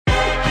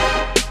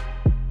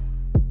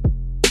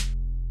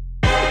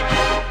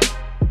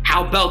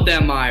about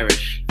them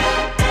Irish?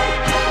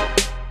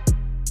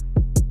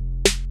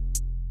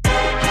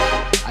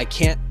 I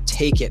can't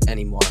take it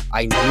anymore.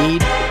 I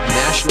need a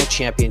national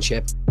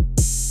championship.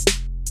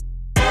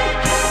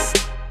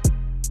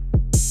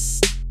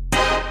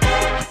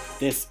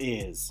 This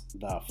is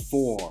the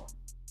Four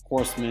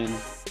Horsemen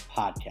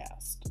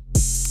Podcast.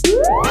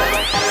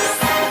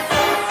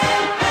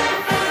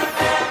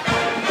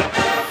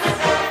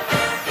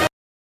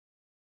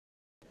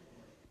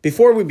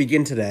 Before we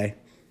begin today,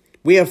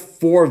 we have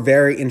 4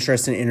 very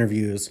interesting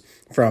interviews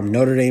from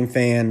Notre Dame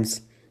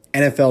fans,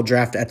 NFL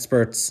draft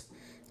experts,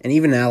 and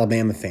even an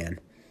Alabama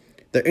fan.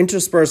 They're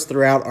interspersed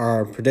throughout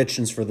our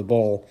predictions for the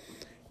bowl,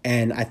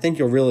 and I think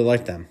you'll really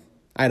like them.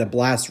 I had a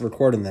blast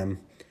recording them.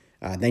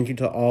 Thank you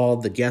to all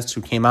the guests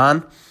who came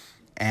on,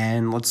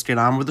 and let's get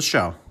on with the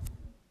show.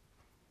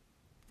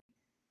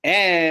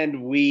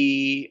 And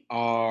we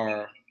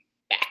are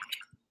back.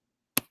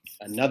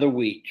 Another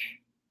week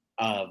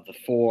of the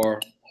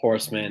Four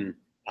Horsemen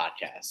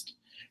Podcast.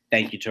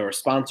 Thank you to our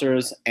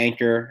sponsors,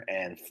 Anchor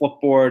and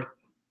Flipboard.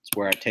 It's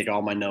where I take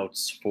all my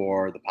notes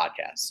for the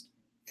podcast,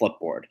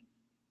 Flipboard.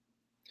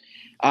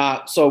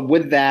 So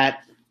with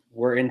that,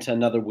 we're into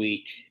another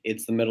week.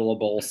 It's the middle of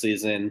bowl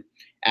season.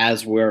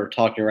 As we're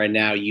talking right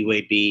now,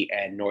 UAB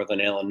and Northern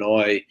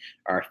Illinois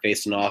are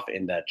facing off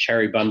in the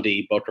Cherry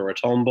Bundy Boca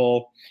Raton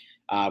Bowl.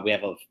 We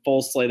have a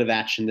full slate of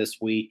action this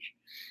week,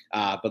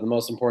 but the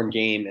most important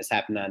game is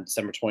happening on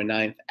December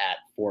 29th at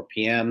 4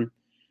 p.m.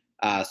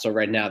 So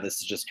right now, this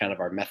is just kind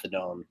of our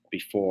methadone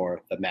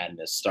before the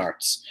madness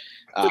starts.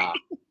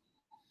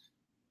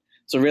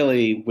 So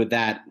really, with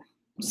that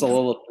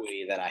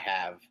soliloquy that I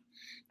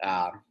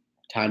have,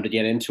 time to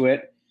get into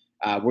it.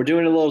 We're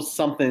doing a little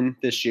something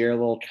this year, a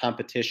little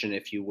competition,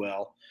 if you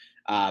will,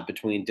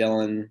 between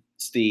Dylan,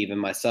 Steve, and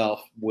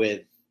myself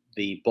with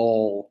the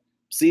bowl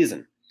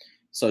season.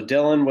 So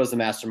Dylan was the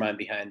mastermind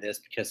behind this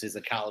because he's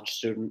a college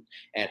student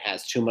and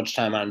has too much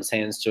time on his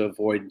hands to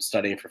avoid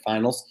studying for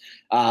finals.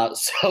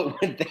 So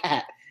with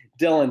that,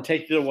 Dylan,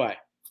 take it away.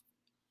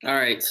 All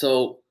right,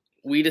 so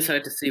we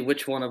decided to see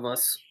which one of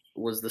us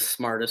was the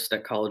smartest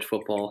at college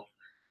football.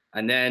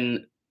 And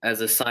then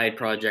as a side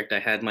project, I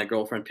had my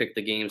girlfriend pick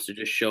the games to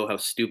just show how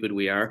stupid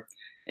we are.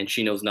 And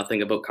she knows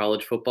nothing about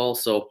college football.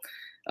 So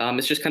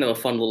it's just kind of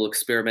a fun little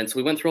experiment. So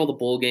we went through all the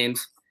bowl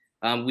games.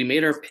 We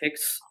made our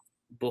picks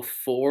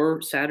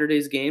before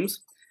Saturday's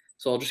games.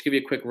 So I'll just give you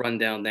a quick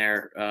rundown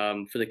there.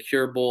 For the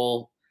Cure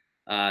Bowl,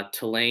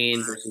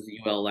 Tulane versus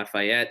UL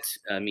Lafayette.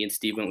 Me and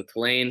Steve went with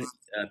Tulane.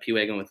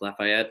 P-Wagon with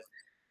Lafayette.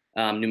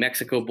 New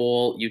Mexico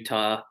Bowl,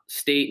 Utah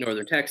State,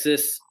 Northern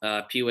Texas.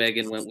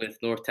 P-Wagon went with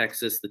North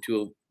Texas. The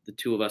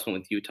two of us went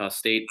with Utah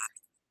State.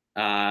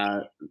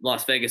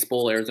 Las Vegas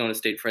Bowl, Arizona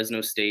State,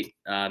 Fresno State.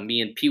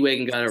 Me and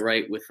P-Wagon got it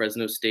right with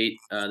Fresno State.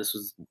 This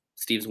was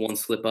Steve's one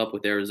slip up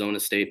with Arizona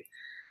State.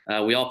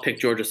 We all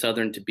picked Georgia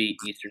Southern to beat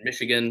Eastern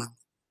Michigan.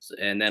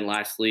 And then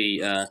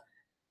lastly,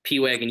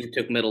 P-Wagon, you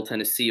took Middle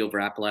Tennessee over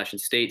Appalachian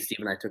State. Steve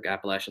and I took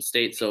Appalachian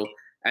State. So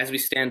as we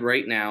stand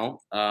right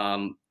now,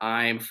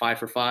 I'm 5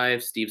 for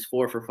 5, Steve's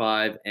 4 for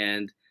 5,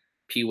 and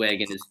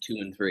P-Wagon is 2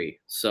 and 3.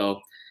 So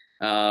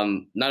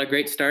not a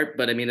great start,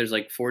 but I mean, there's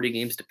like 40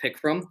 games to pick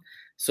from.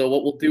 So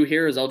what we'll do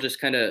here is I'll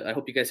just I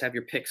hope you guys have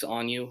your picks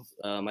on you.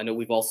 I know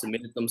we've all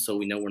submitted them, so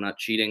we know we're not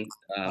cheating.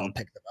 I'll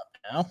pick them up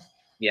now.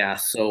 Yeah,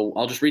 so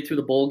I'll just read through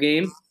the bowl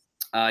game.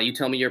 You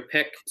tell me your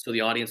pick so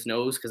the audience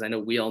knows, because I know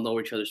we all know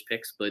each other's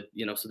picks, but,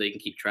 so they can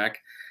keep track.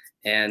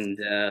 And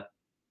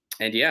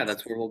yeah,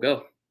 that's where we'll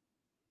go.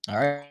 All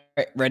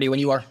right. Ready when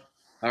you are.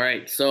 All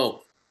right,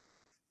 so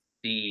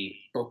the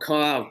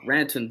Boca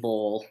Raton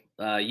Bowl,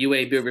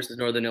 UAB versus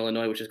Northern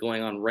Illinois, which is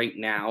going on right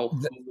now.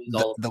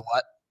 The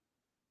what?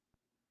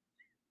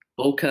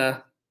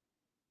 Boca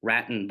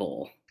Raton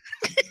Bowl.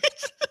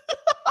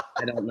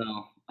 I don't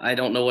know. I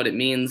don't know what it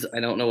means. I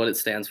don't know what it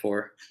stands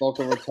for.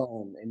 Boca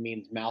Raton, it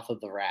means mouth of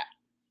the rat.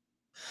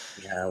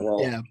 Yeah,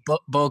 well. Yeah,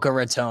 Boca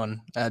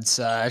Raton. That's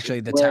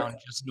actually the town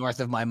just north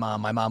of my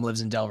mom. My mom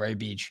lives in Delray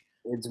Beach.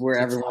 It's where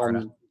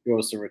everyone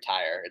goes to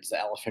retire. It's the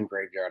elephant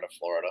graveyard of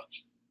Florida.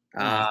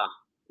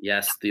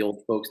 Yes, the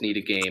old folks need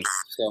a game.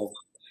 So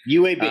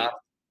UAB.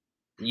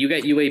 You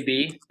got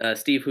UAB.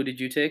 Steve, who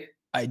did you take?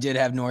 I did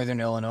have Northern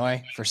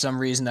Illinois. For some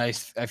reason, I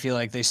feel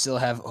like they still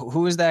have –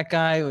 who was that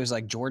guy? It was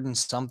like Jordan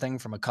something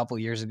from a couple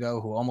years ago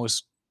who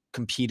almost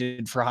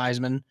competed for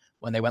Heisman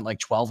when they went like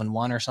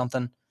 12-1 or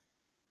something.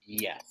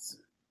 Yes.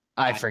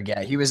 I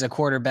forget. He was a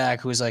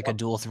quarterback who was like a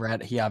dual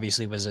threat. He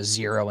obviously was a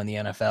 0 in the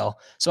NFL.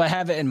 So I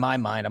have it in my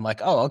mind. I'm like,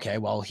 oh, okay,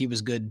 well, he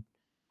was good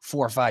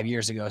 4 or 5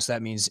 years ago, so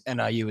that means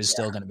NIU is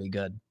still going to be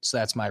good. So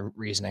that's my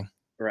reasoning.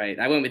 Right.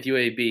 I went with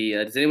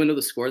UAB. Does anyone know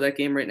the score of that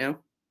game right now?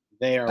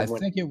 They are. I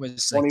think it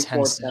was like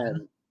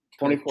 24-10.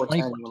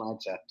 24-10 when I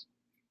checked.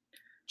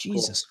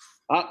 Jesus.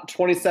 Cool.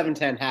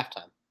 27-10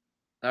 halftime.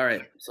 All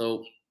right.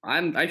 So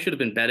I should have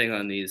been betting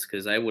on these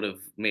because I would have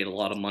made a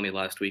lot of money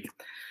last week.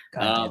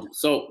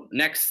 So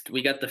next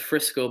we got the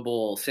Frisco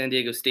Bowl, San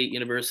Diego State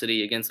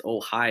University against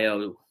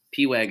Ohio.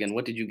 P-Wagon,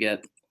 what did you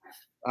get?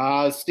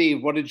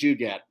 Steve, what did you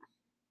get?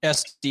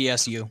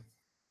 SDSU.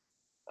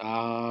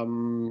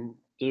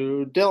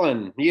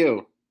 Dylan,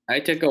 you. I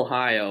took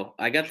Ohio.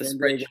 I got the San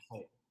spreadsheet. Diego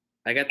State.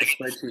 I got the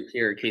spreadsheet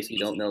here in case you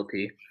don't know,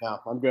 P. No,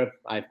 I'm good.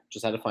 I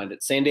just had to find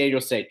it. San Diego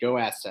State. Go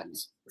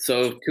Aztecs.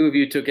 So two of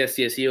you took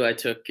SDSU. I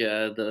took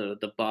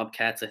the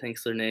Bobcats. I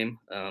think's their name.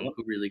 Yep.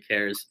 Who really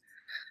cares?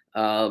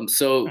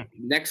 So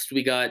next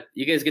we got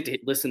you guys get to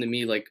listen to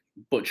me like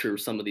butcher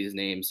some of these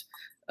names.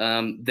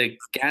 The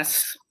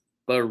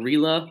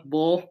Gasparilla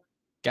Bowl.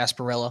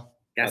 Gasparilla.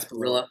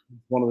 Gasparilla.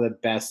 One of the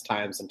best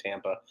times in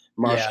Tampa.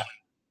 Yeah,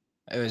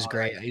 it was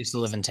great. I used to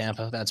live in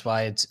Tampa. That's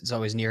why it's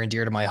always near and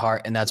dear to my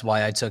heart, and that's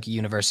why I took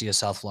University of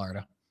South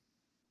Florida.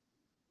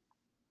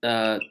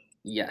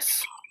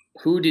 Yes.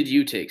 Who did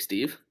you take,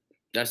 Steve?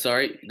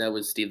 Sorry, that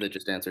was Steve that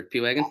just answered.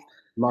 P-Wagon?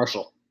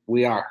 Marshall.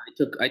 We are.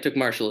 I took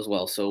Marshall as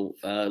well, so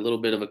a little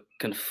bit of a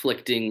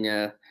conflicting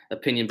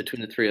opinion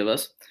between the three of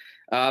us.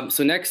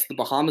 So next, the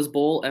Bahamas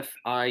Bowl,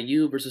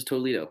 FIU versus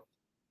Toledo.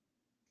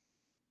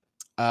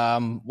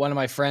 One of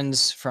my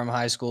friends from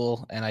high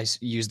school, and I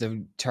use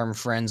the term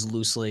friends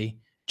loosely,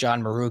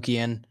 John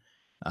Marukian.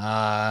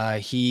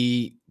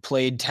 He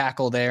played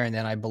tackle there, and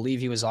then I believe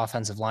he was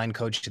offensive line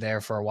coach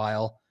there for a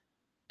while.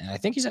 And I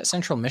think he's at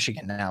Central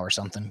Michigan now or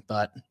something.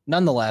 But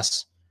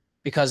nonetheless,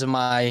 because of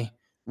my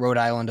Rhode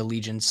Island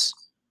allegiance,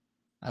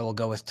 I will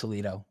go with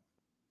Toledo.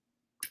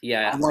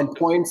 Yeah. I want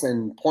points,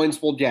 and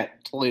points will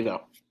get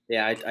Toledo.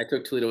 Yeah, I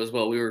took Toledo as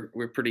well.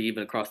 We're pretty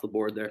even across the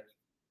board there.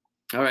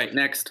 All right,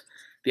 next,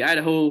 the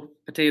Idaho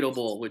Potato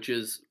Bowl, which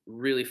is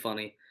really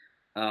funny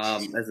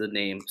as a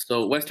name.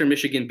 So Western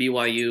Michigan,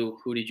 BYU.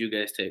 Who did you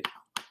guys take?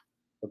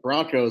 The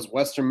Broncos,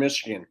 Western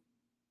Michigan.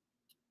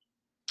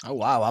 Oh,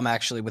 wow. I'm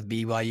actually with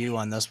BYU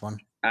on this one.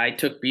 I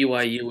took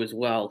BYU as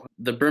well.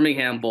 The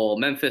Birmingham Bowl,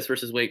 Memphis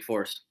versus Wake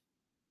Forest.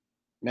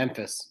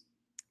 Memphis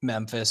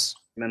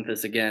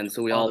Again.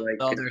 So we all like.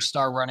 Their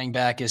star running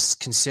back is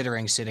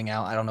considering sitting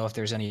out. I don't know if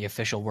there's any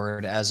official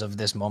word as of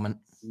this moment.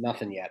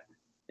 Nothing yet.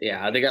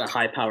 Yeah, they got a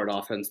high-powered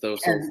offense though.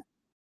 So.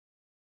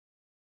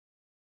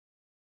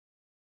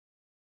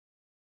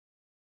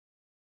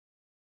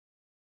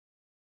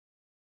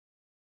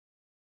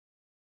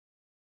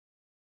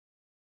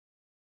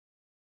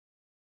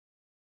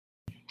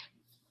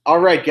 All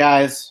right,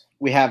 guys.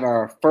 We have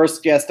our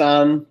first guest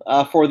on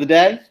for the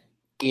day.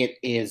 It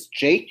is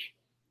Jake.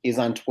 He's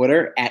on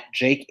Twitter at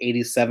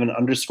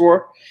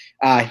Jake87_.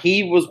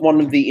 He was one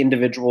of the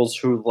individuals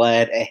who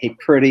led a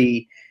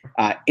pretty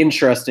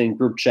interesting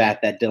group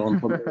chat that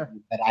Dylan put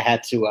that I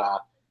had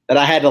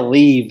to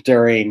leave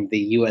during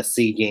the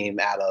USC game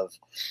out of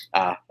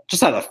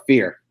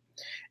fear.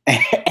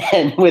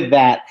 And with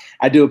that,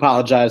 I do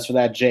apologize for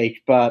that,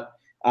 Jake. But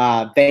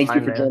thank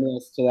you for joining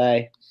us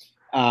today.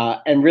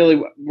 And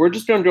really, we're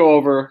just going to go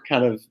over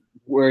kind of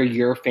where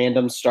your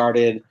fandom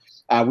started.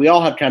 We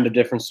all have kind of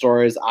different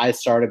stories. I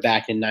started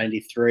back in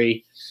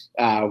 '93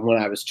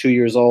 when I was 2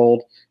 years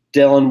old.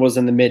 Dylan was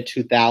in the mid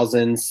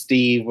 2000s.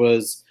 Steve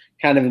was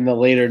kind of in the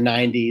later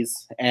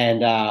 '90s.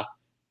 And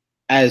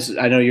as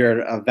I know you're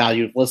a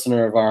valued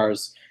listener of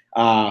ours,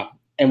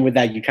 and with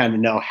that, you kind of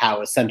know how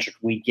eccentric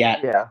we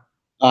get.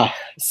 Yeah.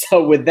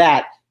 So with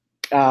that,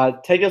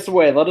 take us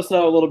away. Let us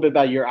know a little bit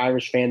about your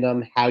Irish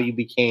fandom, how you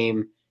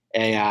became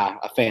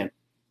a fan.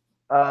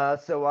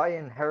 So I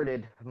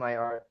inherited my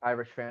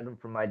Irish fandom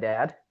from my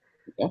dad.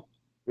 Okay.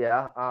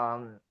 Yeah.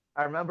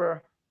 I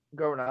remember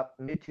growing up,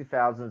 mid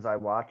 2000s, I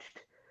watched,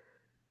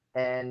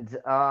 and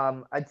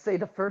I'd say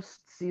the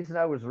first season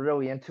I was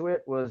really into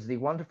it was the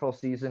wonderful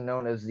season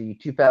known as the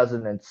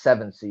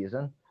 2007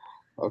 season.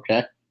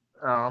 Okay.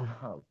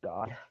 Oh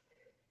God.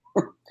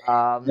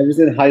 I was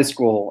in high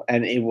school,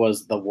 and it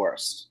was the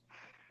worst.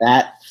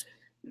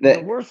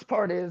 The worst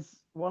part is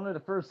one of the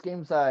first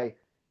games I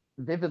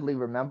vividly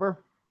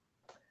remember.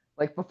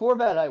 Like before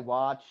that, I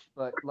watched,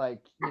 but I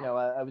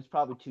was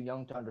probably too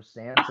young to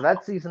understand. So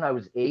that season, I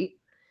was 8,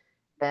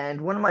 and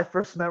one of my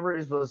first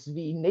memories was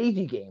the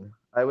Navy game.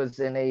 I was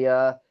in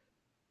a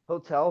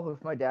hotel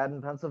with my dad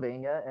in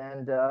Pennsylvania,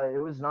 and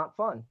it was not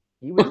fun.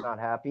 He was not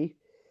happy,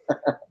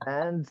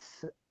 and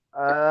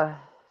I've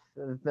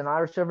been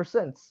Irish ever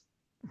since.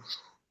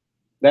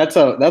 That's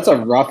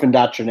a rough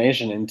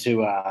indoctrination into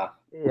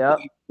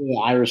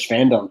the Irish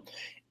fandom,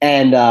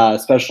 and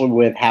especially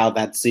with how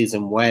that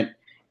season went.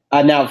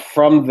 Now,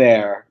 from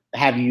there,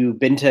 have you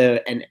been to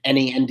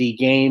any ND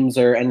games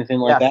or anything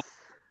like that?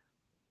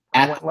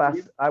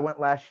 I went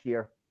last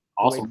year.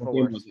 Awesome. What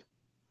game was it?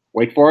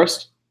 Wake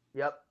Forest?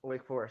 Yep,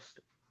 Wake Forest.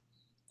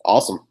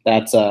 Awesome.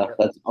 That's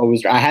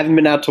always. I haven't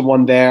been out to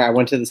one there. I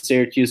went to the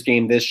Syracuse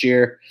game this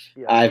year.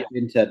 I've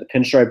been to the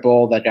Pinstripe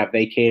Bowl that got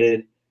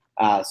vacated.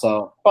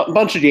 So a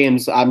bunch of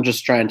games. I'm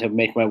just trying to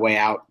make my way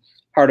out.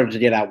 Harder to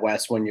get out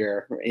west when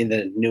you're in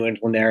the New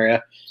England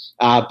area,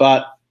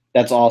 but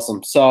that's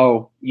awesome.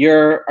 So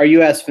are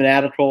you as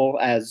fanatical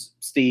as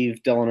Steve,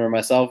 Dylan, or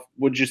myself?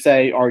 Would you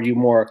say? Or are you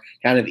more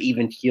kind of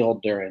even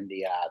keeled during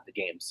the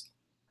games?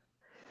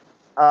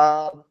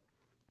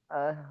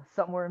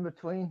 Somewhere in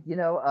between.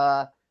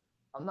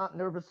 I'm not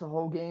nervous the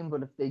whole game,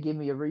 but if they give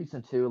me a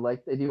reason to,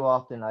 like they do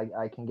often,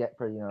 I can get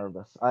pretty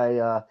nervous.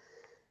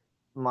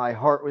 my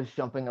heart was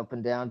jumping up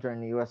and down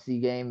during the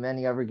USC game,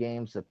 many other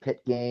games, the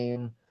Pitt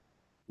game.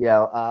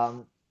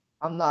 I'm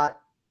not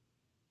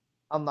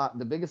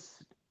the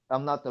biggest,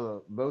 I'm not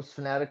the most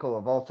fanatical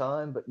of all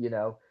time, but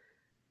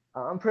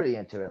I'm pretty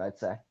into it, I'd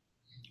say.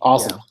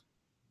 Awesome.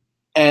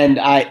 And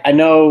I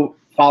know,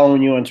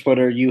 following you on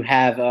Twitter, you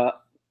have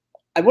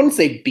I wouldn't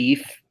say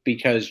beef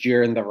because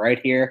you're in the right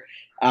here,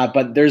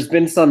 but there's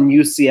been some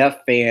UCF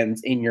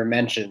fans in your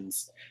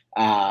mentions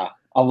a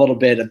little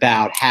bit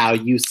about how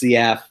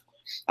UCF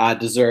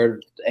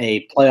deserved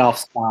a playoff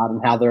spot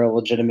and how they're a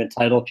legitimate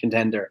title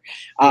contender.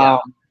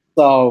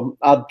 So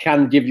I'll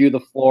kind of give you the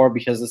floor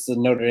because this is a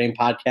Notre Dame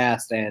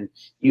podcast, and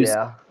UCF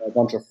are a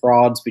bunch of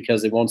frauds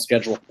because they won't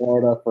schedule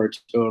Florida for a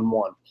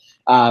 2-1.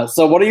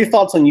 So what are your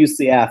thoughts on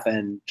UCF,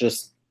 and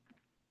just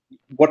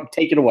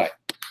take it away?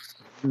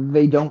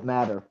 They don't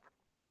matter.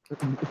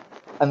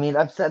 I mean,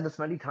 I've said this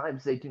many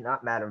times. They do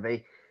not matter.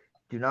 They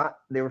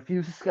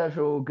refuse to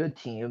schedule good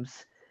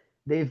teams.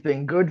 They've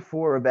been good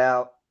for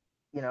about,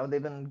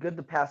 they've been good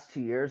the past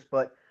 2 years,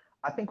 but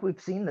I think we've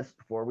seen this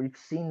before. We've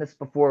seen this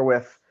before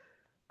with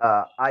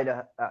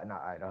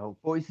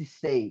Boise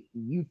State,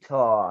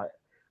 Utah,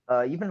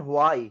 even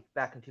Hawaii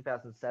back in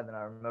 2007.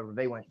 I remember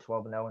they went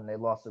 12-0 and they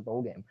lost their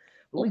bowl game.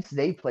 At least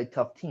they played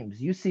tough teams.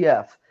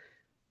 UCF,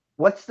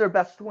 what's their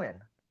best win?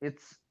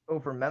 It's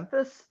over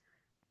Memphis.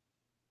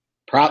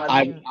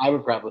 I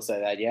would probably say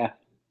that, yeah.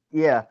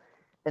 Yeah,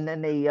 and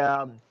then they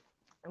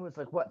it was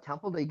like what,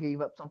 Temple? They gave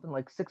up something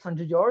like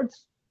 600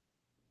 yards,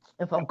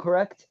 if I'm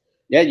correct.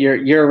 Yeah,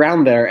 you're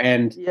around there.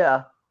 And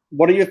yeah,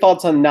 what are your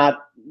thoughts on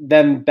not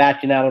them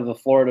backing out of the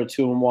Florida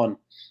 2-1,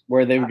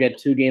 where they would get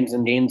 2 games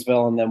in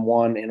Gainesville and then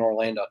 1 in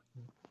Orlando?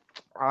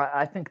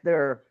 I think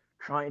they're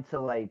trying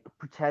to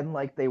pretend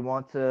like they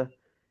want to.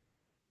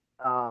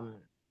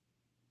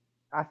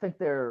 I think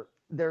they're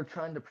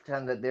trying to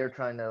pretend that they're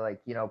trying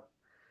to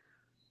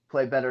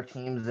play better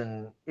teams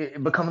and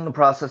become in the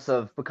process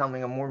of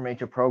becoming a more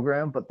major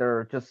program, but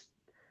they're just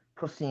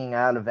pushing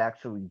out of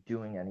actually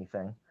doing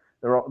anything.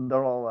 They're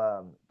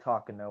all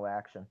talk and no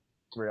action.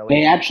 Really,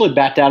 they actually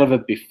backed out of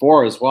it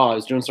before as well. I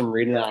was doing some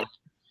reading on it,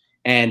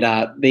 and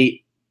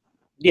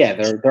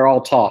they're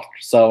all talk.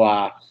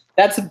 So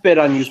that's a bit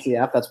on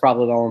UCF. That's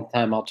probably the only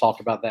time I'll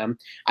talk about them.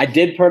 I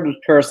did put a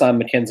curse on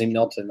McKenzie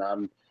Milton.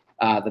 The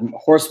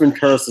Horseman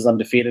curse is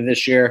undefeated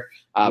this year.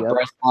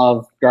 Bryce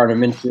Love, Gardner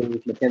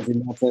Minshew,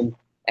 McKenzie Milton,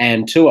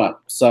 and Tua.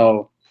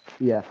 So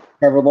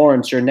Trevor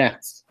Lawrence, you're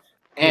next.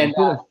 And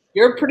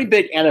you're a pretty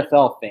big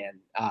NFL fan.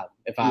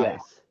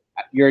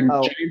 You're a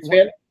Giants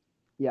fan?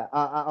 Yeah,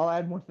 I'll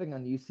add one thing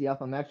on UCF.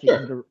 I'm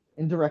actually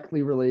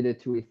indirectly related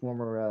to a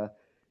former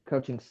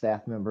coaching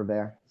staff member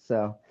there.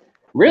 So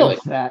really,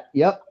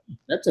 yep,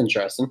 that's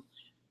interesting.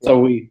 So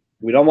we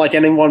don't like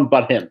anyone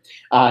but him.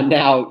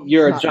 Now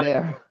you're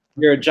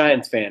a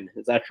Giants fan.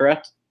 Is that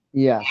correct?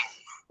 Yeah.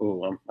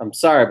 Ooh, I'm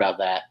sorry about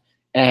that.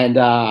 And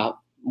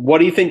what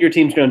do you think your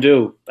team's going to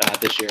do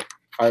this year?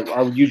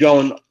 Are you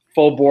going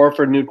full bore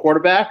for a new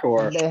quarterback,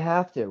 or they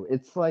have to?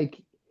 It's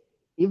like,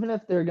 even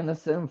if they're going to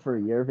sit him for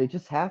a year, they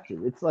just have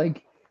to. It's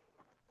like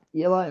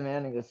Eli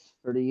Manning is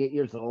 38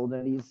 years old,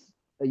 and he's,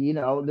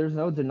 there's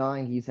no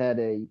denying he's had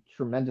a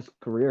tremendous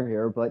career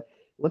here. But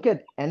look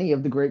at any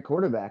of the great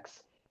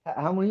quarterbacks.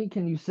 How many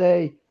can you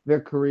say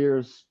their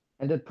careers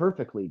ended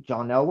perfectly?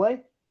 John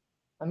Elway?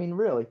 I mean,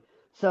 really.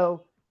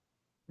 So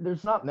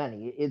there's not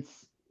many.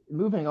 It's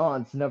moving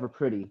on. It's never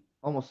pretty,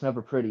 almost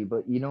never pretty.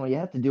 But you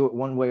have to do it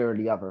one way or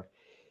the other.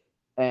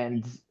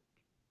 And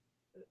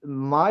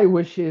my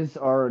wishes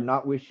are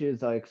not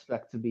wishes I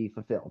expect to be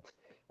fulfilled.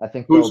 I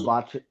think they'll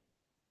botch it.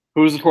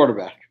 Who's the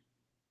quarterback?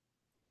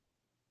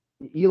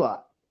 Eli.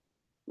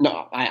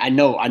 No, I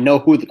know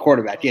who the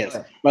quarterback is,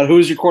 but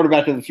who's your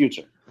quarterback of the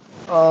future?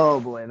 Oh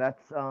boy,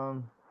 that's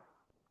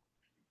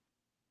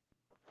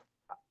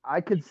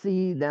I could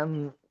see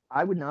them.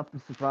 I would not be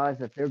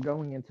surprised if they're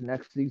going into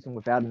next season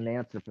without an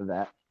answer for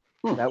that.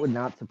 That would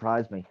not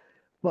surprise me.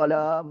 But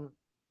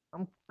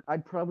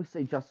I'd probably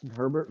say Justin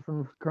Herbert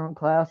from the current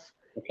class.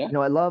 Okay.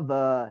 I love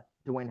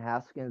Dwayne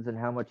Haskins and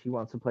how much he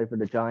wants to play for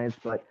the Giants,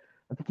 but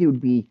I think he would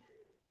be,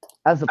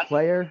 as a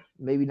player,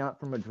 maybe not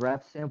from a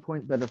draft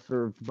standpoint, better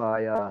served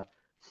by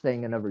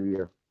staying another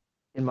year,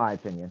 in my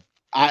opinion.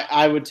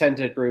 I would tend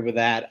to agree with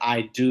that.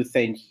 I do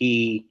think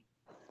he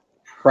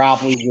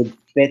probably would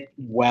fit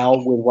well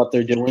with what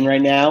they're doing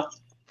right now.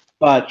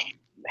 But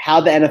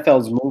how the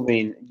NFL is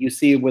moving, you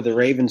see with the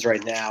Ravens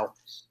right now,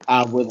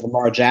 with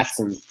Lamar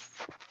Jackson,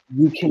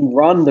 you can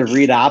run the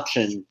read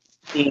option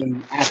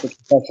at the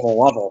professional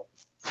level.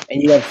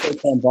 And you have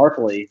Saquon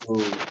Barkley,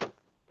 who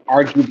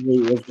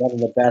arguably is one of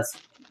the best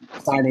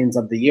signings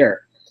of the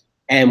year.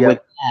 And with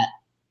that,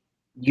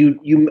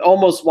 you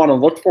almost want to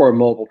look for a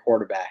mobile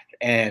quarterback.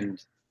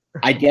 And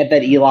I get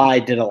that Eli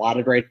did a lot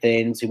of great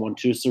things. He won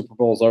 2 Super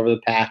Bowls over the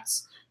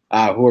Pats,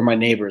 who are my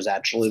neighbors,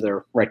 actually.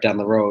 They're right down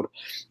the road.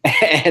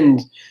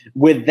 And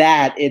with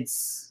that,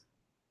 it's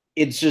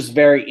just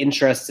very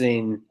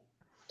interesting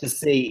to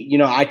see.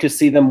 I could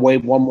see them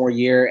wait one more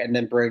year and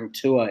then bring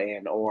Tua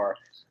in, or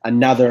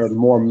another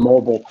more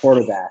mobile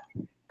quarterback.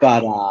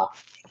 But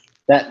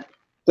that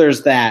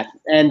there's that.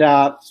 And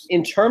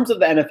in terms of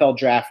the NFL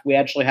draft, we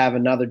actually have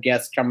another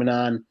guest coming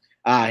on.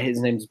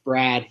 His name's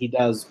Brad. He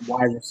does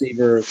wide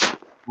receivers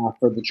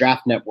for the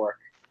Draft Network,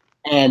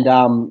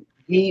 and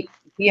he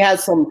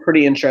has some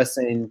pretty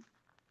interesting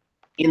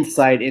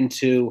insight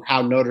into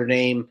how Notre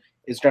Dame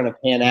is going to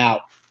pan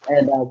out.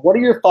 And what are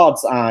your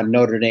thoughts on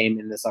Notre Dame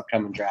in this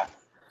upcoming draft?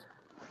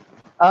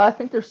 I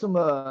think there's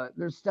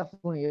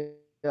definitely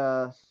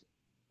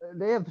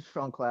they have a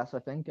strong class. I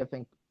think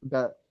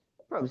that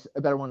probably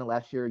a better one than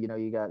last year. You know,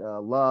 you got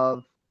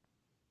Love,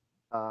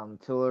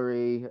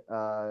 Tillery,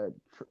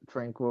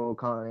 Tranquil,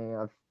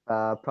 Connie.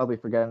 Probably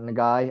forgetting the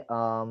guy.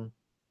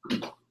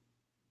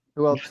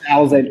 Who else?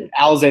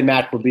 Alize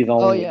Mack would be the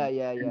only. Oh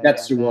yeah.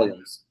 Dexter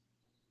Williams.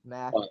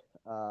 Mac.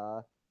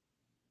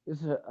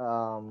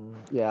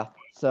 Yeah.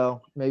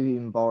 So maybe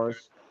even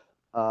Bars.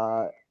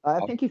 I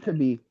think it could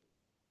be.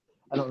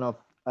 I don't know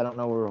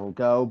where it'll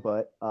go,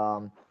 but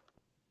I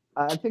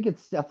think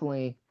it's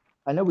definitely.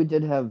 I know we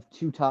did have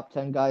 2 top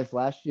 10 guys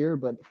last year,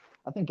 but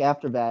I think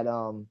after that,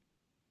 I'm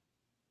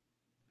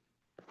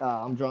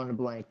drawing a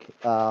blank.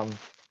 It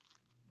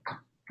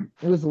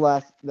was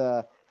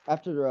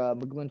after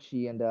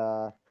McGlinchey and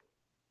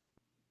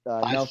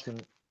Nelson.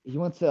 He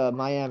went to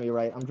Miami,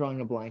 right? I'm drawing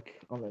a blank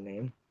on the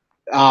name.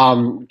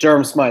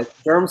 Durham Smythe.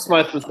 Durham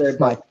Smythe was there,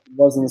 but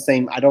wasn't the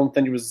same. I don't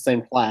think it was the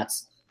same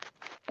class.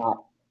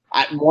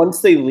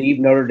 Once they leave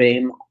Notre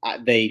Dame,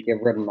 they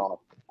get written off.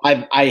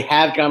 I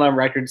have gone on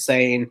record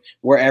saying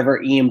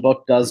wherever Ian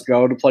Book does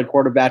go to play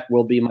quarterback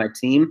will be my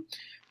team.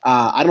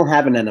 I don't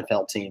have an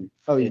NFL team.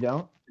 Oh, you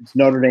don't? It's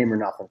Notre Dame or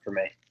nothing for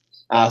me.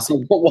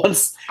 So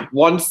once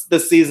the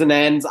season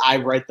ends, I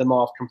write them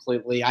off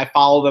completely. I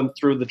follow them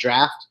through the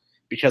draft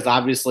because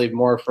obviously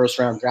more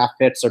first-round draft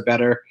picks are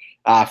better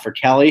for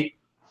Kelly.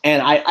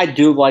 And I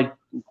do like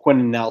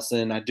Quentin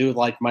Nelson. I do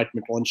like Mike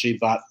McGlinchey,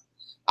 but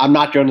I'm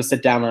not going to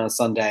sit down on a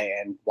Sunday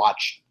and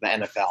watch the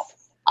NFL.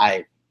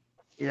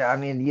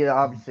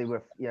 Obviously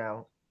with,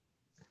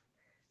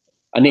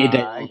 I need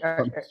I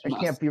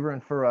can't be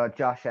rooting for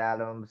Josh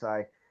Adams.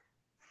 I'm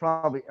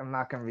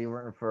not going to be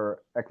rooting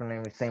for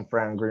Equanimity St.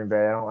 Fran and Green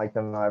Bay. I don't like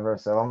them either.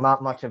 So I'm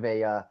not much of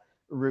a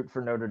root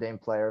for Notre Dame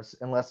players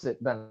unless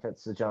it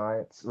benefits the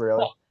Giants,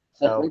 really.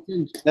 So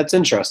that's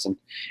interesting.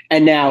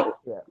 And now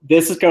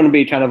this is going to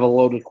be kind of a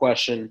loaded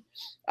question.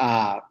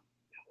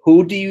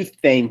 Who do you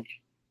think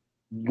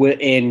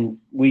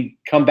we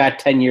come back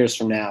 10 years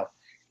from now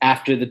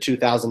after the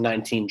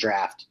 2019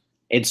 draft?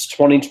 It's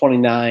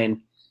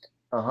 2029.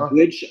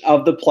 Which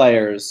of the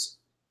players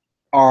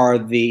are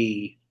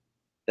the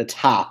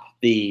top,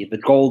 the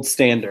gold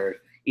standard,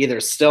 either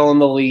still in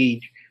the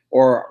league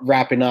or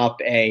wrapping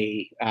up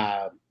a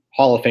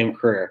Hall of Fame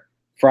career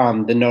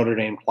from the Notre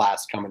Dame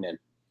class coming in?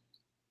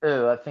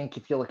 I think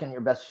if you're looking at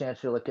your best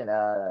chance, you're looking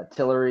at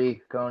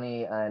Tillery,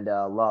 Coney, and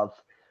Love,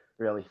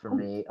 really, for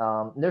me.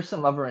 There's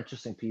some other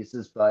interesting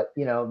pieces, but,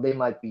 they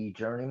might be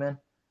journeymen.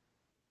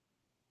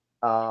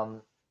 I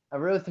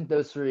really think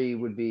those 3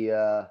 would be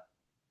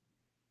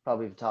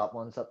probably the top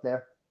ones up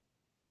there.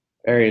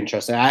 Very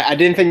interesting. I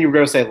didn't think you were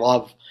going to say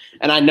Love,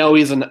 and I know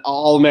he's an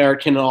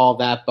All-American and all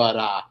that,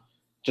 but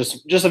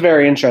just a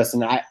very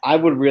interesting. I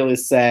would really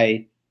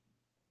say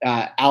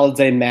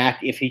Alize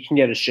Mack, if he can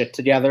get his shit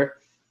together,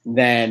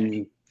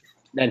 then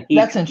he.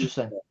 That's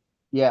interesting.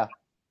 Yeah.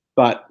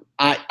 But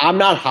I'm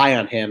not high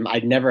on him. I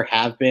never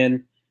have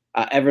been.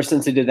 Ever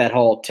since he did that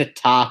whole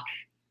TikTok,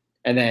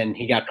 and then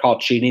he got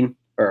caught cheating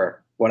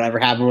or whatever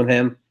happened with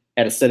him,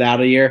 had to sit out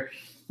a year.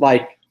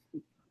 Like,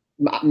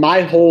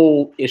 my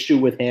whole issue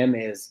with him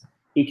is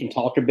he can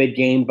talk a big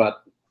game,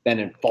 but then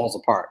it falls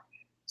apart.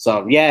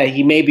 So, yeah,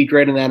 he may be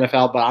great in the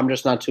NFL, but I'm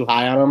just not too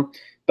high on him.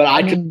 But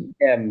I could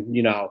see him,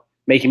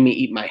 making me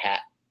eat my hat.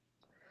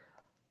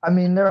 I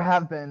mean, there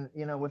have been,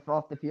 with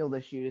off-the-field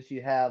issues,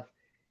 you have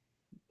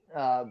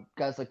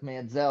guys like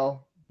Manziel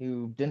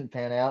who didn't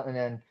pan out, and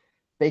then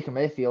Baker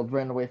Mayfield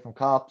ran away from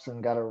cops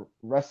and got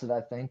arrested,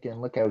 I think,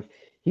 and look how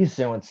he's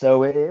doing.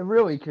 So it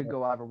really could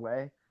go either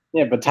way.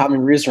 Yeah, but Tommy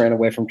Rees ran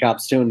away from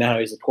cops too, and now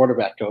he's a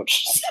quarterback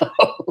coach.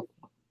 So.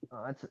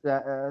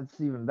 That's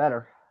even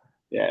better.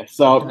 Yeah,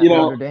 so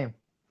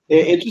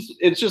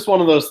it's just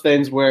one of those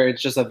things where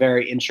it's just a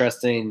very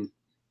interesting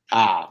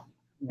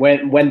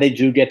when they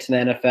do get to the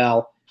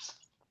NFL.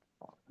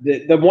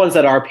 The ones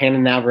that are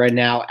panning out right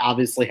now,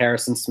 obviously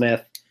Harrison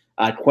Smith,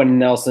 Quentin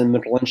Nelson,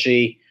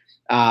 McGlinchey,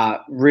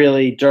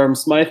 really Durham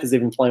Smythe is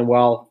even playing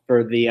well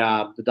for the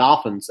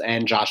Dolphins,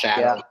 and Josh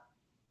Adams. Yeah.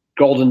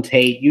 Golden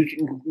Tate,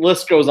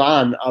 list goes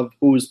on of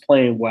who's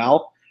playing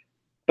well,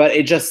 but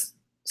it just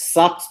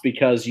sucks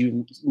because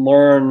you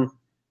learn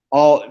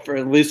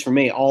at least for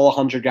me, all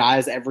 100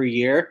 guys every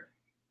year,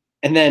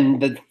 and then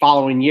the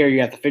following year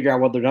you have to figure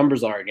out what their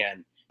numbers are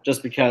again,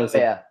 just because.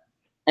 Yeah,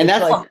 and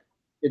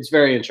it's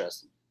very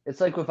interesting. It's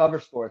like with other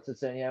sports.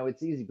 It's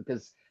it's easy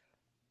because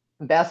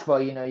in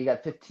basketball, you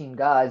got 15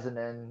 guys, and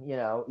then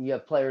you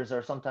have players that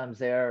are sometimes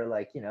there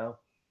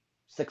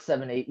 6,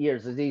 7, 8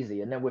 years is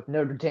easy. And then with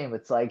Notre Dame,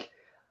 it's like,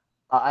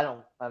 I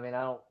don't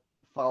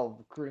follow the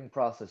recruiting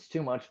process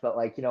too much, but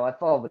like, I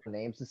follow the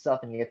names and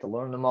stuff, and you get to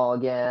learn them all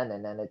again,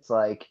 and then it's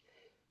like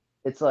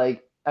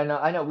I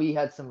know we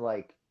had some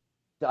like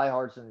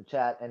diehards in the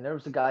chat, and there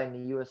was a guy in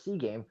the USC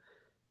game.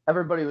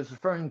 Everybody was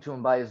referring to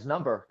him by his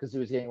number because he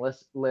was getting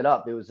lit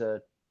up. It was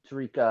a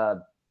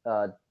Tariq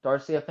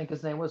Darcy, I think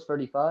his name was,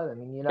 35. I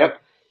mean,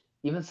 Yep.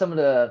 Even some of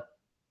the,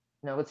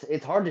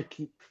 it's hard to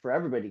keep for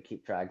everybody to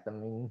keep track. I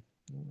mean,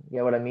 you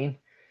know what I mean?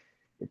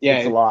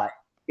 It's a lot.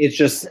 It's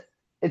just,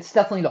 it's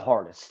definitely the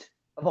hardest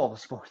of all the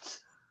sports.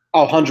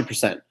 Oh,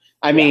 100%.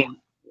 I mean,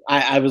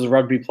 I was a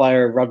rugby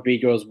player. Rugby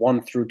goes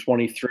 1 through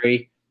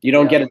 23. You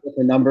don't get a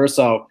different number,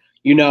 so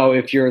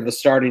if you're the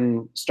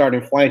starting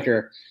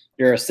flanker,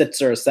 you're a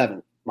 6 or a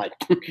 7. Like,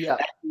 yeah.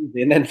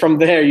 And then from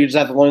there, you just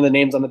have to learn the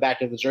names on the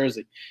back of the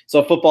jersey.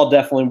 So football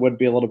definitely would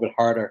be a little bit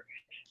harder.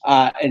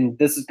 And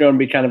this is going to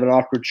be kind of an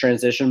awkward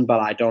transition, but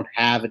I don't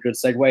have a good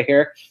segue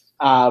here.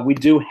 We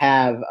do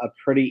have a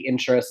pretty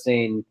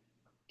interesting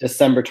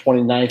December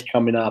 29th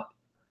coming up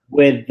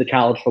with the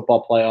college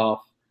football playoff.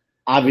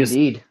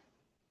 Obviously, Indeed.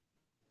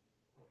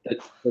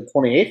 The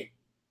 28th?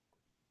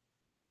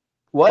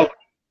 What?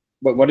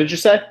 What did you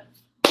say?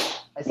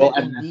 I said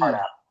indeed.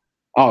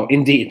 Oh,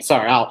 indeed.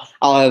 Sorry, I'll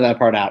edit that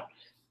part out.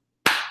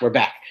 We're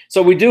back.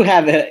 So we do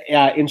have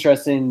an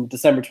interesting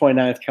December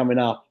 29th coming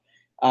up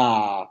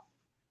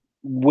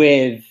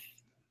with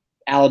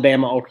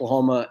Alabama,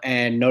 Oklahoma,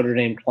 and Notre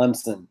Dame,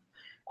 Clemson.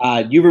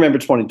 You remember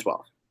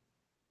 2012?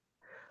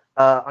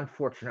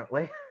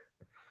 Unfortunately.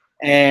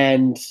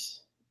 And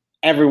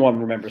everyone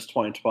remembers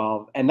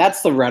 2012. And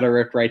that's the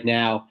rhetoric right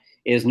now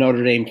is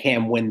Notre Dame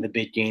can't win the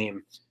big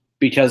game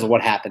because of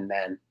what happened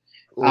then.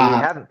 We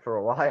haven't for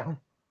a while.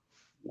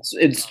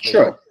 It's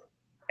true.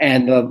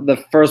 And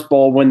the first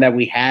bowl win that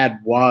we had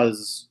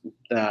was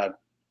the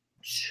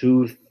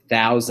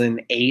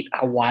 2008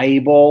 Hawaii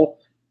Bowl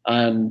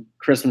on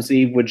Christmas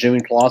Eve with Jimmy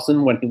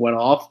Clausen when he went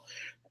off.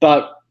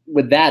 But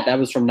with that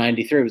was from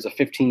 93. It was a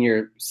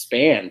 15-year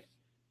span.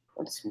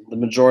 That's the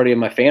majority of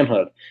my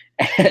fanhood.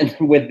 And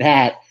with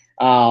that,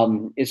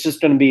 it's just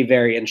going to be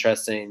very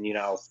interesting.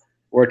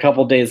 We're a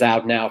couple days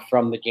out now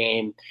from the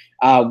game.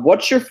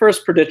 What's your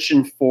first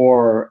prediction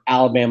for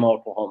Alabama,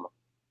 Oklahoma?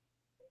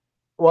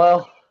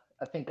 Well,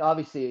 I think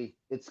obviously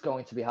it's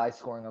going to be high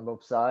scoring on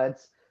both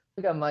sides.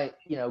 I think I might,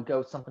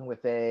 go something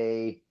with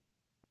a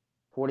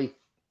 40-31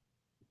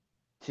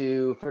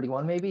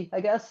 maybe,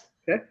 I guess.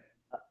 Okay.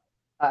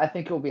 I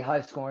think it will be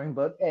high scoring,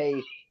 but a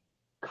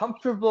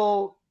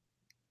comfortable,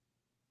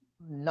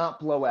 not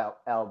blowout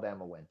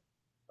Alabama win.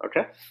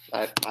 Okay.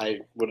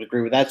 I would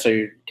agree with that. So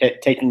you're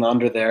taking the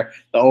under there.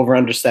 The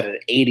over-under set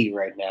at 80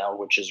 right now,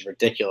 which is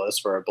ridiculous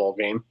for a bowl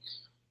game.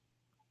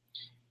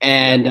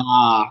 And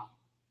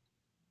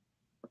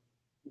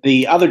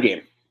the other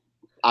game,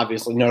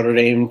 obviously Notre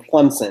Dame,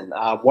 Clemson.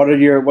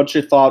 What's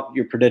your thought,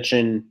 your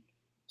prediction,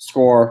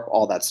 score,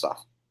 all that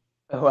stuff?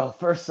 Well,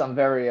 first, I'm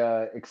very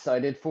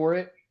excited for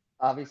it,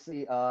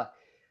 obviously.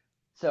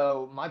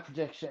 So my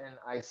prediction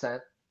I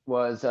sent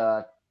was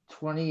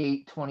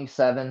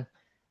 28-27.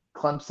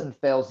 Clemson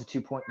fails the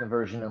 2-point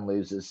conversion and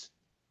loses.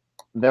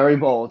 Very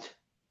bold.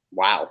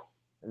 Wow.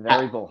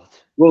 Very bold.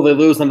 Will they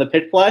lose on the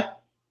pick play?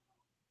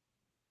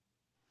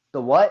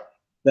 The what?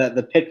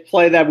 The pick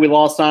play that we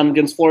lost on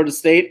against Florida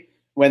State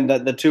when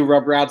the two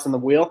rub routes in the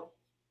wheel?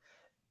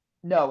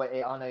 No,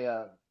 on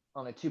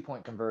a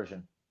 2-point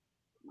conversion.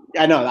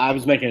 I know. I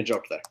was making a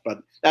joke there, but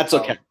that's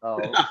okay.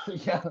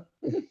 Yeah.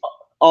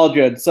 All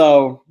good.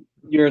 So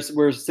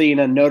we're seeing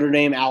a Notre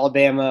Dame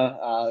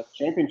Alabama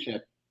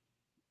championship,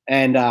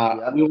 and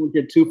we won't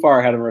get too far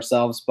ahead of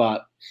ourselves,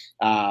 but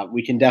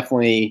we can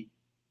definitely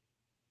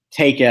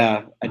take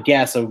a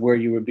guess of where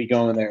you would be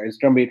going there. It's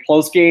going to be a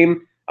close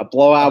game, a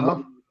blowout.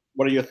 Uh-huh.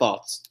 What are your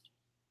thoughts?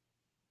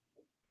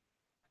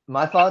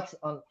 My thoughts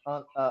on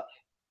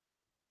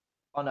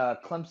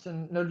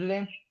Clemson Notre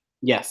Dame?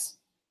 Yes.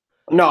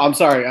 No, I'm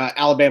sorry.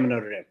 Alabama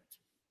Notre Dame.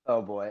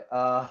 Oh boy.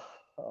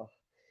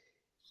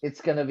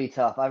 It's gonna be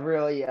tough. I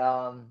really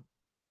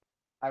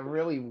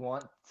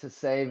want to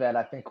say that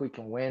I think we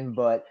can win,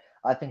 but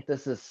I think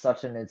this is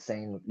such an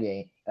insane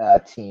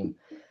team.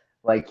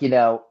 Like,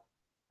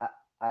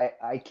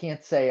 I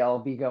can't say I'll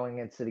be going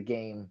into the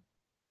game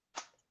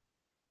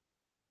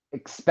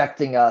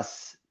expecting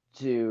us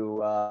to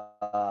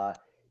have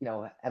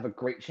a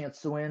great chance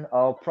to win.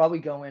 I'll probably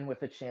go in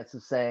with a chance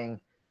of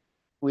saying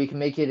we can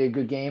make it a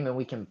good game and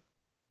we can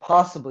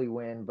possibly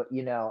win, but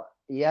you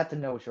have to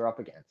know what you're up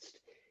against.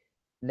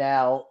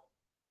 Now,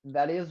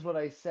 that is what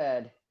I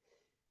said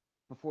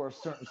before a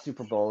certain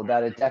Super Bowl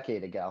about a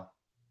decade ago.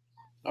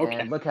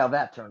 Okay. And look how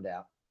that turned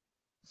out.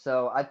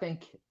 So I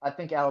think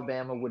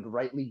Alabama would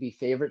rightly be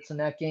favorites in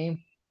that game.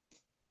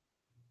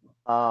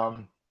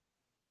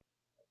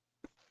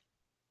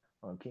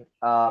 Okay.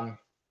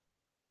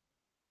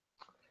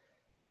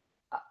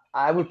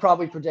 I would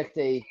probably predict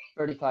a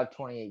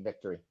 35-28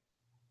 victory.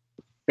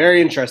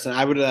 Very interesting.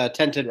 I would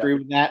tend to agree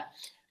with that.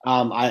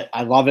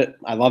 I love it.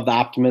 I love the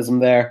optimism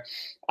there.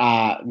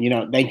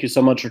 Thank you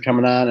so much for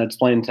coming on and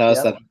explaining to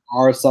us that there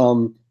are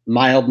some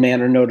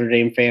mild-mannered Notre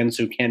Dame fans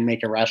who can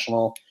make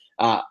irrational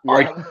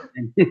argument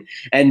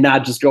and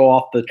not just go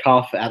off the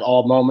cuff at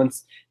all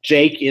moments.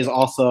 Jake is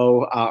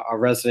also a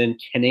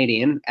resident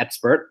Canadian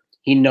expert.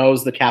 He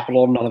knows the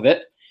capital of none of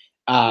it.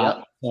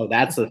 So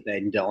that's the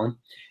thing, Dylan.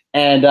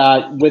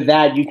 And with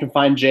that, you can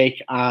find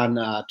Jake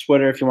on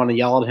Twitter if you want to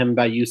yell at him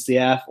about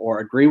UCF or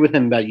agree with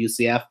him about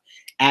UCF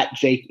at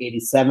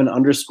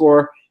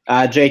Jake87_.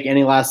 Jake,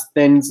 any last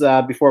things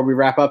before we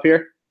wrap up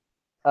here?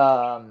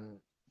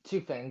 Two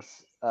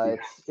things.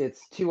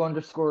 It's 2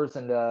 underscores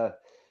and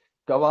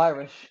go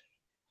Irish.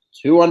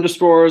 2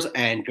 underscores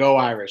and go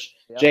Irish.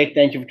 Yep. Jake,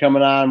 thank you for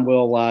coming on.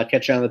 We'll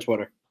catch you on the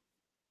Twitter.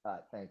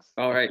 Thanks.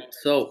 All right.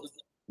 So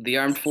the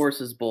Armed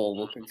Forces Bowl.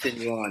 We'll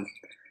continue on.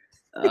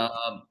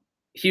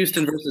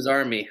 Houston versus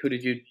Army. Who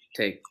did you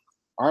take?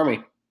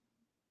 Army.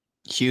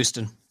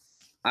 Houston.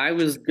 I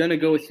was going to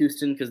go with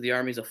Houston because the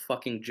Army's a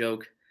fucking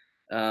joke.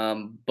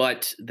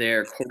 But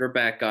their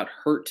quarterback got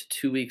hurt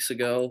 2 weeks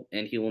ago,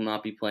 and he will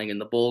not be playing in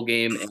the bowl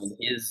game. And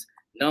his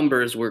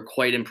numbers were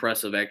quite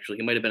impressive, actually.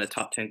 He might have been a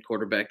top 10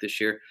 quarterback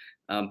this year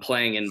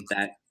playing in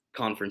that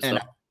conference. And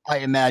I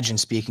imagine,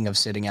 speaking of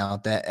sitting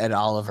out, that Ed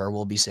Oliver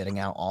will be sitting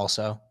out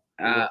also.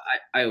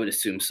 I would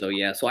assume so,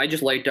 yeah. So I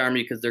just liked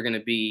Army because they're going to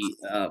be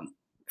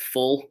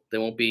full. They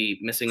won't be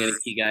missing any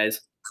key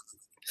guys.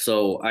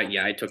 So,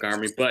 I took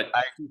Army. But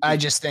I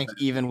just think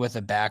even with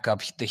a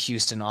backup, the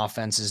Houston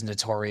offense is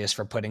notorious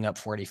for putting up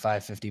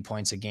 45, 50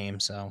 points a game.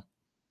 So,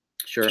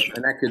 sure.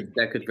 And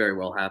that could very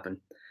well happen.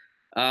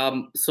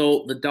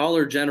 So the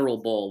Dollar General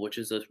Bowl, which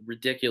is a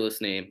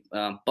ridiculous name,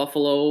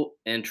 Buffalo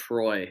and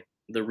Troy,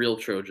 the real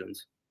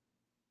Trojans.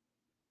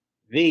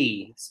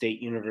 The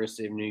State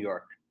University of New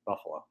York,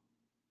 Buffalo.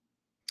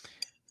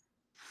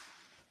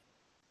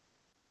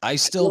 I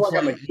still play.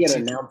 I'm a kid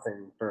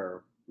announcing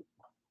for.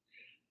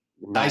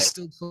 I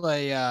still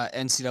play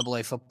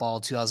NCAA football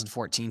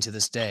 2014 to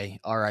this day.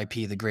 RIP,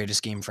 the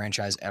greatest game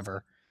franchise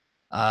ever.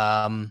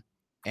 And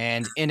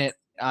in it,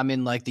 I'm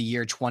in like the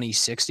year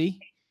 2060.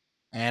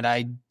 And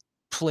I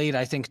played,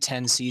 I think,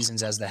 10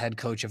 seasons as the head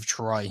coach of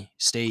Troy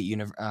State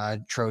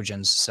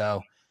Trojans.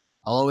 So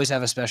I'll always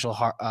have a special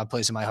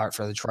place in my heart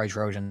for the Troy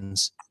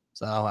Trojans.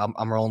 So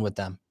I'm rolling with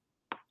them.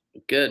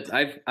 Good.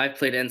 I've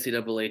played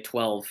NCAA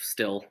 12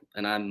 still,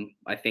 and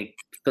I think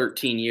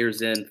 13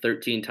 years in,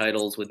 13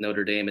 titles with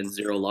Notre Dame and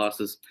 0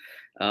 losses.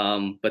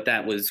 But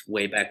that was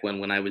way back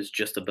when I was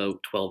just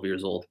about 12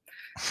 years old.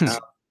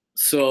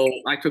 So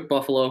I took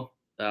Buffalo.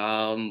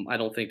 I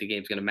don't think the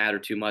game's going to matter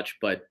too much,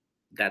 but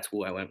that's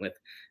who I went with.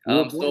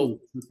 So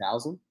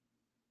 2000?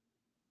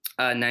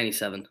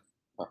 97.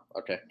 Oh,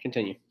 okay,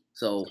 continue.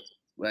 So,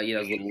 I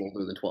was a little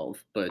older than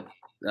 12, but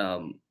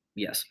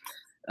yes.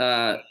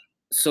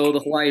 So the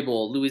Hawaii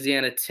Bowl,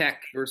 Louisiana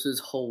Tech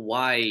versus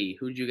Hawaii.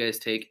 Who'd you guys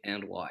take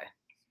and why?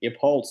 Skip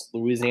Holtz,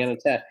 Louisiana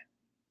Tech.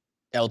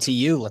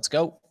 LTU, let's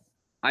go.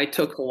 I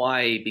took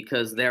Hawaii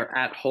because they're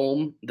at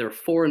home. They're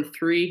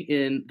 4-3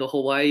 in the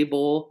Hawaii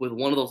Bowl with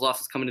one of those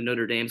losses coming to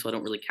Notre Dame, so I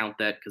don't really count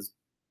that because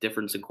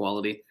difference in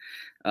quality.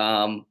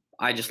 I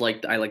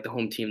like the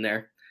home team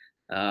there.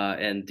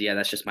 And yeah,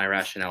 that's just my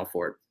rationale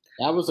for it.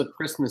 That was a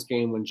Christmas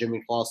game when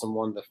Jimmy Clausen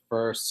won the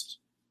first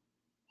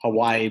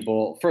Hawaii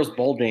Bowl, first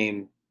bowl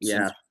game.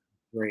 Yeah.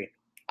 Great.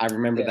 I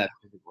remember that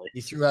vividly.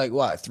 He threw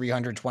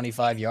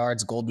 325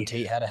 yards. Golden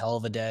Tate had a hell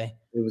of a day.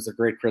 It was a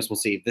great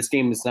Christmas Eve. This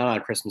game is not on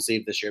Christmas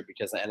Eve this year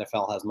because the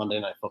NFL has Monday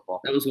Night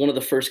Football. That was one of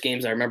the first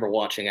games I remember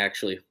watching,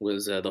 actually,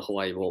 was the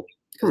Hawaii Bowl.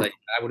 Because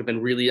I would have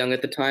been really young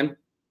at the time.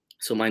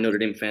 So my Notre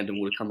Dame fandom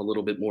would have come a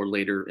little bit more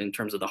later in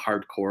terms of the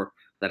hardcore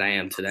that I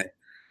am today.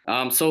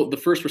 So the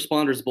First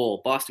Responders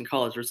Bowl, Boston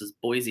College versus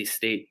Boise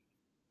State.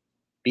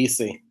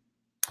 BC.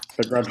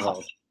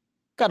 Begrudgingly.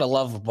 Gotta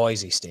love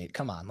Boise State.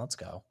 Come on, let's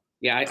go.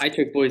 Yeah, I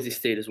took Boise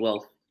State as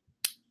well.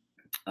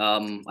 I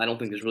don't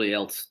think there's really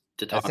else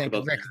to talk about. I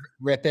think Rick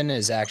Rippon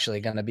is actually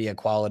going to be a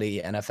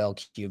quality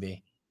NFL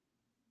QB.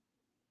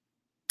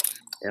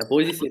 Yeah,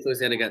 Boise State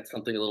Louisiana got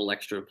something a little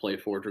extra to play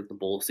for during the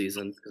bowl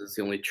season because it's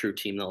the only true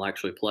team they'll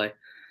actually play.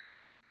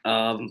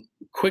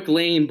 Quick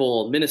Lane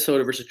Bowl,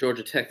 Minnesota versus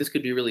Georgia Tech. This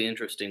could be really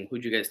interesting.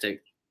 Who'd you guys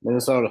take?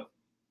 Minnesota.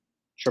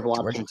 Triple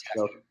option.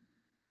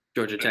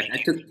 Georgia Tech.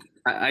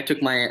 I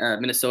took my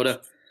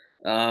Minnesota.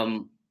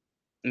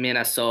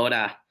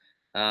 Minnesota.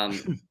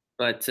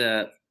 But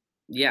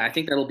yeah, I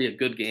think that'll be a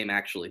good game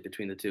actually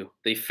between the two.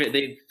 They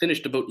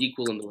finished about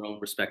equal in their own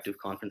respective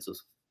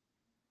conferences.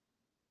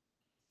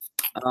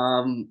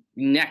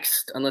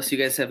 Next, unless you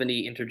guys have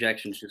any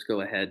interjections, just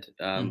go ahead.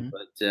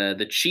 But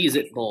the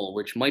Cheez-It Bowl,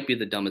 which might be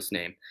the dumbest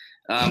name.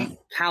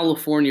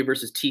 California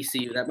versus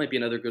TCU. That might be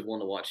another good one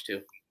to watch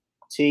too.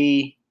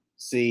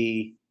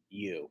 TCU.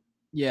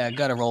 Yeah,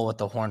 got to roll with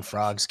the Horned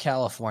Frogs.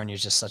 California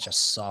is just such a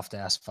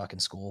soft-ass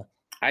fucking school.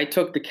 I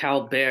took the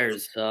Cal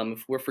Bears.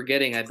 If we're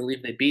forgetting, I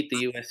believe they beat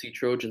the USC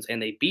Trojans,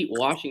 and they beat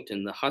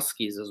Washington, the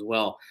Huskies, as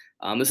well.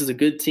 This is a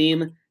good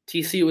team.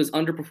 TCU has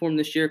underperformed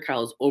this year.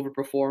 Cal has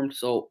overperformed,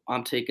 so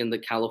I'm taking the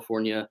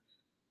California.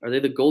 Are they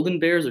the Golden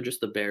Bears or just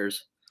the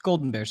Bears?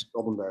 Golden Bears.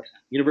 Golden Bears.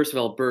 University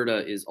of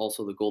Alberta is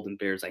also the Golden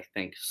Bears, I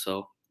think,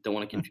 so don't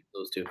want to confuse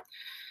those two.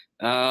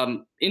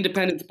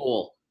 Independence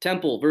Bowl.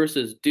 Temple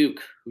versus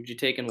Duke. Who'd you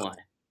take and why?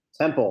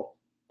 Temple,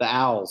 the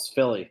Owls,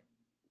 Philly.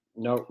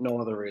 No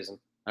other reason.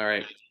 All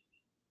right.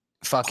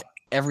 Fuck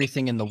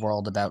everything in the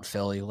world about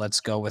Philly. Let's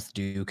go with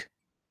Duke.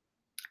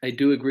 I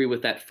do agree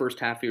with that first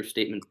half of your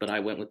statement, but I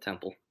went with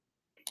Temple.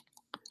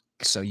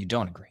 So you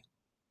don't agree.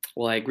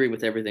 Well, I agree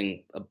with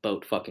everything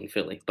about fucking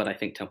Philly, but I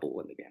think Temple will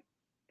win the game.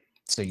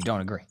 So you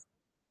don't agree.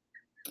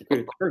 I agree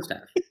with the first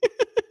half.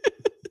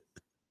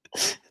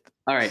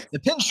 All right. The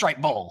Pinstripe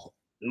Bowl.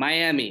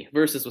 Miami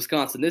versus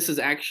Wisconsin. This is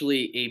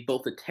actually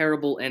both a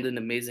terrible and an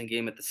amazing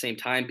game at the same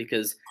time,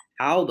 because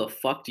how the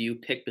fuck do you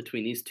pick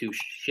between these two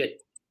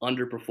shit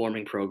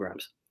underperforming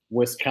programs?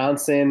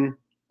 Wisconsin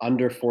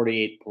under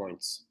 48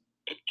 points.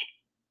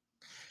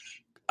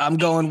 I'm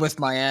going with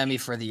Miami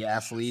for the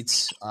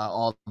athletes,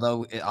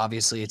 although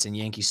obviously it's in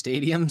Yankee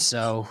Stadium,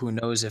 so who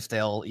knows if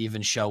they'll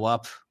even show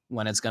up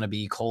when it's going to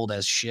be cold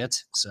as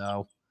shit.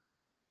 So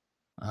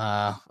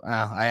I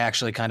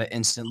actually kind of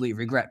instantly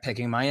regret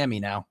picking Miami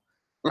now.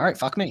 All right,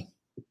 fuck me.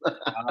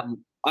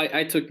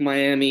 I took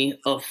Miami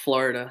of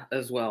Florida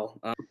as well.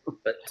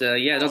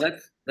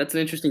 That's an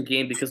interesting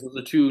game because those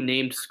are two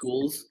named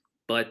schools,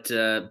 but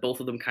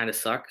both of them kind of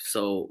suck.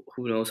 So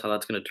who knows how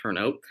that's going to turn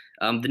out.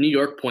 The New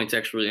York point's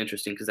actually really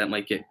interesting because that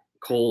might get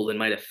cold and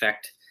might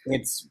affect.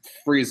 It's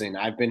freezing.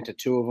 I've been to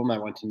two of them. I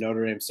went to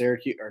Notre Dame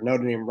Syracuse, or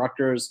Notre Dame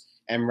Rutgers,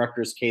 and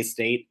Rutgers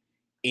K-State.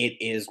 It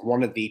is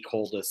one of the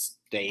coldest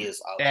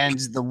days of and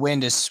the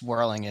wind is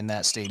swirling in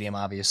that stadium.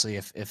 Obviously,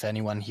 if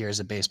anyone here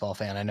is a baseball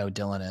fan, I know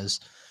Dylan is.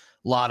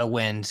 A lot of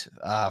wind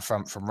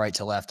from right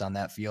to left on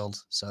that field,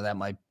 so that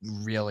might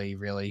really,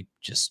 really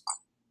just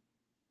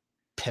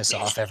piss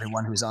off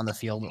everyone who's on the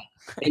field.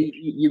 And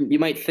you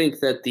might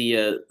think that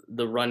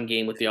the run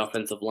game with the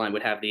offensive line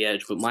would have the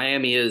edge, but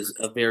Miami is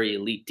a very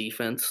elite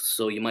defense,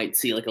 so you might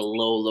see like a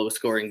low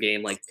scoring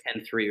game, like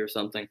 10-3 or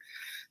something.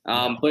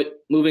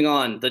 But moving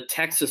on, the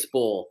Texas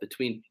Bowl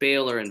between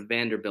Baylor and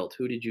Vanderbilt.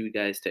 Who did you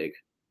guys take?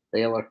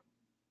 Baylor.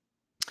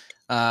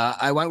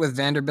 I went with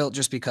Vanderbilt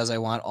just because I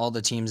want all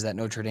the teams that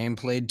Notre Dame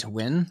played to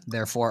win.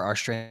 Therefore, our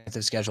strength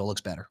of schedule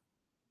looks better.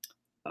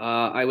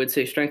 I would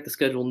say strength of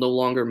schedule no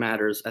longer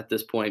matters at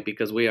this point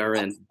because we are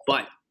in.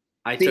 But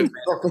I took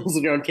Brooklyn's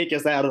going to kick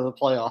us out of the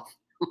playoff.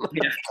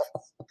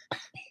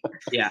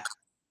 Yeah.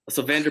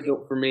 So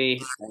Vanderbilt for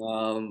me.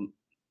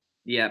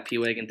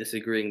 P-Wagon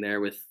disagreeing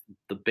there with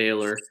the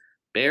Baylor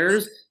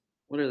Bears.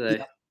 What are they?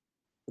 Yeah,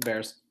 the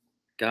Bears.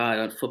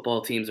 God,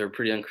 football teams are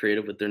pretty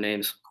uncreative with their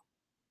names.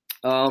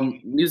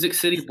 Music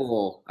City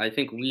Bowl. I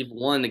think we've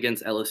won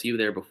against LSU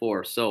there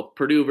before. So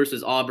Purdue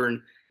versus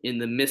Auburn in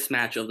the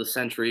mismatch of the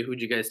century.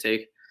 Who'd you guys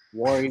take?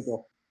 War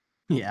Eagle.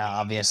 Yeah,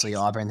 obviously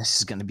Auburn. This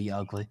is going to be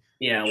ugly.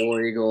 Yeah,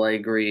 War Eagle. I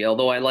agree.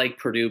 Although I like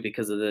Purdue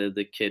because of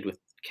the kid with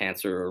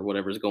cancer or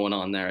whatever's going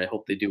on there. I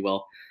hope they do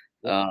well.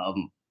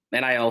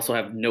 And I also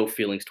have no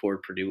feelings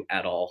toward Purdue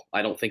at all.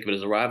 I don't think of it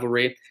as a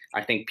rivalry.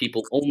 I think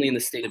people only in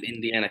the state of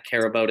Indiana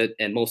care about it,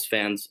 and most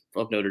fans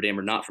of Notre Dame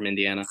are not from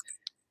Indiana.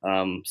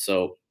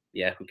 So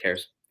yeah, who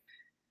cares?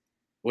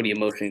 What are you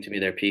motioning to me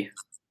there, P?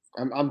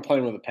 I'm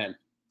playing with a pen.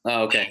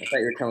 Oh, okay. I thought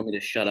you were telling me to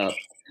shut up.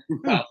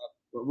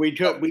 We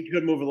could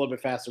move a little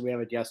bit faster. We have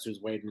a guest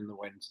who's waiting in the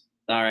wings.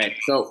 All right.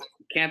 So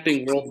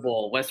Camping World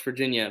Bowl, West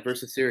Virginia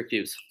versus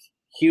Syracuse.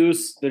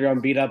 Hughes, they're going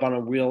to beat up on a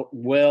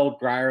Will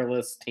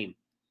Grierless team.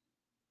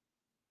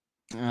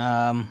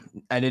 I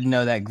didn't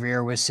know that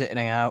Greer was sitting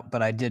out,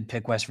 but I did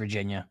pick West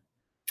Virginia.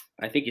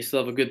 I think you still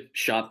have a good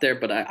shot there,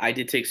 but I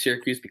did take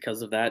Syracuse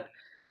because of that.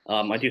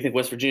 I do think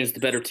West Virginia is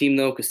the better team,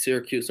 though, because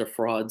Syracuse are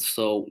frauds,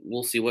 so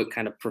we'll see what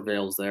kind of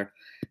prevails there.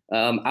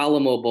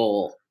 Alamo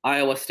Bowl,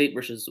 Iowa State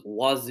versus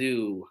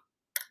Wazoo.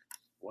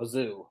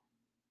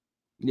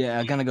 Yeah,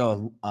 I'm going to go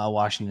with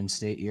Washington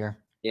State here.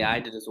 Yeah, I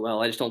did as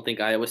well. I just don't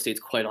think Iowa State's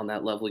quite on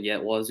that level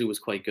yet. Wazoo was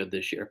quite good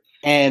this year.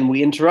 And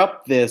we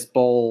interrupt this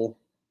bowl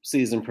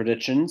season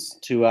predictions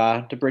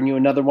to bring you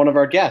another one of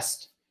our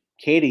guests,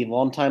 Katie,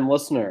 longtime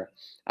listener.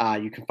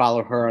 You can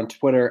follow her on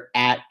Twitter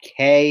at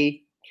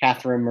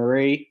Catherine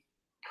Marie,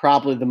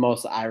 probably the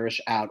most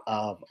Irish out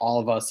of all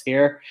of us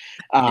here,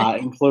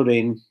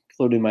 including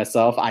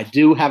myself. I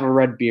do have a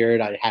red beard.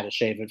 I had to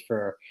shave it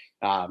for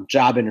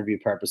job interview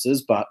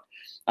purposes, but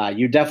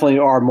you definitely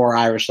are more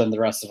Irish than the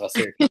rest of us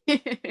here.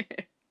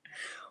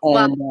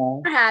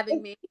 Well, for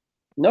having me.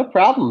 No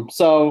problem.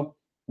 So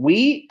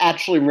we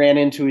actually ran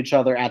into each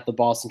other at the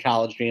Boston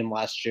College game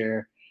last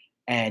year,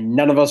 and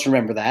none of us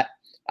remember that.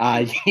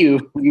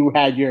 You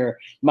had your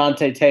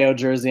Monte Teo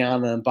jersey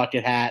on and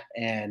bucket hat,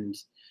 and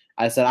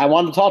I said, I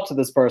want to talk to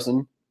this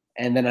person,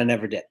 and then I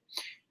never did.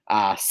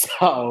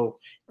 So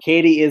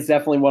Katie is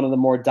definitely one of the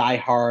more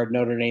diehard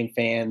Notre Dame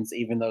fans,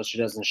 even though she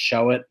doesn't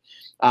show it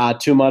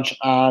too much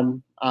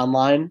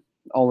online,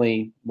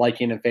 only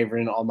liking and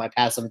favoriting all my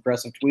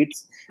passive-aggressive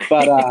tweets.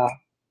 But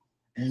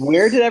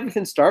where did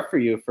everything start for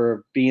you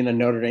for being a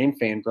Notre Dame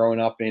fan growing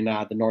up in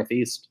the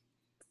Northeast?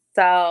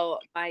 So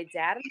my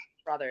dad and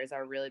brothers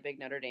are really big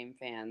Notre Dame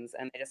fans,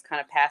 and they just kind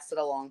of passed it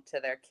along to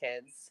their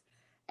kids.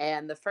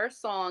 And the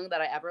first song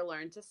that I ever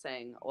learned to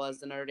sing was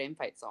the Notre Dame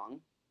fight song.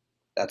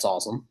 That's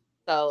awesome.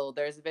 So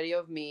there's a video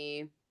of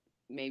me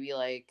maybe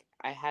like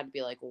I had to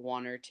be like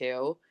 1 or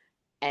 2.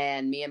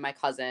 And me and my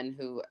cousin,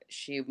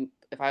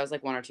 if I was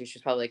like 1 or 2,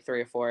 she's probably like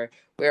 3 or 4.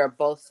 We were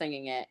both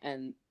singing it,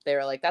 and they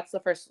were like, "That's the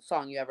first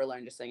song you ever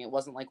learned to sing." It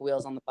wasn't like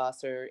 "Wheels on the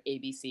Bus" or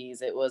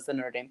ABCs. It was the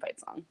Notre Dame fight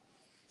song.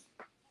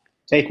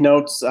 Take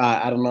notes.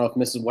 I don't know if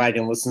Mrs.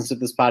 Wagon listens to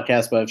this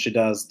podcast, but if she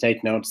does,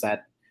 take notes.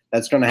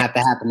 That's going to have to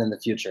happen in the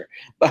future.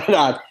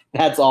 But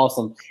that's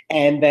awesome.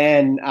 And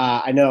then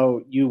I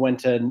know you went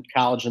to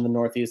college in the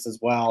Northeast as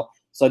well.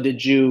 So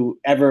did you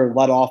ever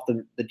let off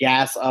the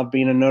gas of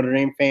being a Notre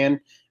Dame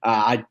fan?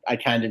 I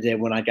kind of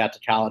did when I got to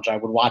college. I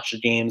would watch the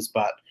games,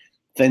 but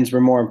things were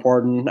more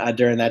important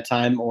during that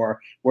time. Or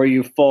were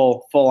you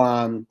full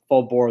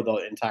bore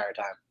the entire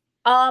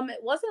time?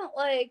 It wasn't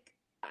like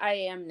I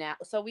am now.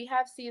 So we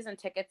have season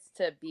tickets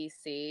to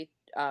BC,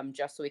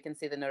 just so we can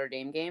see the Notre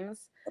Dame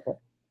games. Okay.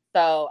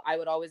 So I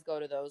would always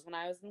go to those when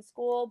I was in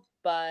school.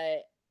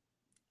 But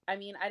I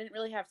mean, I didn't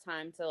really have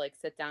time to like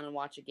sit down and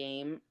watch a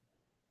game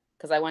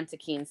because I went to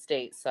Keene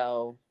State.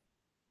 So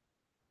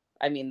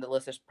I mean, the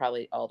listeners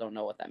probably all don't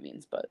know what that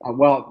means, but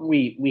well,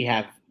 we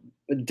have.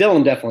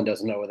 Dylan definitely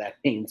doesn't know what that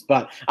means,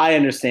 but I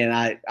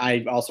understand.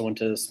 I also went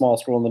to a small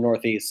school in the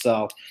Northeast,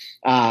 so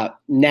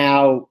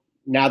now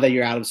that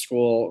you're out of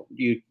school,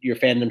 your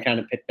fandom kind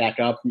of picked back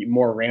up,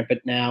 more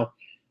rampant now,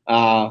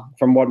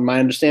 from what my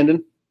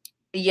understanding.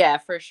 Yeah,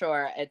 for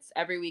sure. It's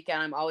every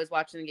weekend. I'm always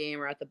watching the game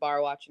or at the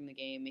bar watching the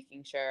game,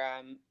 making sure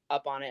I'm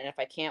up on it. And if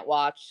I can't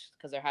watch,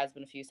 because there has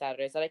been a few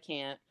Saturdays that I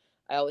can't,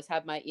 I always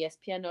have my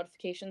ESPN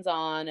notifications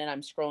on, and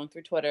I'm scrolling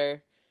through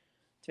Twitter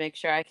to make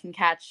sure I can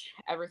catch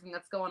everything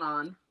that's going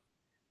on.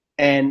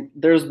 And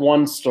there's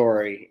one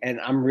story, and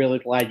I'm really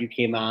glad you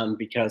came on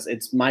because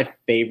it's my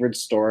favorite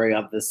story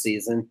of this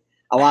season.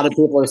 A lot of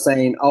people are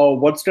saying, oh,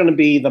 what's going to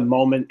be the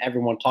moment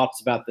everyone talks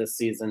about this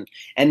season?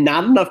 And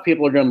not enough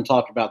people are going to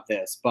talk about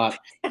this, but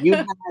you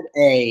had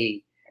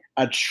a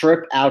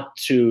trip out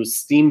to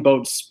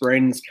Steamboat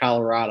Springs,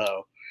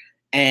 Colorado.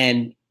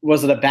 And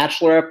was it a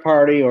bachelorette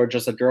party or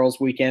just a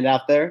girls' weekend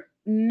out there?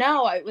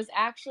 No, it was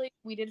actually,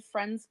 we did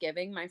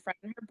Friendsgiving. My friend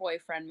and her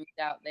boyfriend moved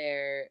out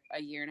there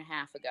a year and a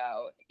half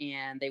ago,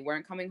 and they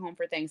weren't coming home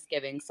for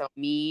Thanksgiving. So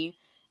me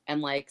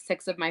and like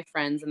 6 of my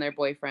friends and their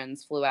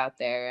boyfriends flew out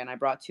there, and I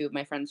brought 2 of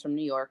my friends from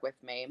New York with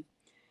me.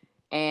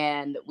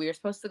 And we were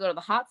supposed to go to the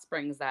hot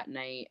springs that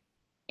night.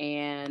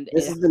 And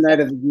this is the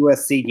night of the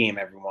USC game,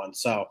 everyone.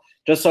 So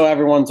just so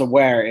everyone's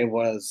aware, it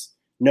was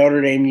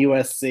Notre Dame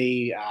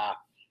USC.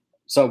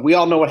 So we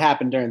all know what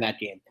happened during that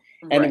game.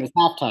 And It was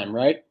halftime,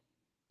 right?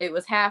 It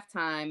was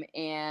halftime,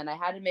 and I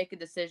had to make a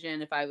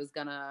decision if I was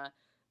going to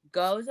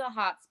go to the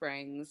hot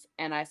springs.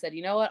 And I said,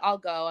 you know what, I'll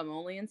go. I'm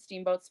only in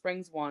Steamboat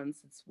Springs once.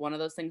 It's one of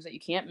those things that you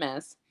can't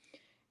miss.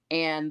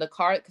 And the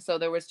car, so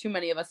there was too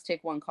many of us to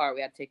take one car. We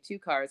had to take 2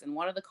 cars, and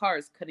one of the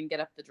cars couldn't get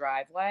up the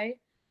driveway.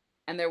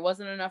 And there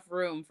wasn't enough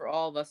room for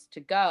all of us to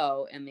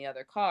go in the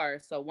other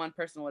car. So one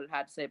person would have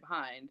had to stay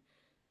behind.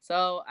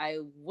 So I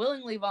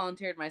willingly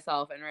volunteered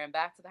myself and ran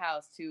back to the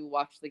house to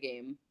watch the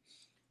game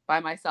by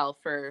myself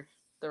for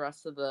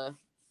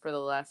the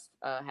last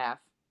half.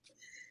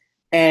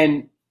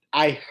 And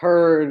I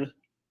heard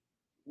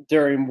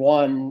during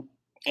one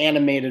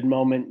animated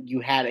moment you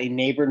had a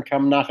neighbor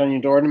come knock on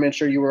your door to make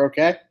sure you were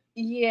okay.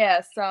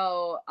 Yeah,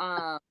 so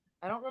I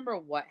don't remember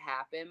what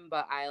happened,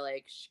 but I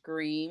like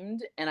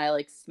screamed and I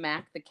like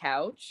smacked the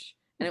couch,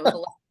 and it was a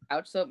loud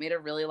couch, so it made a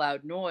really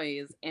loud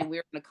noise. And we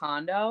were in a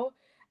condo,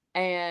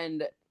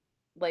 and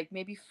like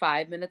maybe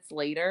 5 minutes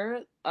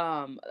later,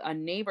 a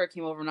neighbor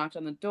came over and knocked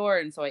on the door,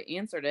 and so I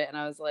answered it, and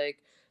I was like,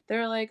 they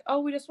were like, oh,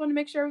 we just wanted to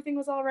make sure everything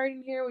was all right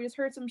in here. We just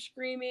heard some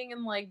screaming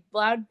and like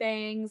loud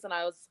bangs, and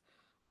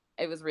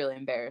it was really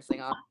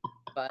embarrassing,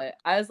 but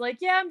I was like,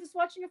 yeah, I'm just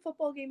watching a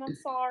football game. I'm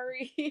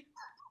sorry.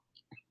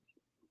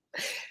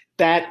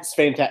 That's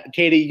fantastic.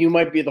 Katie, you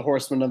might be the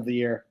horseman of the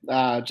year,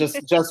 just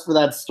for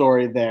that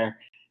story there.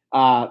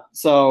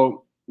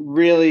 So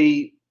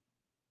really,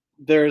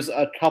 there's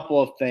a couple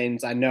of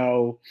things. I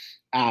know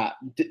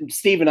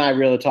Steve and I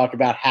really talk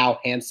about how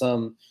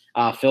handsome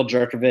Phil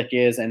Jurkovec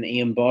is and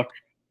Ian Book,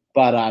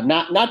 but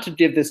not to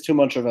give this too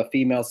much of a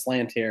female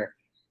slant here.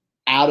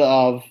 Out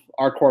of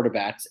our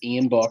quarterbacks,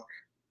 Ian Book,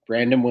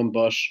 Brandon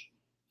Wimbush,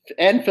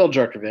 and Phil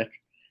Jurkovec,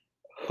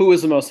 who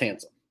is the most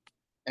handsome,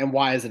 and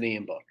why is it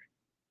Ian Book?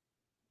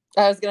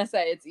 I was gonna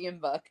say it's Ian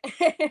Book.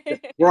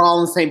 We're all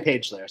on the same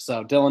page there.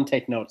 So Dylan,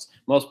 take notes.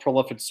 Most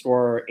prolific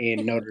scorer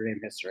in Notre Dame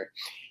history.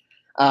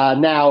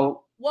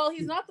 Now, well,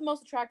 he's not the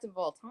most attractive of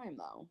all time,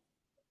 though.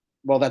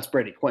 Well, that's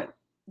Brady Quinn.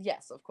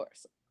 Yes, of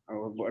course.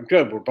 Oh,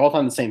 good. We're both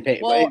on the same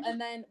page.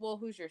 Well,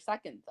 who's your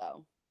second,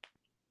 though?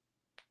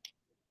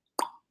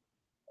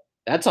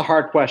 That's a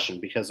hard question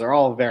because they're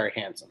all very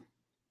handsome.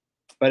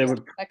 But it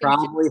would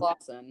probably.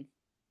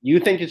 You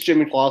think it's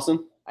Jimmy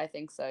Clausen? I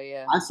think so,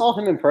 yeah. I saw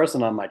him in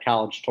person on my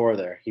college tour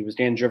there. He was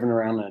getting driven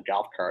around in a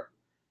golf cart.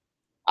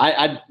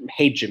 I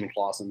hate Jimmy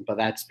Clausen, but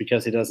that's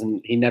because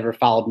he never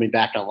followed me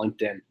back on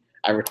LinkedIn.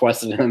 I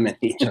requested him, and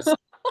he just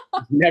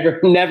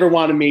never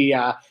wanted me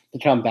to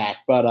come back.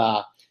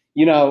 But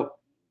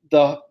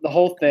the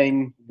whole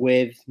thing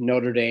with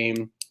Notre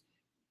Dame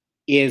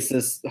is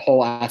this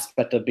whole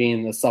aspect of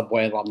being the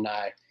Subway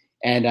alumni.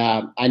 And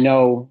I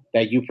know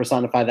that you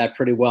personify that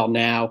pretty well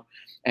now.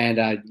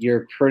 And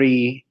you're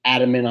pretty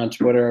adamant on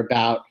Twitter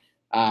about,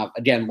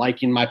 again,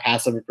 liking my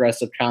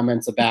passive-aggressive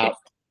comments about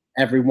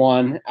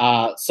everyone.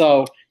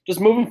 So just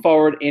moving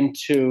forward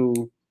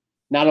into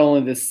not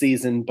only this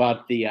season,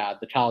 but the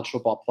college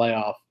football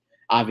playoff,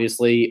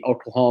 obviously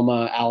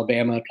Oklahoma,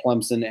 Alabama,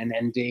 Clemson, and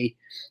ND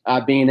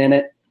being in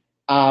it.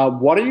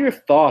 What are your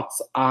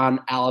thoughts on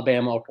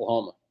Alabama,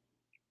 Oklahoma?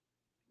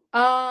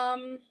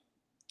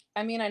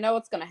 I mean, I know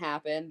what's going to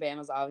happen.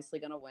 Bama's obviously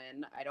going to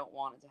win. I don't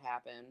want it to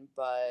happen,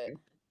 but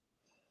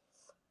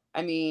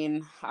I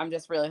mean, I'm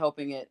just really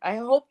hoping it. I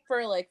hope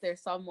for like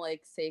there's some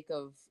like sake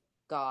of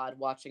God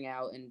watching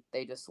out and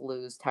they just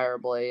lose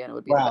terribly and it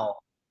would be the best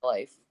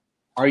life.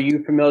 Are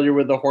you familiar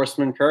with the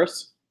Horseman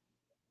curse?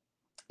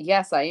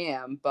 Yes, I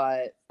am,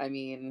 but I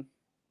mean,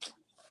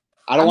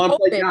 I don't want to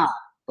play God,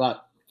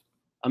 but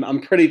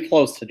I'm pretty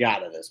close to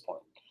God at this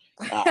point.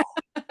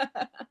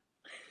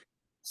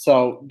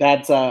 So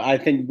that's I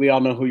think we all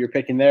know who you're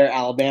picking there,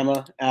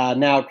 Alabama.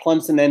 Now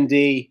Clemson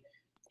ND,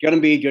 going to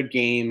be a good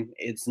game.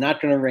 It's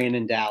not going to rain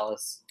in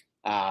Dallas,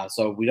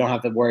 so we don't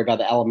have to worry about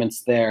the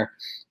elements there.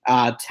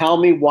 Tell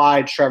me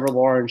why Trevor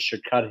Lawrence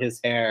should cut his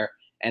hair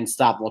and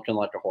stop looking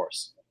like a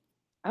horse.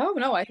 Oh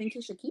no, I think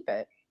he should keep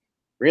it.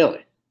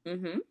 Really?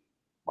 Mm-hmm.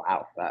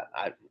 Wow,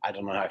 I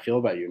don't know how I feel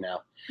about you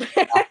now.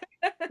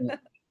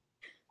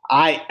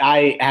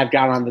 I have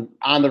gone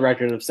on the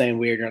record of saying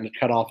we are going to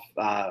cut off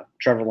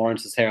Trevor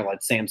Lawrence's hair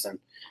like Samson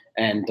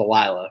and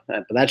Delilah,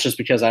 but that's just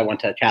because I went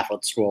to a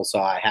Catholic school,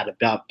 so I had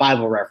a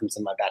Bible reference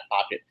in my back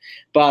pocket.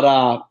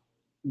 But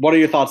what are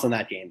your thoughts on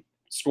that game?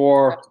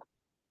 Score,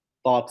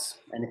 thoughts,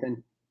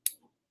 anything?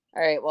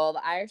 All right. Well,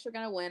 the Irish are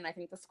going to win. I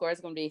think the score is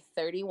going to be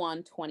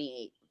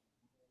 31-28.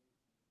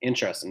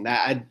 Interesting.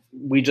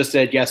 We just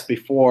said yes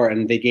before,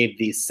 and they gave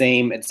the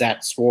same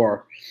exact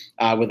score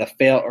with a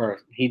fail,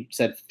 or he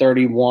said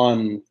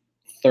 31-30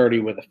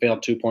 with a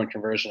failed 2-point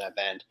conversion at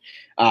the end.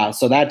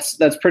 So that's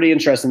pretty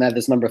interesting that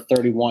this number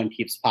 31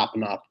 keeps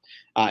popping up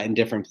in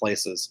different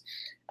places.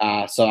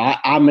 So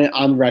I'm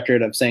on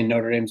record of saying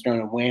Notre Dame's going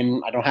to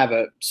win. I don't have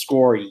a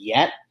score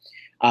yet,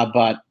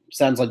 but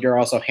sounds like you're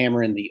also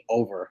hammering the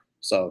over.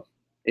 So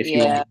if you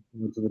want to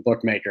go to the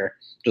bookmaker,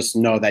 just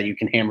know that you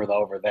can hammer the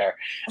over there.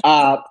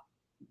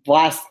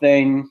 Last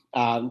thing,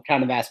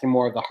 kind of asking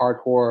more of the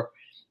hardcore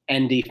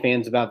ND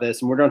fans about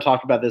this, and we're going to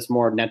talk about this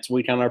more next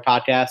week on our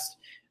podcast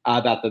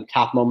about the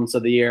top moments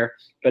of the year.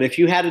 But if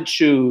you had to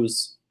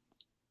choose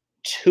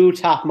 2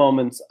 top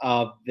moments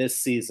of this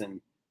season,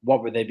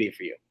 what would they be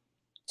for you?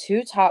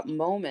 2 top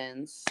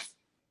moments?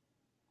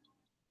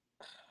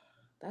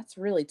 That's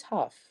really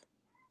tough.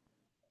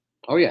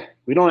 Oh, yeah.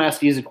 We don't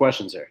ask easy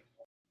questions here.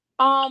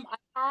 I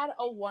had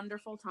a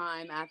wonderful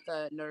time at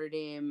the Notre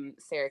Dame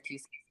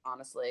Syracuse.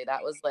 Honestly,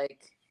 that was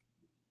like,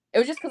 it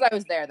was just because I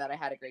was there that I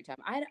had a great time.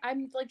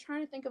 I'm like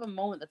trying to think of a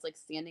moment that's like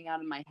standing out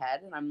in my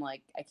head, and I'm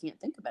like, I can't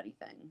think of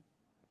anything.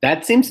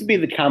 That seems to be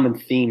the common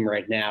theme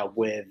right now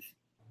with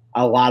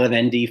a lot of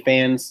ND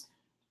fans.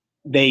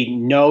 They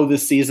know the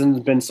season's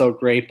been so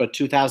great, but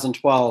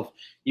 2012,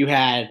 you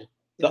had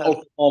the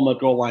Oklahoma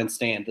goal line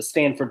stand, the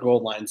Stanford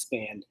goal line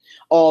stand,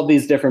 all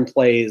these different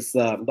plays,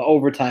 the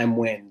overtime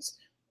wins,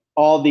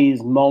 all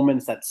these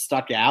moments that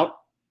stuck out.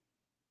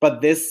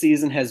 But this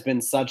season has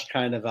been such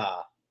kind of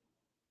a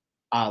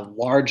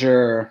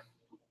larger,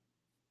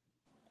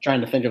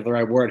 trying to think of the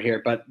right word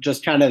here, but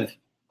just kind of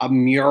a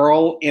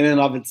mural in and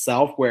of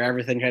itself where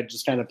everything had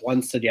just kind of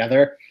blends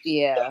together.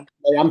 Yeah.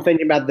 I'm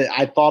thinking about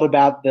I thought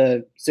about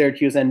the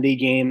Syracuse ND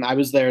game. I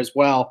was there as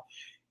well.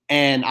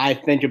 And I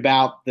think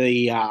about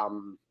the,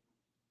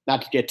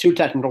 not to get too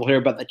technical here,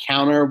 but the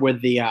counter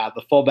with the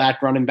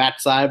fullback running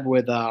backside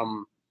with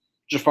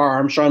Jafar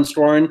Armstrong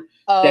scoring.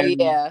 Oh, down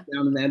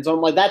in the end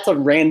zone. Like, that's a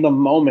random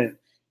moment.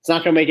 It's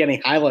not going to make any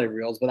highlight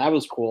reels, but that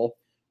was cool.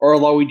 Or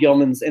Loie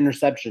Gilman's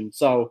interception.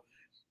 So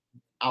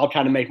I'll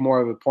kind of make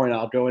more of a point.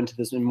 I'll go into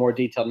this in more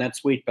detail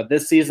next week. But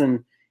this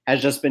season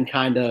has just been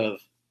kind of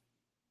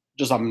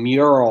just a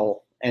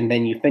mural. And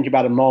then you think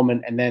about a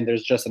moment, and then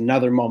there's just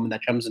another moment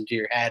that comes into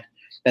your head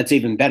that's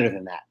even better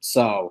than that.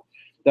 So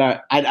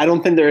I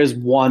don't think there is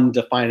one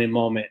defining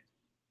moment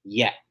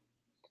yet.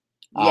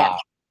 Yeah.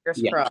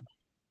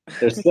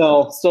 There's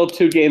still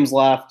 2 games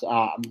left.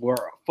 We're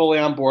fully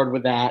on board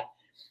with that.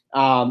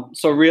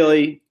 So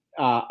really,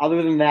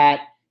 other than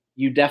that,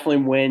 you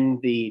definitely win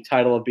the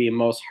title of being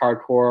most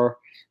hardcore,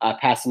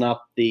 passing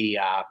up the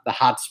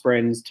hot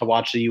springs to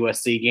watch the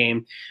USC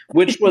game,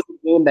 which was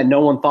a game that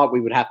no one thought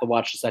we would have to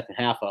watch the second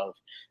half of.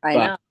 I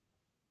know.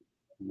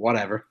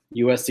 Whatever.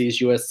 USC is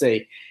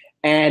USC.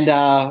 And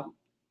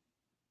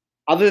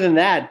other than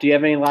that, do you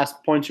have any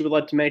last points you would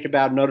like to make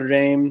about Notre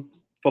Dame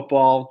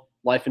football,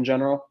 life in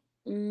general?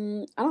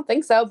 I don't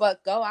think so,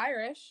 but go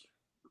Irish.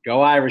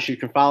 Go Irish. You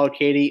can follow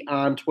Katie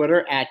on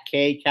Twitter at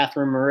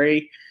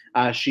 @KCatherineMarie.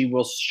 She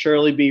will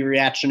surely be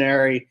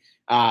reactionary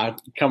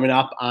coming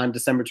up on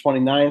December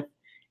 29th.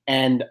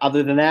 And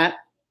other than that,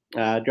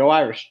 go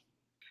Irish.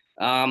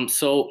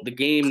 So the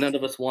game, none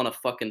of us want to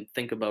fucking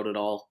think about it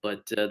all,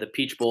 but the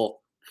Peach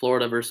Bowl,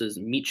 Florida versus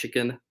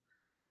Michigan.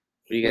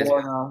 What do you guys?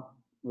 Florida,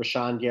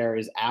 Rashawn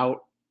Gary's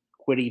out.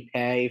 Kwity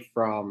Paye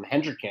from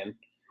Hendricken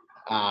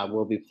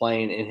will be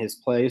playing in his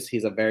place.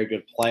 He's a very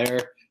good player,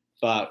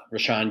 but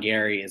Rashawn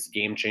Gary is a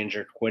game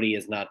changer. Kwity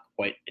is not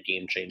quite a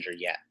game changer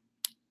yet.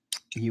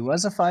 He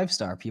was a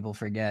 5-star. People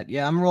forget.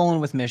 Yeah, I'm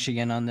rolling with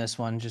Michigan on this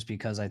one just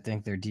because I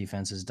think their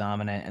defense is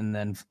dominant, and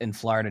then in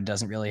Florida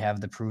doesn't really have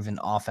the proven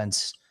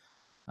offense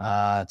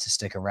to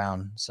stick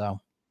around. So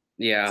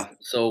yeah.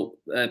 So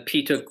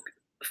P took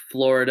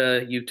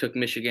Florida. You took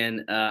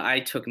Michigan.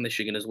 I took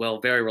Michigan as well,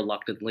 very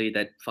reluctantly.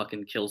 That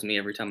fucking kills me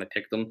every time I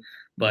pick them.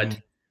 But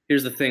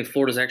here's the thing: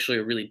 Florida's actually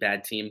a really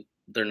bad team.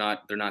 They're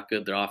not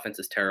good. Their offense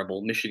is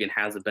terrible. Michigan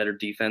has a better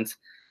defense.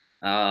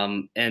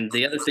 And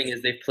the other thing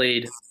is they've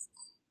played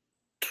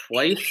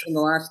twice in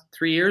the last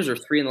 3 years or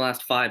 3 in the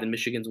last 5, and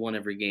Michigan's won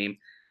every game,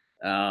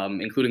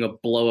 including a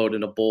blowout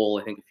in a bowl,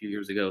 I think, a few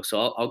years ago. So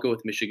I'll go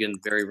with Michigan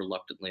very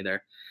reluctantly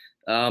there.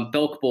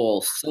 Belk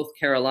Bowl, South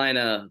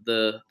Carolina,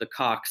 the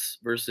Cox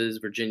versus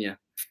Virginia.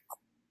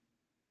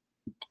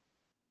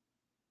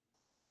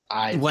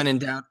 When in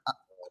doubt.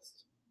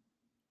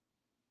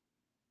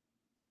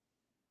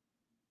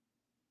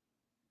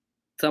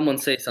 Someone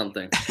say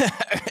something.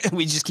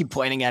 We just keep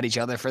pointing at each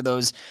other for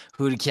those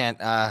who can't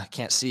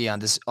see on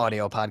this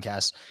audio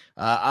podcast.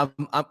 I'm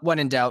when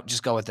in doubt,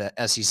 just go with the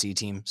SEC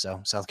team. So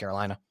South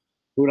Carolina.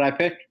 Who did I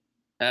pick?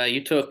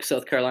 You took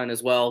South Carolina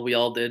as well. We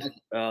all did.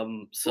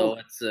 So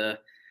it's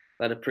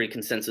got a pretty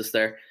consensus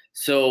there.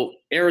 So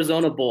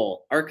Arizona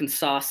Bowl,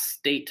 Arkansas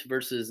State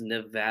versus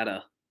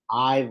Nevada.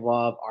 I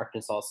love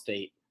Arkansas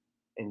State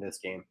in this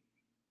game.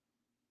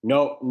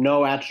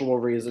 No actual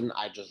reason.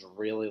 I just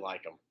really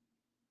like them.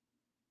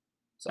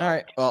 So. All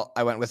right. Well,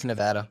 I went with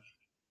Nevada.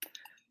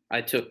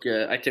 I took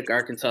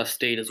Arkansas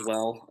State as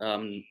well.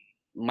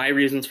 My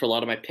reasons for a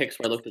lot of my picks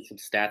were I looked at some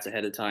stats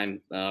ahead of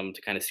time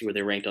to kind of see where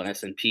they ranked on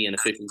S&P and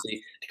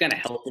efficiency to kind of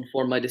help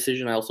inform my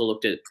decision. I also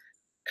looked at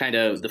kind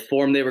of the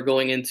form they were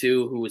going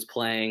into, who was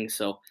playing.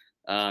 So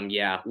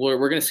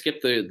we're gonna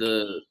skip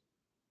the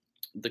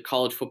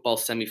college football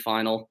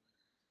semifinal.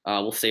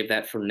 We'll save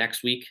that for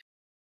next week.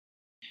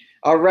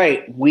 All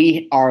right,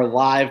 we are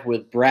live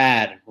with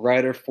Brad,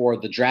 writer for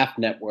the Draft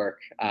Network.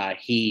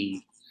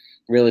 He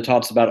really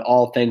talks about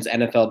all things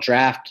NFL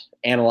draft,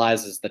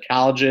 analyzes the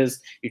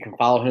colleges. You can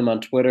follow him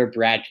on Twitter,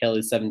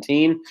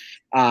 BradKelly17.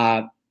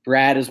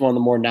 Brad is one of the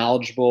more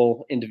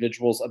knowledgeable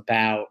individuals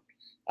about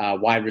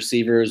wide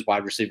receiver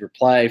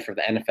play for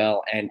the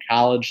NFL and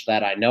college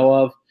that I know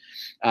of.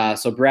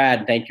 So,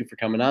 Brad, thank you for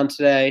coming on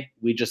today.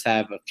 We just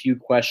have a few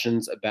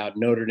questions about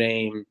Notre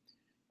Dame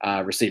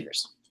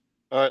receivers.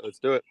 All right, let's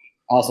do it.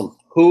 Awesome.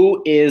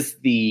 Who is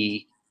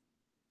the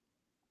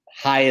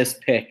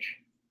highest pick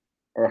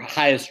or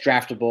highest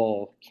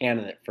draftable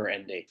candidate for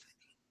ND?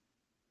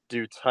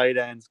 Do tight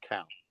ends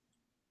count?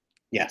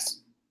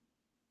 Yes.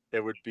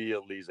 It would be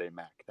Alize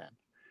Mack then.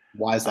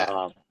 Why is that?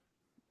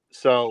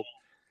 So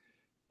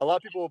a lot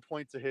of people will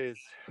point to his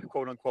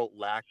quote-unquote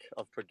lack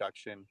of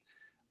production,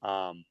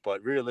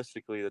 but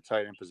realistically, the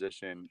tight end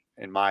position,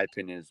 in my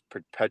opinion, is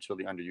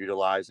perpetually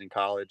underutilized in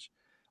college.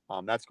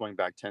 That's going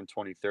back 10,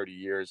 20, 30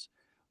 years.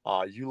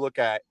 You look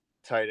at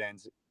tight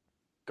ends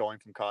going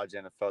from college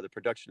to NFL, the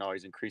production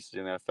always increases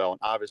in the NFL, and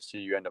obviously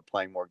you end up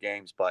playing more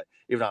games, but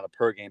even on a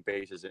per-game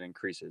basis, it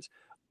increases.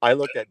 I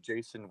looked at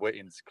Jason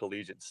Witten's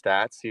collegiate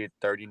stats. He had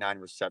 39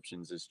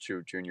 receptions his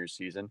true junior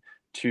season.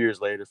 2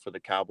 years later for the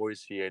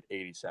Cowboys, he had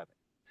 87.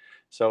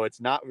 So it's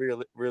not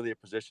really a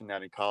position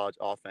that in college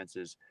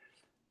offenses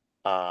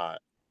are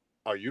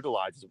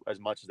utilized as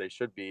much as they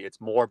should be.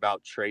 It's more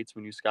about traits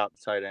when you scout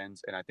the tight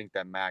ends, and I think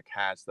that Mack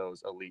has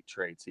those elite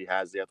traits. He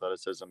has the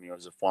athleticism. He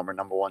was a former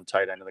number 1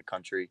 tight end in the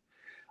country.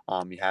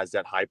 He has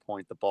that high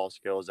point, the ball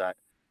skills that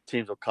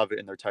teams will covet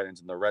in their tight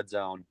ends in the red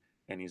zone,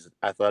 and he's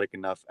athletic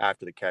enough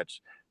after the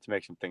catch to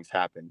make some things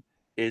happen.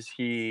 Is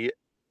he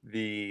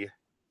the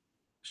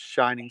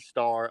shining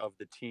star of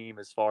the team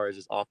as far as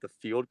his off the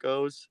field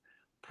goes?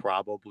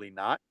 Probably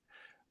not,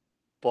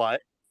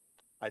 but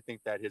I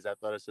think that his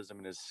athleticism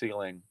and his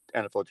ceiling,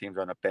 NFL teams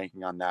end up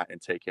banking on that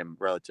and take him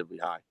relatively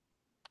high.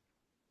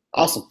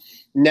 Awesome.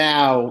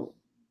 Now,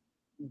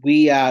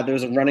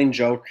 there's a running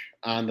joke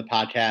on the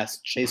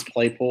podcast. Chase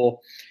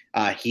Claypool,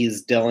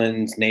 he's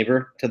Dylan's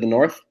neighbor to the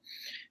north.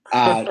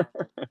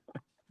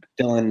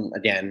 Dylan,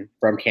 again,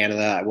 from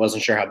Canada. I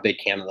wasn't sure how big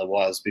Canada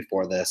was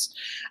before this.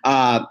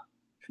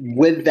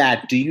 With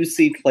that, do you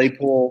see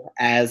Claypool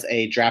as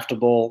a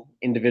draftable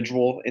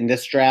individual in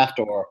this draft,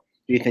 or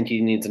do you think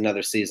he needs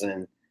another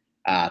season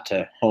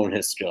to hone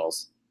his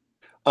skills?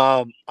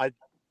 I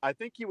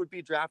think he would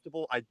be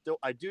draftable. I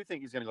do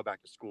think he's going to go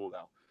back to school,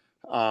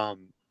 though.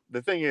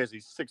 The thing is,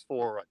 he's 6'4",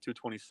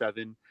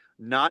 227.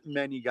 Not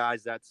many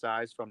guys that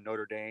size from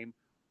Notre Dame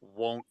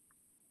won't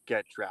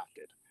get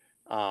drafted.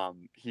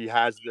 He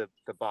has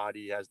the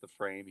body, he has the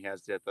frame, he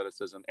has the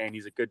athleticism, and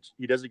he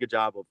does a good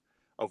job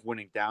of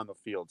winning down the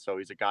field. So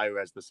he's a guy who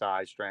has the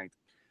size, strength,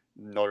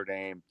 Notre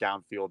Dame,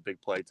 downfield, big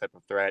play type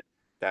of threat.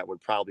 that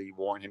would probably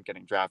warrant him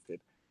getting drafted.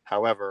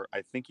 However,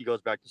 I think he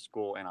goes back to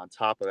school, and on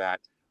top of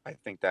that, I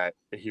think that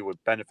he would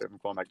benefit from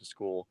going back to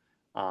school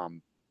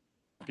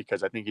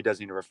because I think he does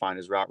need to refine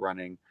his route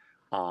running.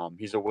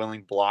 He's a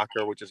willing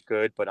blocker, which is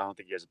good, but I don't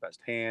think he has the best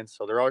hands.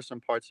 So there are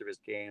some parts of his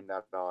game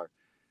that are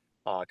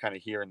kind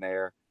of here and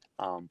there.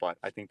 But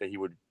I think that he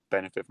would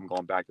benefit from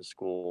going back to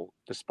school,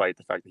 despite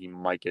the fact that he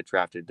might get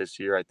drafted this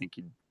year. I think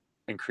he'd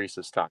increase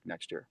his stock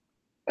next year.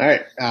 All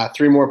right,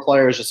 3 more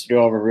players just to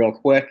go over real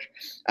quick.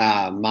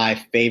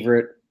 My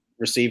favorite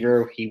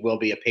receiver, he will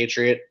be a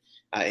Patriot,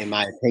 in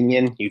my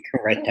opinion. You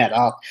can write that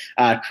up.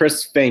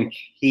 Chris Fink,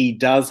 he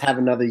does have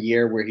another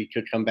year where he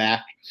could come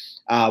back.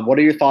 What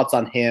are your thoughts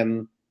on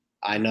him?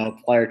 I know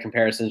player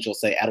comparisons, you'll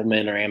say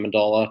Edelman or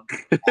Amendola.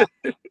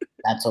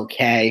 That's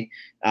okay.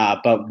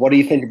 But what do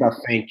you think about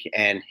Fink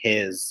and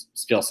his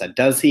skill set?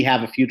 Does he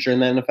have a future in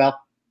the NFL?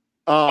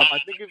 I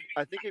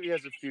think if he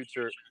has a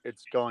future,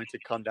 it's going to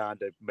come down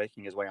to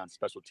making his way on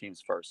special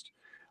teams first.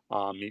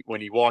 When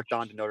he walked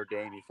on to Notre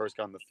Dame, he first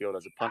got on the field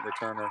as a punt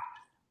returner.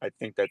 I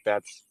think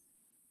that's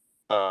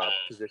a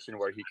position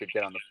where he could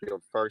get on the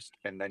field first,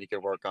 and then he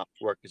could work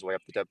his way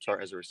up the depth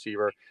chart as a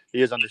receiver.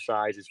 He is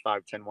undersized. He's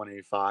 5'10",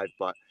 185,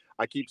 but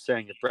I keep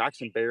saying if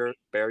Braxton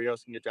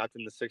Berrios can get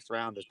drafted in the 6th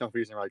round, there's no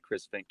reason why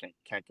Chris Fink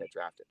can't get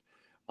drafted.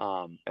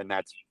 And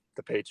that's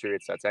the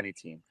Patriots. That's any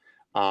team.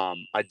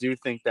 I do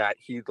think that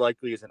he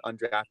likely is an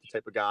undrafted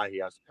type of guy. He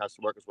has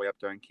to work his way up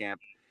during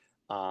camp.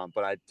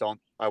 But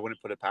I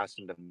wouldn't put it past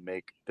him to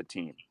make the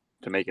team,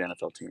 to make an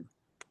NFL team.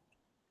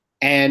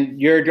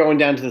 And you're going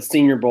down to the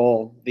Senior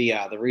Bowl, the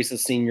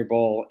Reese's Senior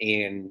Bowl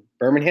in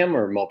Birmingham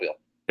or Mobile?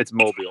 It's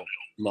Mobile.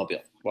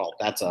 Mobile. Well,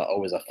 that's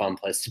always a fun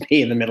place to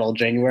be in the middle of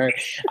January.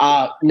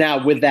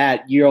 Now, with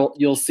that,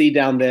 you'll see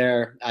down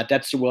there,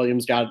 Dexter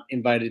Williams got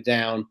invited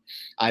down.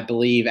 I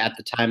believe at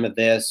the time of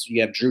this,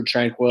 you have Drew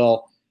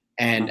Tranquill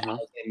and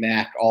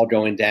Mack all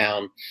going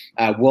down.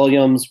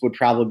 Williams would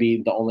probably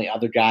be the only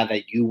other guy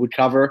that you would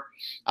cover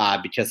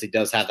because he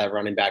does have that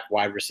running back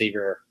wide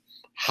receiver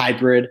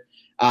hybrid.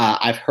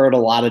 I've heard a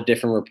lot of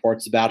different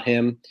reports about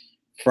him,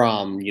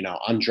 from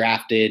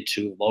undrafted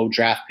to low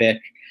draft pick.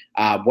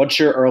 What's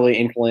your early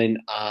inkling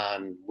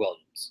on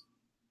Williams?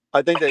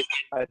 I think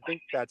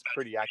that's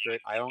pretty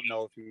accurate. I don't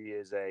know if he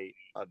is a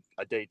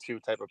day 2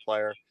 type of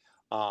player.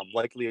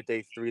 Likely a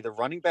day 3. The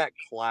running back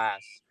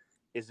class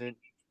isn't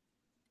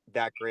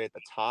that great at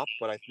the top,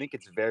 but I think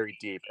it's very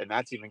deep, and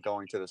that's even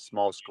going to the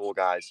small school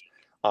guys.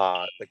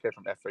 The kid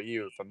from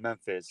FAU, from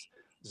Memphis,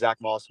 Zach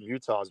Moss from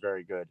Utah is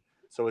very good.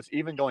 So it's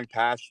even going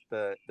past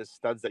the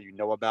studs that you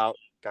know about,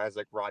 guys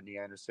like Rodney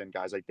Anderson,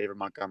 guys like David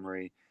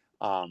Montgomery,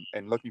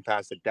 and looking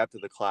past the depth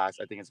of the class,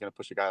 I think it's going to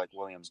push a guy like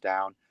Williams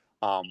down.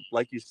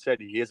 Like you said,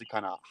 he is a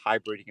kind of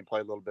hybrid. He can play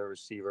a little bit of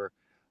receiver,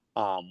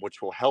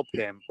 which will help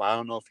him, but I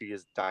don't know if he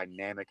is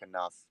dynamic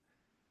enough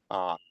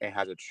and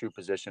has a true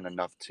position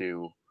enough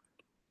to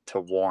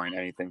warrant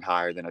anything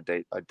higher than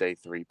a day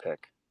 3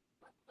 pick.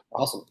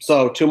 Awesome.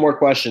 So 2 more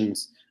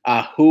questions.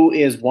 Who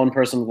is one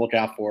person to look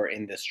out for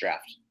in this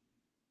draft?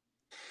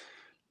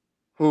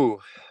 Who?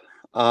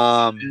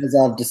 As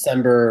of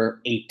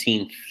December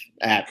 18th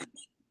at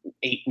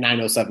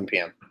 9:07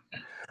 p.m.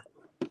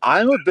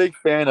 I'm a big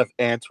fan of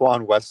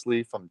Antoine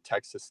Wesley from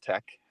Texas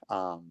Tech.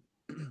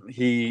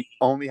 He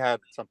only had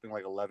something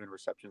like 11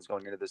 receptions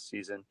going into this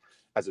season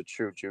as a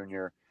true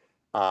junior.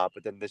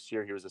 But then this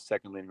year he was the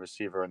 2nd leading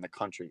receiver in the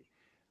country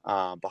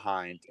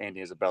behind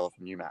Andy Isabella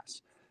from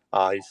UMass.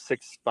 He's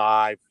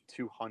 6'5",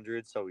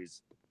 200, so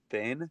he's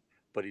thin,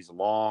 but he's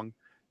long.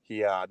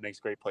 He makes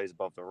great plays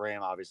above the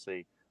rim,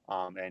 obviously.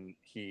 And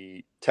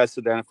he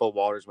tested the NFL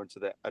waters, went to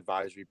the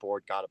advisory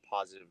board, got a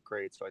positive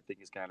grade. So I think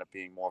he's going to end up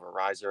being more of a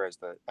riser as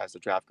the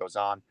draft goes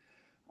on.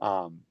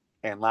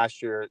 And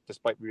last year,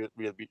 despite really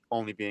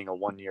only being a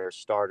 1-year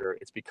starter,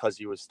 it's because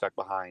he was stuck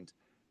behind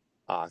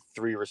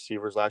 3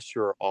 receivers last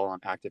year, all on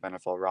active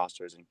NFL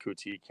rosters, and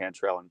Kuti,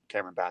 Cantrell, and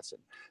Cameron Batson.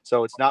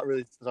 So it's not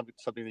really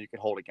something that you can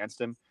hold against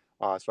him.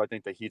 So I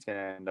think that he's going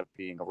to end up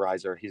being a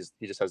riser. He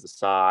just has the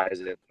size,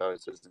 it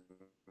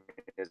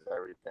is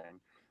everything.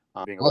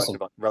 Being a awesome.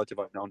 relative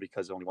unknown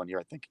because only 1 year,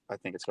 I think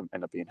it's going to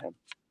end up being him.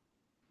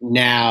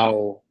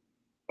 Now,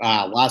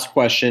 last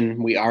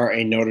question. We are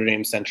a Notre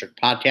Dame centric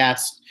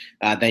podcast.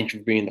 Thank you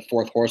for being the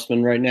 4th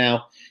horseman right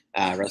now.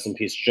 Rest in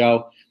peace,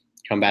 Joe.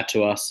 Come back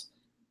to us.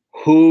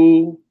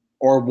 Who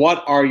or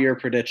what are your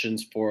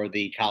predictions for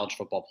the college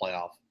football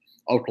playoff?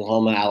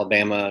 Oklahoma,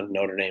 Alabama,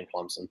 Notre Dame,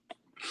 Clemson.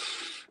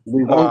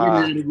 We won't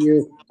get mad at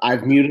you.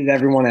 I've muted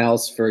everyone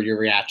else for your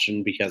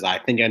reaction because I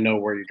think I know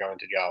where you're going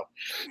to go.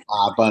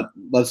 But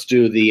let's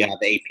do the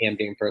 8 p.m.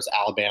 game first.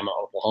 Alabama,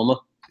 Oklahoma.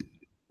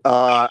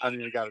 I'm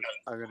going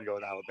to go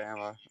with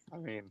Alabama. I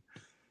mean,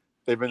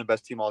 they've been the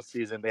best team all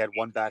season. They had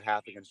one bad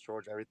half against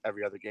Georgia.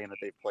 Every other game that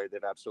they've played,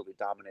 they've absolutely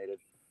dominated.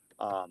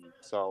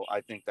 So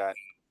I think that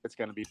it's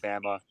going to be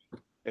Bama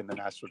in the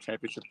national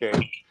championship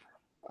game.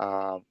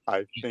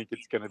 I think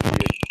it's going to be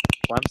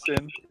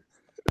Clemson.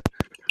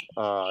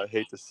 I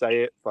hate to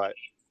say it, but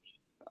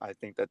I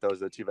think that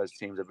those are the 2 best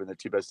teams. Have been the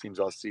 2 best teams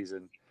all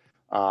season.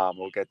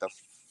 We'll get the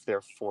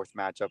their fourth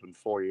matchup in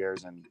 4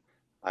 years, and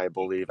I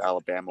believe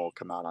Alabama will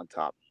come out on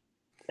top.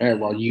 All right,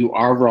 well, you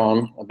are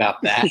wrong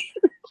about that.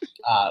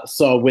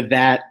 So with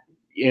that,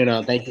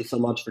 thank you so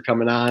much for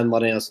coming on,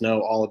 letting us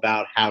know all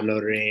about how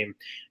Notre Dame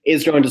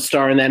is going to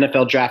start in the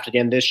NFL draft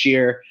again this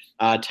year.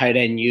 Tight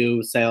end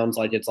U sounds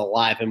like it's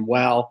alive and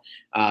well.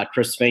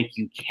 Chris Fink,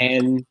 you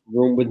can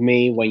room with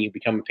me when you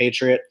become a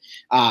Patriot.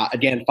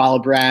 Again, follow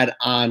Brad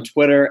on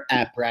Twitter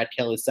at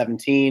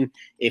BradKelly17.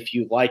 If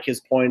you like his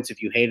points,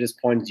 if you hate his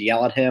points,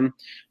 yell at him.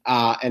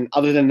 And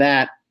other than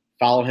that,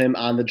 follow him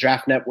on the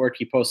Draft Network.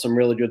 He posts some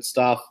really good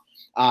stuff.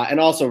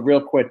 And also,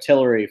 real quick,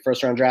 Tillery,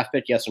 first-round draft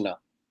pick, yes or no?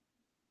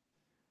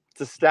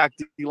 It's a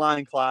stacked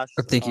D-line class.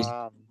 Thank you.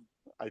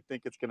 I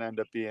think it's going to end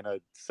up being a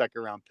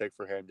second-round pick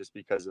for him just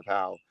because of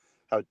how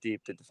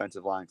deep the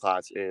defensive line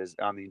class is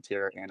on the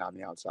interior and on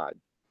the outside.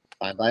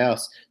 Fine by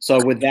us.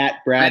 So with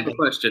that, Brad, I have a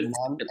question.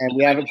 And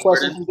we have a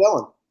question from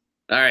Dylan.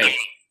 All right.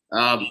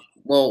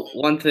 Well,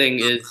 one thing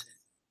is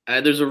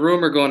there's a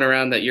rumor going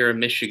around that you're a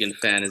Michigan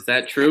fan. Is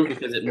that true?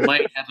 Because it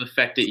might have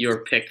affected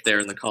your pick there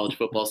in the college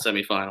football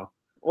semifinal.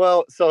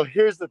 Well, so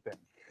here's the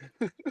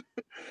thing.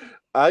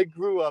 I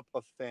grew up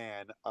a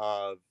fan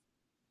of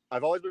 –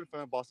 I've always been a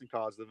fan of Boston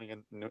College living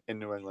in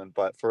New England,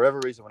 but for whatever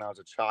reason when I was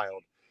a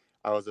child,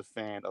 I was a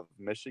fan of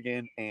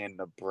Michigan and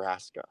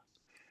Nebraska.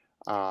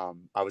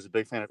 I was a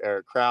big fan of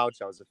Eric Crouch.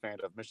 I was a fan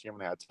of Michigan when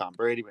they had Tom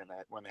Brady,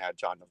 when they had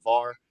John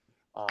Navarre.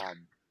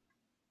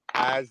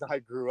 As I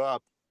grew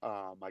up,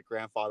 my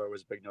grandfather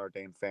was a big Notre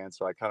Dame fan,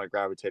 so I kind of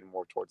gravitated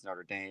more towards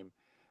Notre Dame.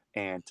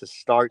 And to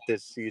start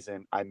this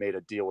season, I made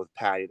a deal with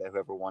Patty that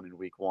whoever won in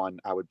week 1,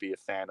 I would be a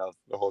fan of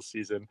the whole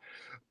season.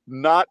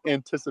 Not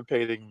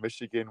anticipating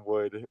Michigan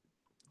would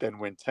then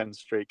win 10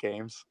 straight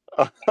games.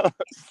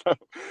 So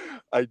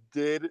I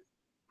did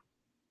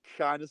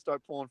kind of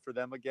start pulling for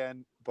them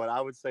again, but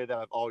I would say that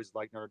I've always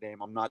liked Notre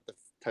Dame. I'm not the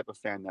type of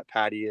fan that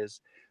Patty is.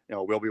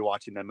 We'll be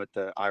watching them at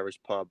the Irish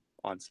pub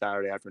on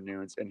Saturday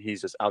afternoons, and he's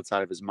just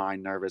outside of his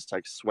mind, nervous,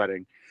 like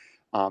sweating.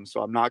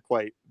 So I'm not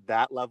quite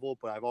that level,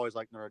 but I've always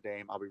liked Notre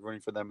Dame. I'll be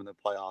rooting for them in the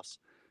playoffs.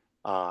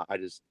 I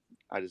just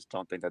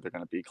don't think that they're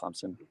going to beat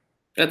Clemson.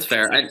 That's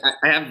fair.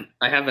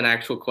 I have an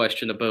actual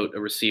question about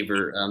a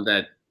receiver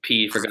that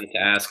P forgot to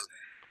ask.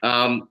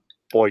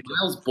 Boykin.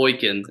 Miles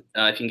Boykin.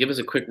 If you can give us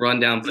a quick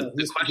rundown. But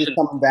the question, he's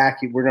coming back.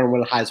 We're going to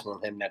win a Heisman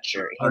with him next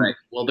year. All right.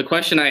 Well, the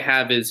question I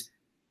have is,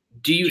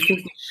 do you think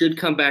he should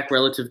come back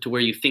relative to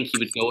where you think he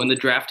would go in the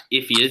draft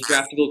if he is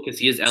draftable, because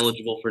he is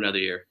eligible for another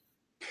year?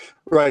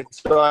 Right.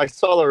 So I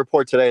saw a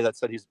report today that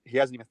said he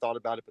hasn't even thought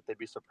about it, but they'd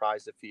be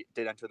surprised if he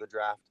did enter the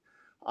draft.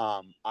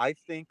 I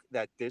think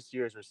that this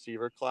year's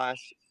receiver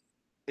class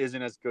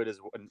isn't as good as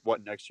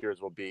what next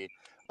year's will be,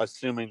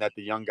 assuming that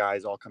the young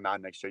guys all come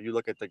out next year. You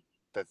look at the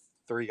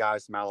 3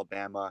 guys from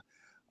Alabama.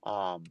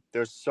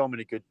 There's so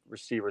many good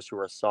receivers who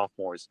are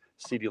sophomores.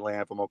 CeeDee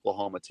Lamb from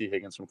Oklahoma, T.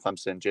 Higgins from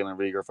Clemson, Jalen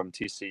Reagor from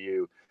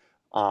TCU.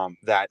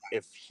 That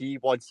if he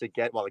wants to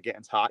get while the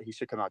getting's hot, he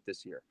should come out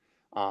this year.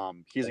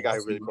 He's a guy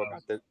who really broke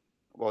out.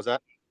 What was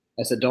that?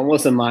 I said, don't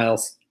listen,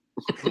 Miles.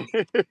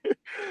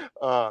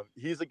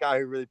 He's a guy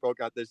who really broke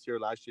out this year.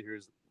 Last year, he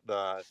was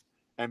the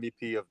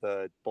MVP of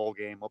the bowl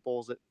game. What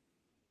bowl is it?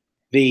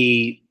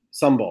 The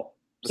Sun Bowl.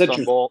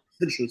 Sun Bowl.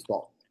 Citrus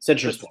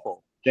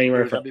Bowl.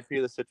 January 1st. MVP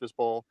of the Citrus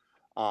Bowl.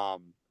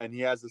 And he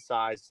has the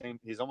size.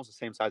 He's almost the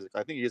same size.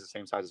 I think he is the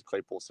same size as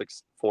Claypool,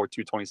 6'4",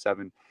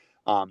 227.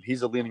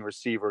 He's a leading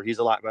receiver. He's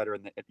a lot better.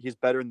 He's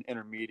better in the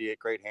intermediate.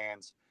 Great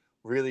hands.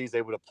 Really, he's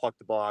able to pluck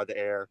the ball out of the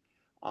air.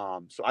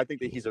 So I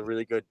think that he's a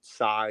really good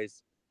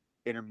size,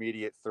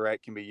 intermediate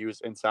threat, can be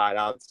used inside,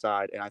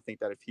 outside. And I think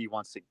that if he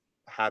wants to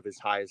have his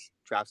highest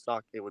draft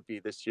stock, it would be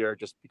this year,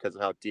 just because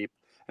of how deep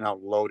and how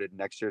loaded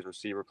next year's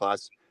receiver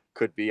class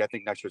could be. I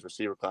think next year's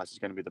receiver class is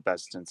going to be the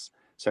best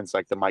since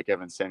like the Mike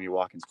Evans, Sammy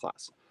Watkins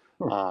class.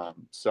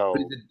 So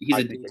he's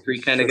a day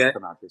 3 kind of guy.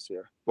 Come out this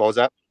year. What was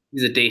that?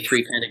 He's a day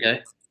 3 kind of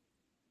guy.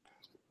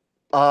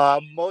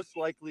 Most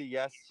likely,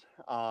 yes.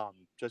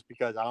 Just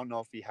because I don't know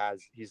if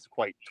he's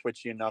quite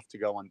twitchy enough to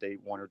go on day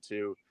 1 or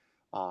 2.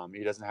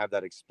 He doesn't have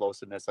that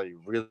explosiveness that you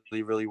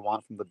really, really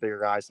want from the bigger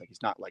guys. Like,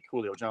 he's not like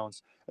Julio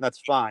Jones, and that's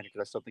fine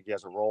because I still think he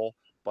has a role,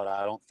 but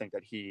I don't think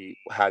that he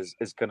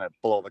is going to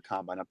blow the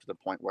combine up to the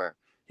point where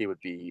he would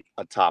be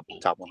a top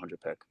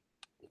 100 pick.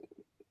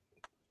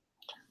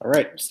 All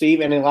right,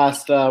 Steve, any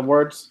last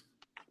words?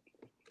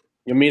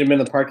 You'll meet him in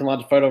the parking lot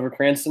to fight over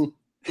Cranston.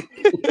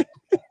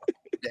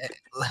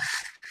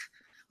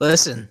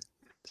 Listen,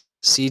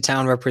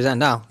 C-Town represent.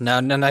 No.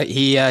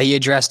 He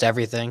addressed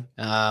everything.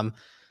 I'm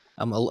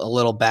a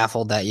little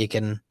baffled that you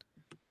can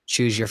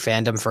choose your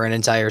fandom for an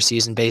entire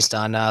season based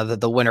on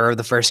the winner of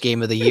the first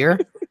game of the year.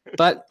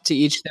 But to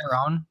each their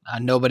own.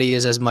 Nobody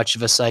is as much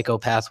of a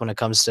psychopath when it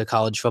comes to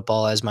college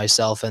football as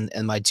myself and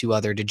my 2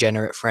 other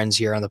degenerate friends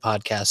here on the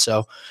podcast.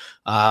 So,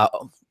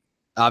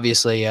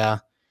 obviously,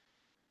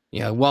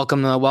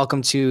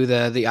 welcome to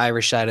the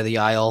Irish side of the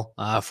aisle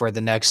for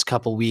the next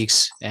couple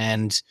weeks.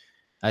 And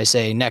I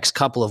say next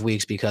couple of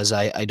weeks because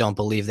I don't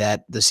believe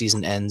that the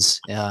season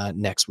ends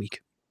next week.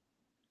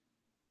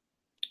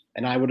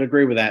 And I would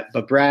agree with that.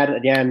 But Brad,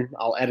 again,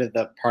 I'll edit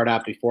the part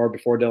out before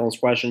Dylan's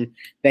question.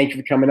 Thank you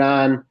for coming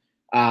on.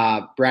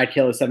 Brad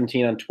Killer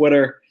 17 on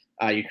Twitter.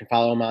 You can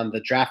follow him on the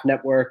Draft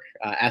Network.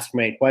 Ask him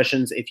any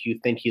questions. If you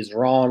think he's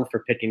wrong for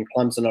picking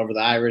Clemson over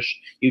the Irish,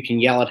 you can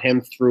yell at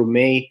him through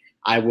me.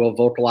 I will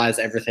vocalize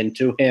everything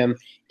to him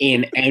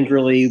in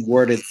angrily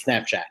worded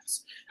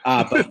Snapchats.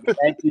 But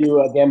thank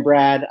you again,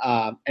 Brad.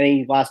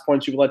 Any last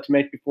points you would like to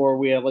make before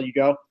we let you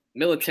go?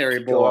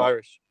 Military Go Bowl.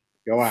 Irish.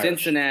 Go Irish.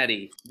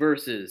 Cincinnati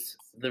versus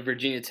the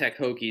Virginia Tech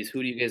Hokies.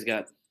 Who do you guys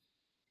got?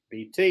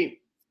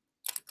 BT.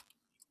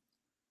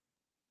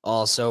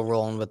 Also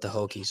rolling with the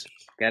Hokies.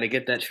 Got to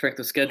get that strength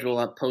of schedule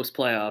up post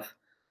playoff.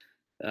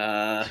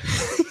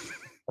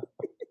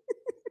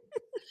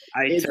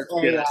 It's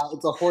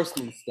a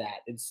Horseman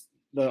stat. It's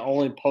the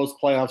only post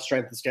playoff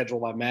strength of schedule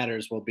that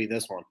matters will be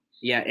this one.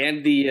 Yeah,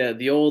 and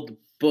the old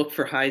book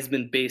for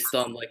Heisman based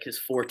on like his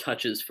 4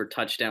 touches for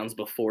touchdowns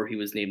before he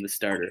was named the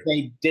starter.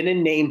 They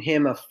didn't name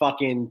him a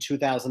fucking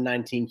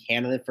 2019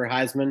 candidate for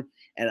Heisman,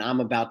 and I'm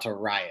about to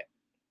riot.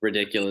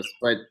 Ridiculous.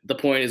 But the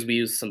point is we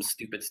use some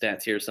stupid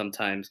stats here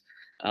sometimes.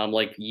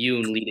 Like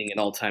Yoon leading in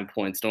all-time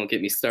points. Don't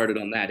get me started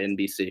on that,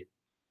 NBC.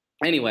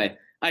 Anyway,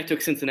 I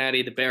took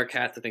Cincinnati. The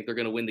Bearcats, I think they're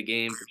going to win the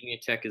game. Virginia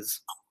Tech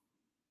is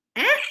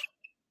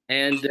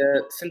and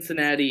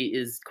Cincinnati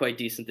is quite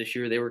decent this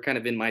year. They were kind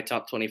of in my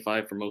top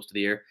 25 for most of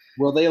the year.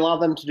 Will they allow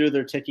them to do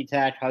their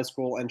ticky-tack high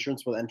school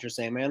entrance with Enter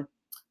Sandman?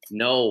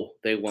 No,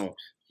 they won't.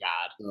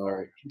 God. All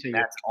right.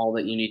 That's all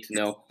that you need to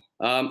know.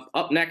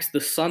 Up next, the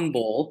Sun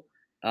Bowl.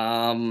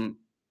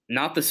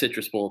 Not the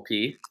Citrus Bowl,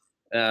 P.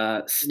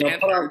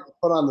 Stanford. No,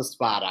 put on the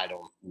spot. I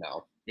don't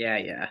know.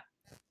 Yeah.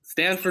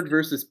 Stanford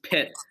versus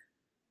Pitt.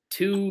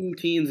 2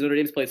 teams Notre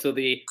Dame's played. So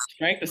the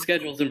strength of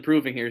schedule is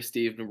improving here,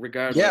 Steve,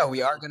 regardless. Yeah,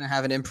 we are going to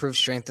have an improved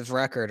strength of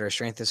record or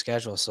strength of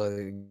schedule. So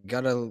you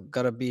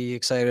gotta be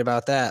excited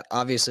about that.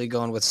 Obviously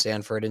going with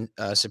Stanford and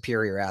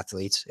superior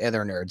athletes, and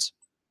they're nerds.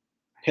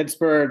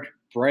 Pittsburgh,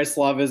 Bryce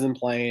Love isn't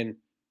playing.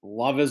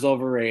 Love is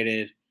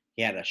overrated.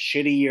 He had a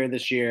shitty year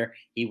this year.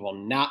 He will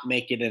not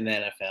make it in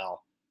the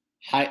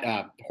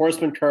NFL.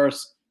 Horseman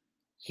curse.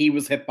 He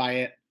was hit by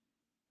it.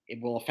 It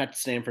will affect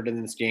Stanford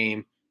in this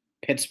game.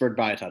 Pittsburgh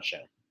by a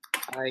touchdown.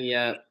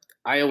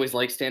 I always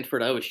like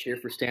Stanford. I always cheer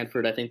for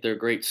Stanford. I think they're a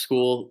great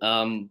school.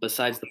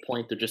 Besides the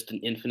point, they're just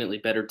an infinitely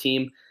better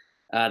team.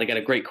 They got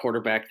a great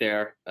quarterback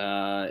there,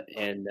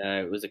 and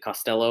was it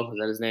Costello? Is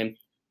that his name?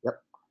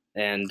 Yep.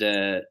 And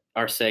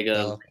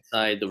Arcega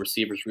side, the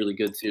receiver's really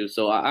good too.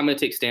 So I'm going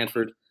to take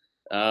Stanford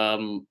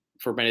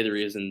for many of the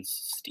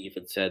reasons Steve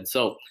had said.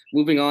 So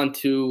moving on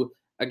to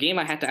a game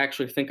I had to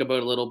actually think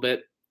about a little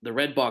bit, the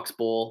Red Box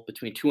Bowl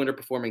between 2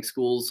 underperforming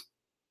schools.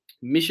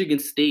 Michigan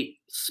State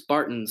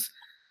Spartans,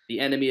 the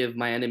enemy of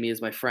my enemy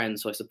is my friend,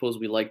 so I suppose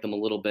we like them a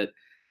little bit,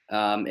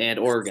 and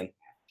Oregon.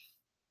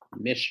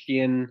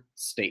 Michigan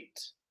State.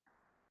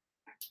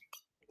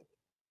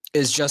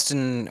 Is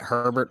Justin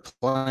Herbert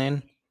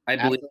playing? I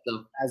believe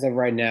so. As of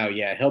right now,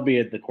 yeah. He'll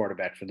be the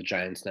quarterback for the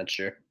Giants next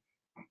year.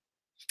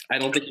 I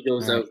don't think he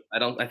goes out.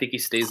 I think he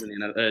stays in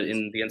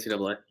the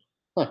NCAA.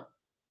 Huh.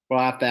 We'll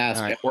have to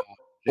ask. Right.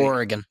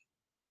 Oregon.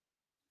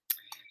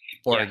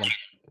 Yeah.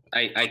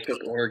 I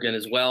took Oregon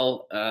as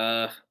well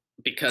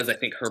because I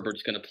think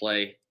Herbert's going to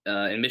play.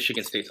 And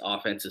Michigan State's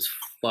offense is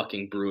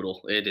fucking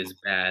brutal. It is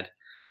bad.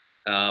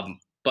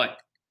 But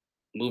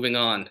moving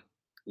on,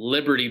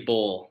 Liberty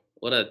Bowl.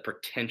 What a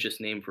pretentious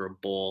name for a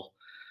bowl.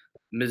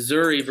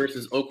 Missouri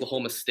versus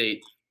Oklahoma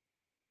State.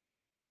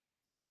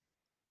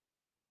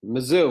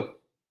 Mizzou.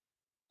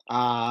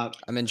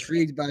 I'm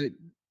intrigued by.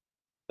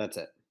 That's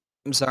it.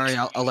 I'm sorry.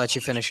 I'll let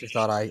you finish your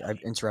thought. I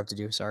interrupted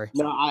you. Sorry.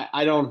 No,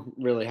 I don't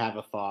really have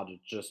a thought.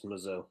 It's just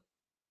Mizzou.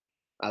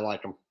 I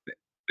like them.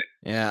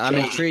 Yeah, I'm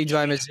intrigued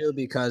by Mizzou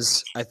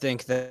because I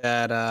think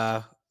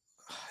that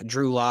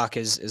Drew Lock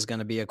is going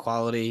to be a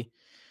quality.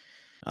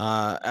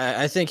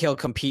 I think he'll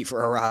compete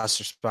for a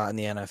roster spot in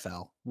the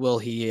NFL. Will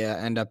he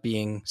end up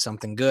being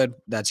something good?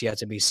 That's yet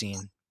to be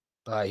seen.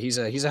 He's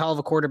a hell of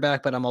a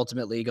quarterback, but I'm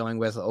ultimately going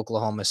with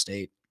Oklahoma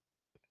State.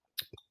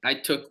 I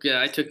took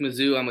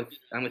Mizzou.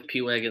 I'm with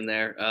P-Wagon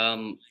there.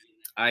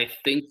 I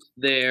think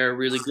they're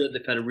really good.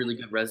 They've had a really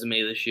good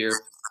resume this year.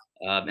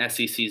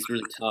 SEC is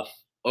really tough.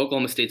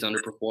 Oklahoma State's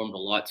underperformed a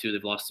lot too.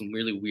 They've lost some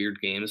really weird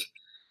games.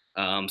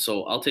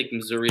 So I'll take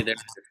Missouri there,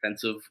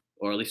 defensive,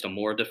 or at least a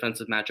more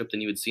defensive matchup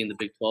than you would see in the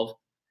Big 12.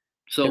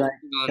 So can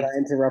I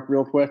interrupt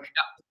real quick?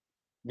 Yeah.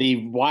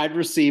 The wide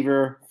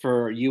receiver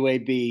for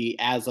UAB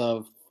as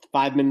of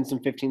 5 minutes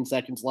and 15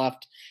 seconds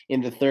left in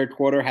the third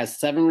quarter has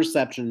 7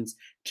 receptions,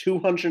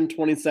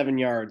 227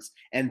 yards,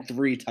 and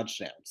 3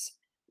 touchdowns.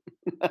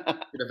 Should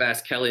have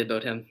asked Kelly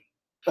about him.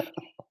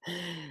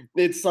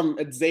 It's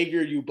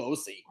Xavier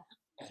Ubosi,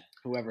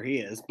 whoever he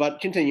is.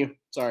 But continue.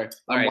 Sorry.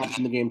 I'm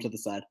watching the game to the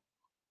side.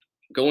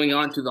 Going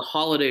on to the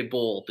Holiday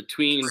Bowl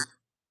between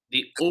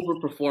the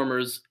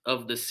overperformers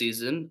of this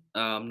season,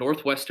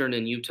 Northwestern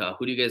and Utah.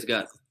 Who do you guys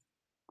got?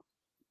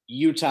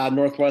 Utah,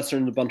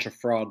 Northwestern, a bunch of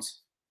frauds.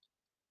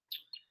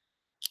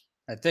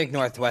 I think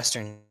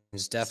Northwestern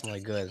is definitely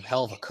good.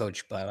 Hell of a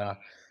coach, but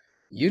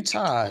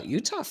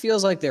Utah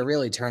feels like they're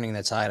really turning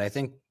the tide. I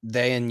think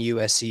they and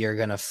USC are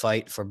going to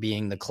fight for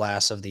being the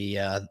class of the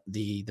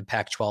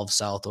Pac-12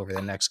 South over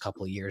the next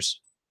couple of years.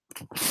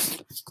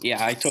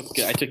 Yeah, I took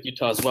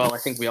Utah as well. I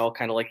think we all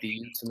kind of like the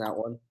Utes in that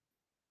one.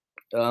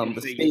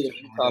 The state of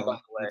Utah, by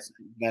the way.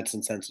 That's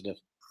insensitive.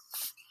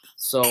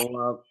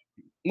 So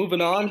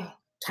moving on,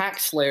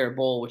 Tax Slayer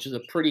Bowl, which is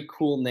a pretty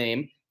cool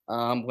name.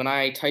 When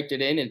I typed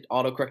it in, it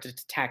autocorrected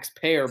to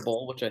Taxpayer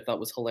Bowl, which I thought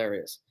was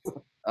hilarious.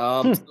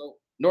 So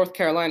North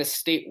Carolina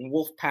State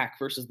Wolfpack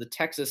versus the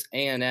Texas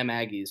A&M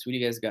Aggies. Who do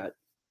you guys got?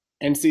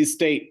 NC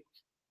State.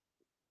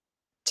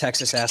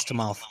 Texas ass to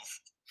mouth.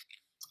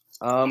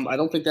 I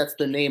don't think that's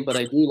the name, but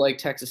I do like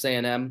Texas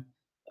A&M.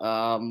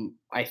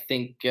 I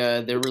think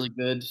they're really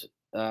good.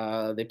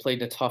 They played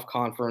in a tough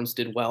conference,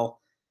 did well.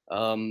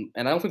 And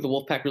I don't think the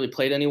Wolfpack really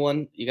played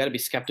anyone. You got to be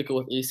skeptical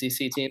with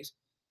ACC teams.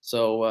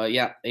 So,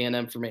 yeah,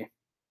 A&M for me.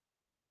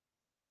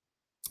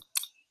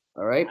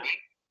 All right.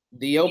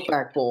 The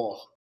Outback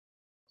Bowl.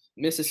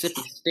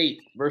 Mississippi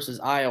State versus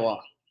Iowa.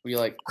 Who you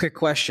like? Quick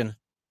question.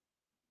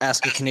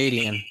 Ask a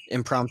Canadian,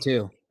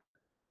 impromptu.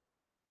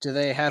 Do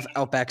they have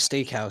Outback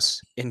Steakhouse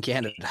in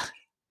Canada?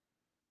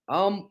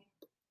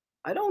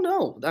 I don't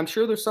know. I'm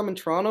sure there's some in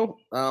Toronto.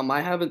 I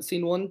haven't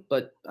seen one,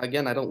 but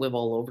again, I don't live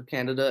all over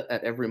Canada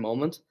at every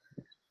moment.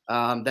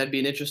 That'd be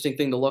an interesting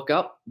thing to look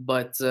up.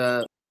 But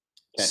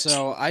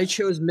so I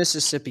chose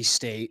Mississippi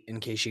State, in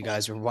case you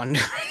guys were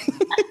wondering.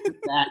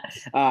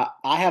 I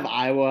have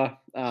Iowa.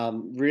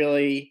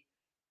 Really,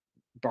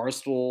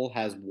 Barstool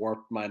has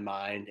warped my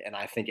mind, and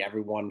I think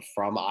everyone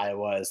from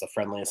Iowa is the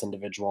friendliest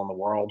individual in the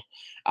world.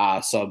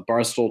 So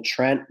Barstool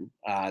Trent,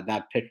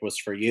 that pick was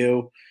for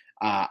you.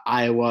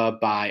 Iowa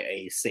by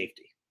a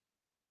safety.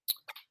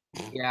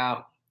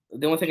 Yeah,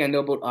 the only thing I know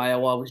about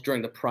Iowa was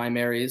during the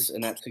primaries,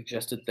 and that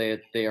suggested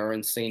they are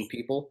insane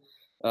people.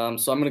 So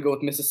I'm going to go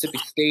with Mississippi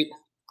State.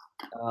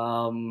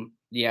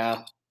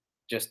 Yeah,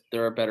 just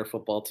they're a better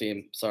football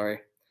team. Sorry.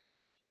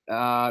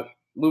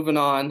 Moving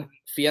on,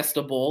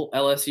 Fiesta Bowl,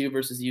 LSU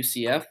versus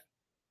UCF.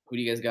 Who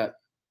do you guys got?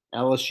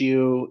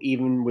 LSU,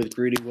 even with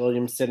Greedy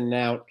Williams sitting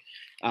out,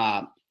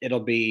 it'll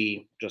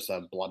be just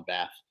a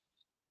bloodbath.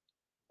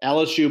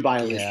 LSU by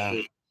at least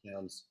 3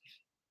 pounds.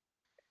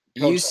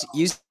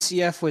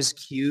 UCF was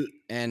cute,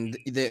 and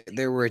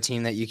they were a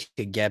team that you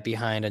could get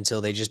behind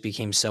until they just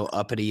became so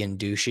uppity and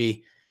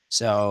douchey.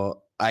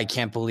 So I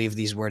can't believe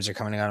these words are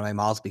coming out of my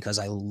mouth because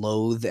I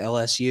loathe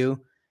LSU,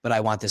 but I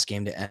want this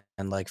game to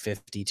end like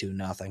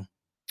 52-0.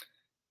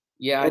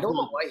 Yeah, I don't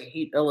know why you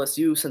hate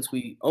LSU since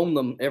we own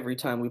them every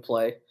time we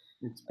play.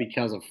 It's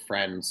because of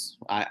friends.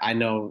 I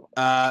know.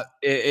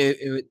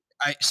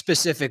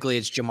 Specifically,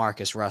 it's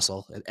Jamarcus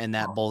Russell and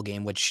that bowl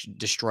game, which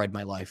destroyed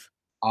my life.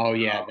 Oh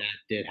yeah, that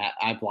did.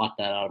 I blocked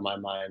that out of my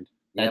mind.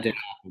 That did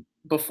happen.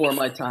 Before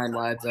my time,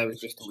 lads. I was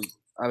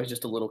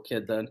just a little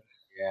kid then.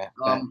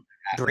 Yeah.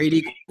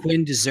 Brady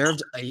Quinn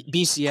deserved a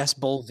BCS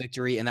bowl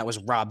victory, and that was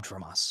robbed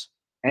from us.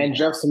 And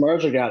Jeff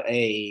Samardzija got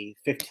a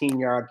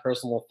 15-yard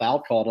personal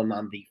foul called him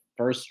on the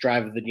first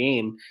drive of the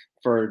game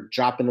for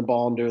dropping the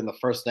ball and doing the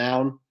first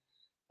down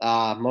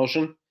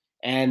motion.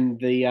 And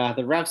the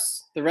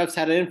refs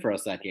had it in for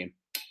us that game.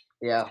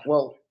 Yeah,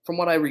 well, from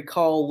what I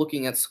recall,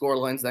 looking at score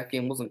lines, that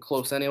game wasn't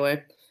close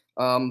anyway.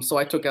 So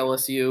I took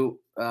LSU.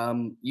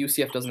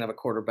 UCF doesn't have a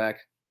quarterback.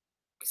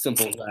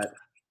 Simple as that.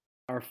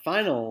 Our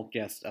final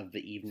guest of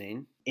the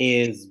evening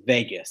is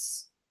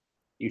Vegas.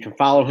 You can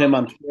follow him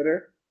on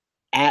Twitter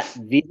at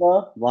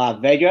Viva La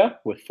Vega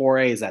with 4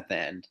 A's at the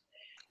end.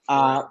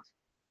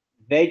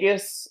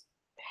 Vegas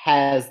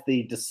has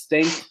the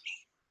distinct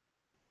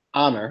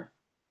honor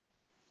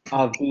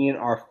of being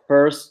our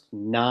first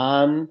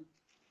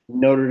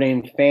non-Notre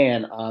Dame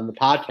fan on the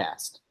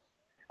podcast.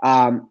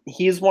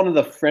 He's one of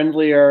the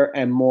friendlier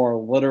and more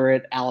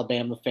literate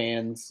Alabama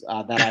fans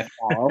that I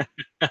follow.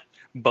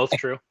 Both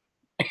true.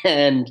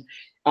 And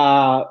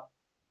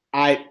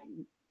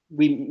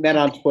we met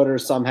on Twitter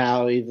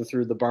somehow, either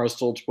through the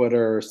Barstool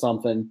Twitter or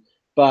something.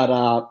 But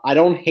I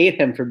don't hate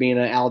him for being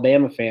an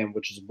Alabama fan,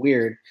 which is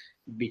weird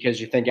because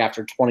you think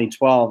after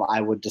 2012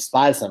 I would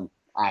despise him.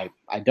 I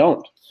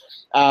don't.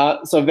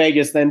 So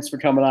Vegas, thanks for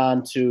coming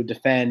on to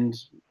defend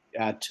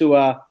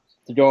Tua,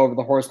 to go over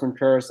the Horseman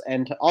curse,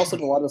 and to also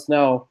to let us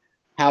know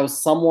how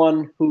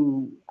someone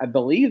who I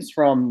believe is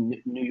from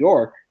New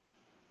York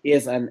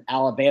is an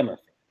Alabama fan.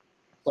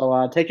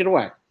 So take it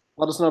away.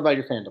 Let us know about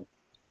your fandom.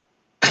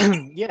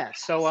 Yeah,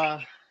 so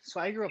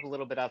I grew up a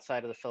little bit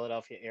outside of the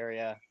Philadelphia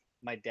area.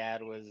 My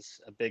dad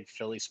was a big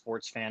Philly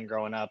sports fan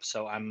growing up,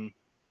 so I'm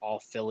all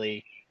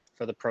Philly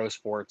for the pro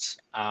sports.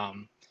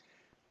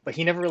 But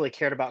he never really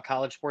cared about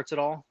college sports at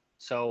all.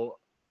 So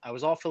I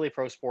was all Philly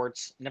pro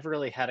sports, never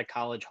really had a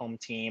college home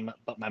team,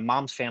 but my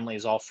mom's family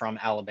is all from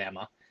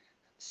Alabama.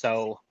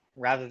 So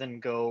rather than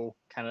go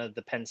kind of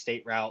the Penn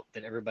State route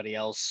that everybody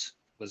else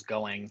was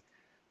going,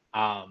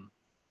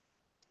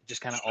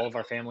 just kind of all of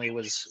our family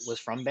was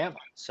from Bama.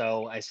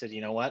 So I said,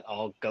 you know what,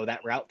 I'll go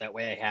that route. That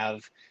way I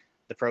have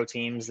the pro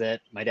teams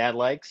that my dad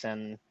likes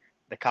and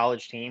the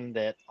college team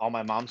that all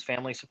my mom's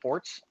family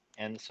supports.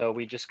 And so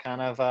we just kind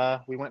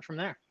of we went from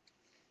there.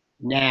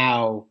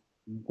 Now,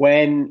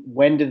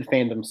 when did the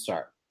fandom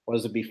start?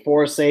 Was it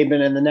before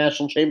Saban and the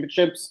national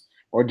championships,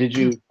 or did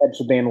you catch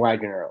the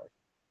bandwagon early?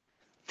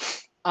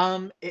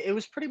 It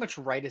was pretty much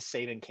right as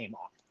Saban came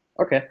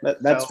on. Okay,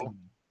 that's so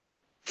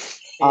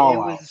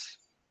fine.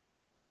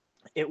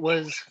 It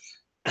was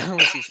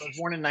let's see, so I was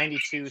born in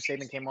 92,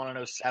 Saban came on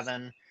in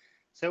 07.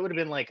 So it would have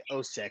been like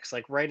 06,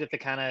 like right at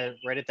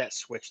that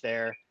switch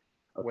there,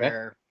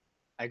 where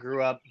I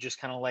grew up just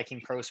kind of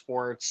liking pro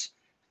sports.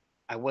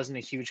 I wasn't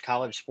a huge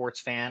college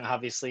sports fan.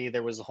 Obviously,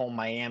 there was the whole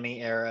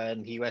Miami era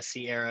and the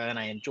USC era, and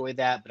I enjoyed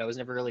that, but I was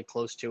never really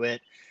close to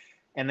it.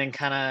 And then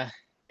kind of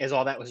as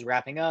all that was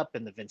wrapping up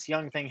and the Vince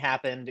Young thing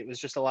happened, it was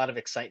just a lot of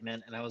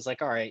excitement. And I was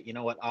like, all right, you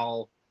know what?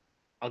 I'll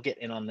get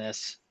in on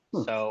this.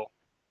 So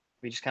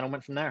we just kind of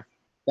went from there.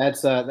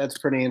 That's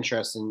pretty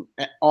interesting.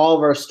 All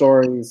of our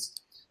stories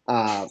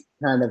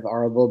kind of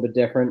are a little bit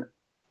different.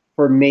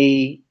 For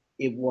me,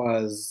 it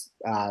was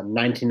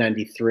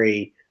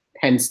 1993,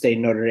 Penn State,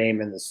 Notre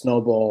Dame in the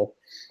Snow Bowl.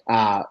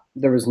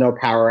 There was no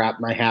power at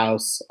my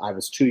house. I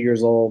was 2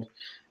 years old,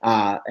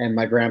 and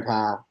my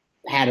grandpa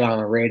had it on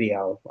the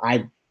radio.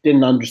 I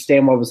didn't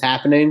understand what was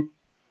happening,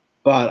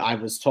 but I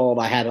was told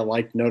I had to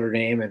like Notre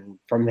Dame, and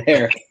from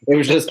there, it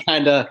was just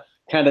kind of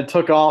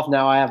took off.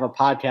 Now I have a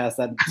podcast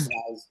that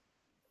has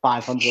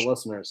 500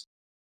 listeners.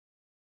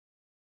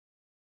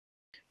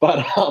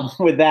 But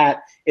with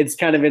that, it's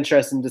kind of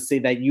interesting to see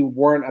that you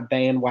weren't a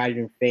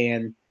bandwagon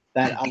fan,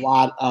 that a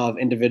lot of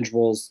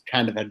individuals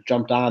kind of had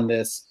jumped on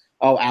this.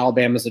 Oh,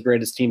 Alabama's the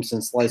greatest team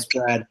since sliced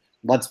bread.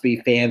 Let's be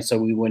fans so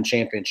we win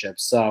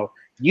championships. So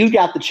you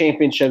got the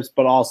championships,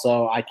 but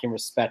also I can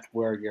respect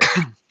where your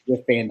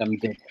fandom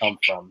did come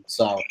from.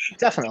 So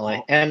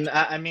definitely. And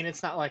I mean,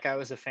 it's not like I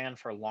was a fan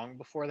for long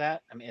before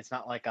that. I mean, it's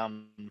not like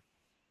I'm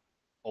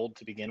old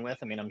to begin with.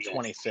 I mean, I'm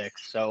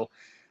 26. So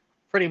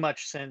pretty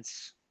much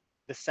since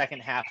the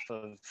second half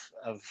of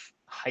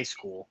high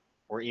school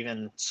or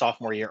even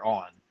sophomore year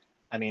on,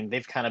 I mean,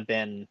 they've kind of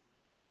been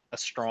a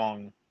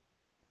strong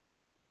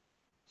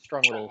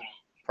little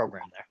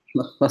program there.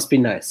 Must be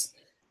nice.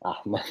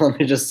 Let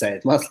me just say,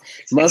 it must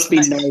be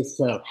nice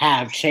to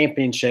have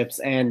championships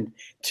and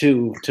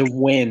to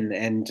win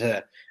and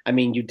to. I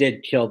mean, you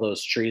did kill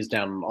those trees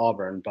down in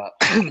Auburn, but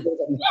it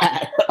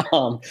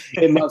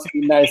must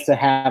be nice to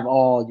have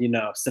all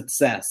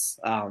success.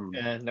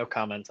 No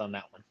comment on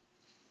that one.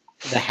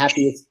 The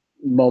happiest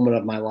moment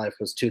of my life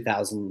was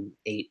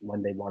 2008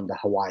 when they won the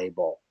Hawaii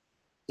Bowl.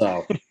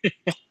 So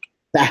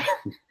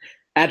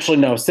actually,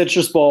 no,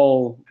 Citrus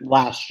Bowl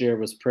last year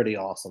was pretty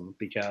awesome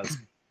because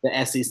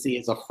the SEC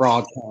is a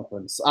fraud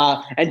conference.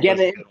 And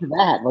getting into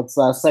that, let's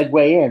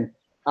segue in.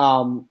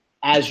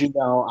 As you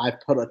know, I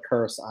put a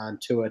curse on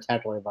Tua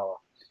Tagovailoa.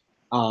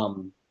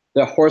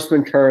 The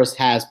Horseman curse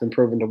has been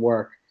proven to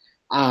work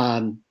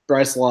on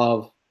Bryce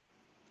Love,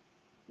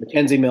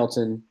 Mackenzie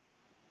Milton,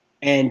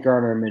 and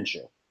Gardner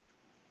Minshew.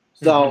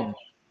 So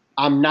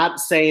I'm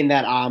not saying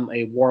that I'm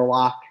a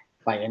warlock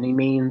by any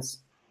means.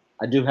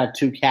 I do have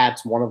two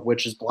cats, one of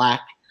which is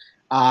black.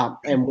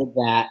 And with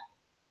that,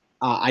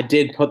 I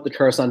did put the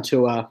curse on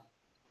Tua.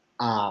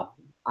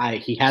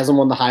 He hasn't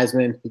won the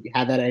Heisman. He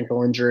had that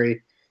ankle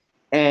injury.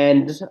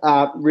 And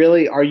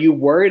really, are you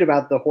worried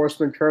about the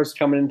Horseman curse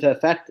coming into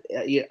effect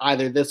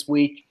either this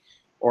week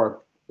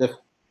or the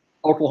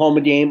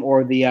Oklahoma game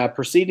or the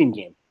preceding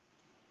game?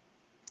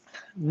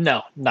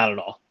 No, not at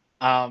all.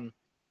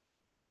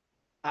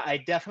 I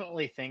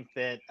definitely think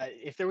that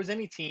if there was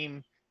any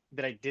team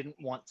that I didn't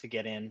want to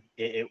get in,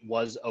 it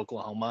was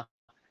Oklahoma.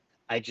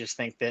 I just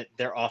think that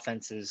their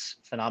offense is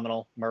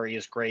phenomenal. Murray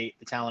is great.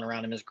 The talent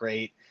around him is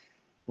great.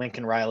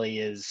 Lincoln Riley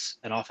is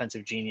an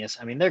offensive genius.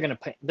 I mean, they're going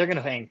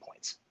to hang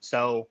points.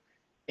 So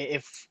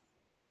if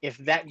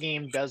that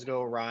game does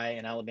go awry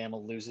and Alabama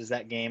loses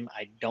that game,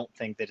 I don't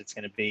think that it's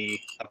going to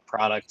be a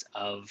product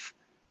of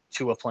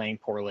Tua playing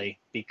poorly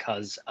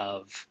because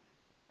of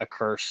a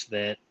curse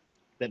that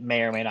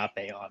may or may not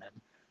be on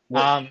him.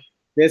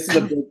 This is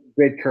a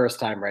big curse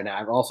time right now.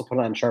 I've also put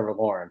on Trevor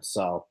Lawrence,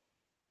 so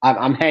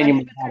I'm hanging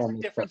my hat on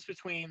this. There's a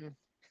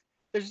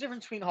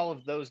difference between all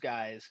of those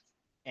guys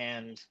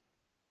and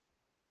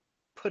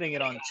putting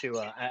it on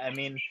Tua. I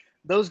mean,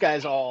 those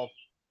guys all,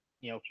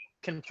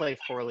 can play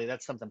poorly.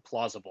 That's something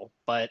plausible.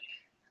 But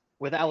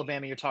with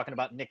Alabama, you're talking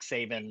about Nick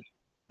Saban,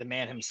 the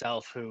man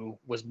himself, who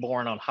was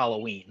born on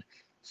Halloween.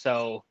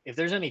 So if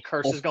there's any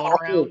curses going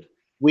around,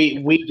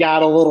 we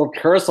got a little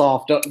curse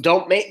off.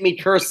 Don't make me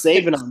curse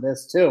Saban on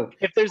this too.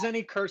 If there's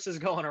any curses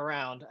going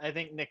around, I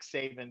think Nick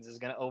Saban's is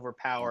going to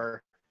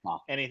overpower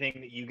anything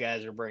that you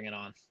guys are bringing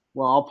on.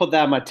 Well, I'll put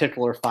that in my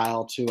tickler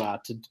file to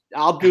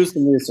I'll do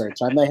some research.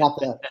 I may have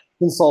to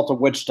consult a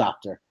witch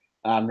doctor.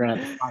 I'm gonna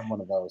have to find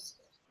one of those.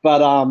 But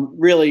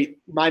really,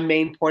 my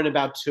main point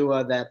about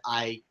Tua that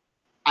I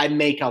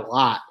make a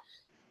lot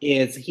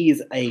is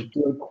he's a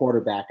good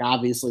quarterback.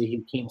 Obviously,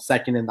 he came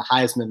second in the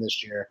Heisman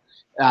this year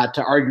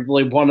to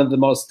arguably one of the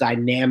most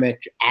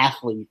dynamic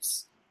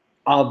athletes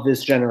of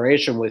this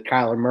generation, with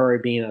Kyler Murray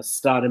being a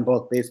stud in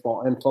both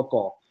baseball and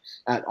football.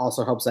 That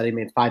also helps that he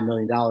made $5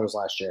 million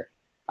last year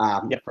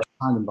Yep. for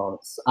a signing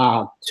bonus.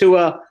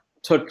 Tua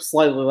took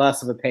slightly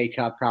less of a pay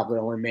cut, probably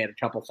only made a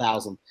couple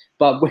thousand.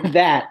 But with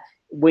that,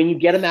 when you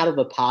get him out of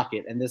the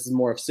pocket, and this is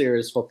more of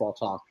serious football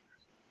talk,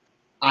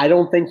 I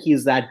don't think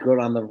he's that good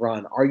on the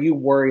run. Are you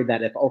worried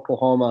that if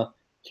Oklahoma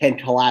can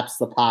collapse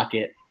the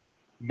pocket,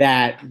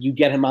 that you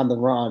get him on the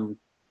run,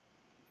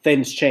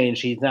 things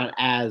change? He's not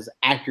as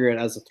accurate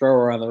as a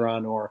thrower on the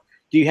run, or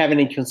do you have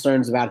any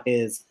concerns about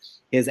his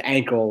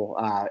ankle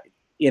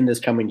in this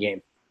coming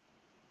game?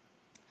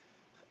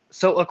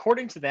 So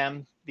according to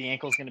them, the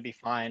ankle's going to be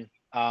fine.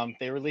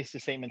 They released a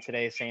statement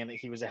today saying that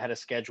he was ahead of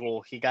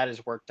schedule. He got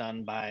his work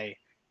done by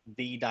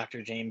the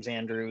Dr. James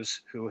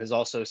Andrews, who has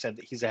also said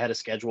that he's ahead of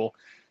schedule.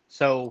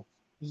 So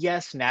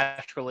yes,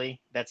 naturally,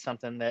 that's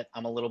something that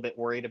I'm a little bit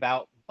worried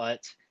about.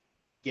 But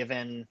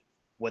given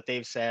what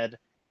they've said,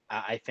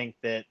 I think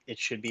that it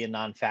should be a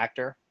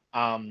non-factor.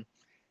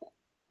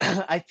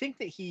 I think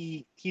that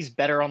he's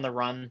better on the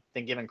run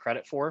than given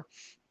credit for.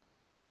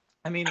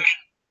 I mean,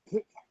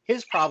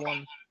 his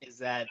problem is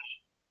that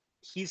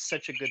he's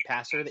such a good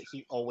passer that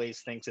he always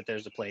thinks that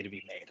there's a play to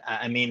be made.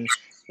 I mean,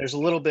 there's a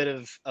little bit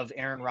of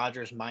Aaron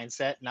Rodgers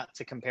mindset, not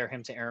to compare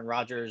him to Aaron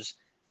Rodgers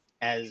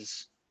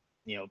as,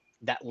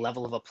 that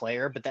level of a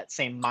player, but that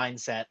same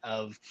mindset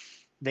of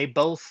they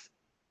both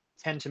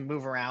tend to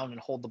move around and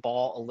hold the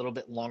ball a little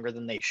bit longer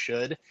than they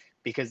should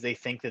because they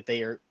think that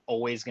they are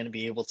always going to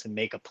be able to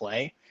make a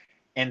play.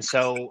 And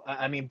so,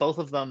 I mean, both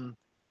of them,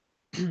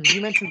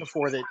 you mentioned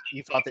before that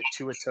you thought that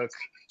Tua took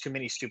too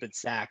many stupid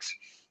sacks.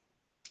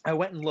 I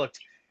went and looked.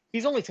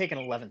 He's only taken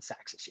 11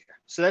 sacks this year.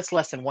 So that's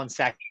less than 1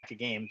 sack a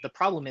game. The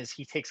problem is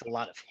he takes a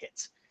lot of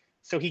hits.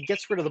 So he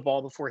gets rid of the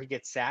ball before he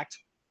gets sacked,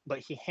 but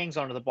he hangs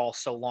onto the ball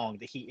so long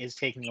that he is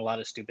taking a lot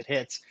of stupid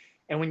hits.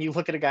 And when you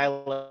look at a guy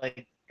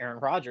like Aaron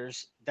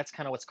Rodgers, that's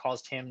kind of what's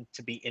caused him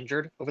to be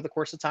injured over the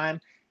course of time,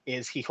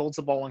 is he holds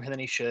the ball longer than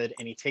he should,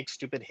 and he takes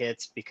stupid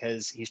hits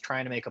because he's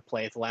trying to make a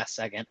play at the last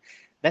second.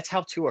 That's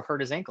how Tua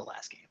hurt his ankle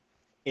last game.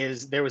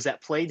 Is there was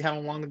that play down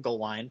along the goal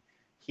line.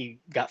 He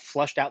got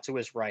flushed out to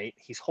his right.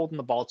 He's holding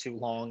the ball too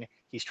long.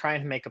 He's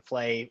trying to make a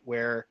play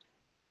where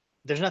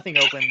there's nothing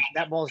open.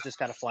 That ball's just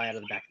got to fly out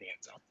of the back of the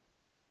end zone.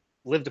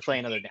 Live to play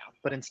another down.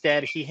 But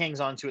instead, he hangs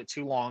on to it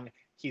too long.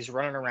 He's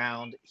running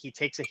around. He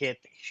takes a hit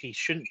that he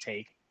shouldn't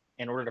take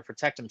in order to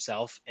protect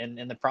himself. And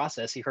in the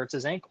process, he hurts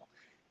his ankle.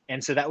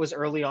 And so that was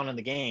early on in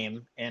the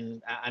game.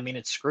 And I mean,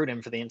 it screwed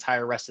him for the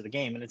entire rest of the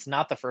game. And it's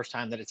not the first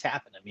time that it's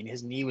happened. I mean,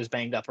 his knee was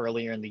banged up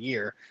earlier in the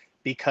year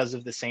because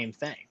of the same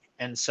thing.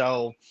 And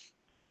so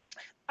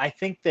I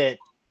think that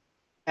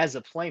as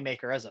a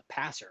playmaker, as a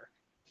passer,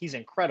 he's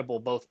incredible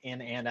both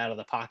in and out of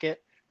the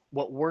pocket.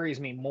 What worries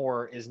me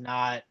more is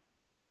not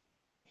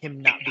him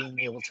not being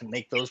able to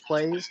make those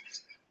plays.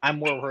 I'm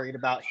more worried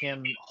about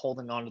him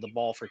holding onto the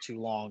ball for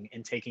too long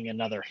and taking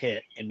another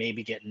hit and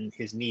maybe getting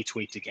his knee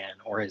tweaked again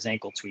or his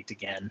ankle tweaked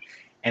again,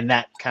 and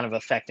that kind of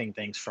affecting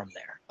things from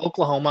there.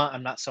 Oklahoma,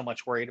 I'm not so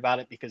much worried about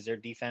it because their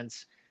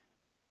defense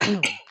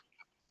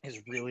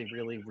is really,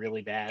 really,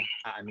 really bad.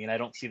 I mean, I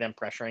don't see them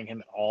pressuring him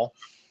at all.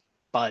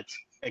 But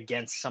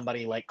against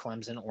somebody like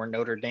Clemson or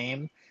Notre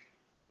Dame,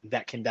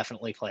 that can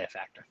definitely play a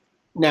factor.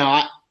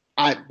 Now,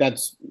 I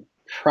that's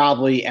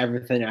probably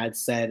everything I'd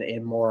said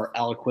in more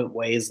eloquent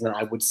ways than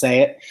I would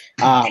say it.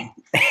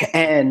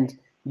 And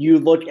you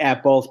look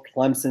at both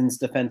Clemson's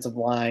defensive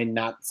line,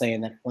 not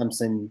saying that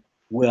Clemson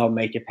will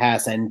make it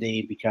past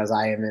ND, because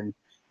I am in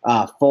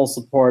full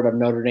support of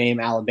Notre Dame,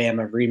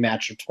 Alabama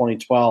rematch of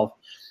 2012.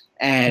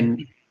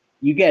 And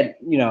you get,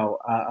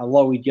 a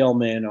Loie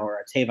Gilman or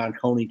a Tavon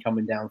Coney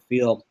coming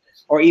downfield,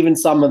 or even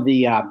some of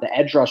the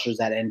edge rushers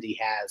that ND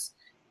has,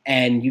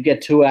 and you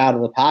get Tua out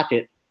of the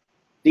pocket.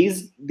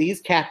 These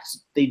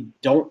cats, they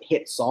don't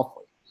hit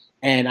softly.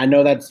 And I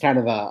know that's kind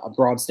of a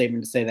broad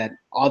statement to say that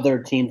other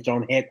teams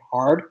don't hit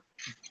hard,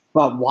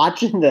 but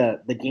watching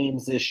the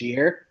games this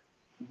year,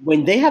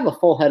 when they have a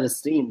full head of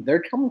steam,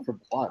 they're coming for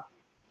blood.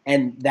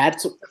 And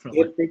that's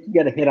if they can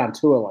get a hit on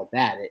Tua like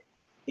that,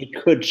 it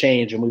could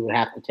change, and we would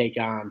have to take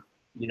on,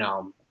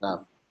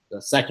 the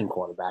second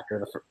quarterback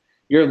or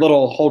your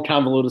little whole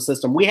convoluted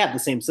system. We have the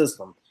same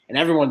system, and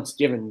everyone's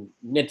giving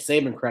Nick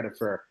Saban credit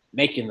for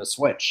making the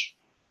switch.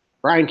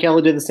 Brian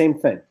Kelly did the same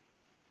thing.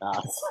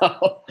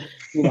 So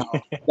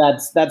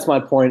that's my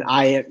point.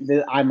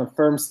 I'm a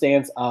firm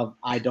stance of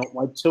I don't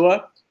like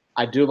Tua.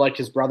 I do like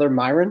his brother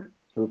Myron,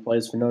 who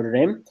plays for Notre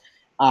Dame.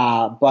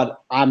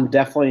 But I'm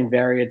definitely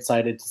very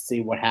excited to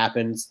see what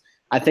happens.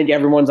 I think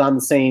everyone's on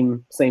the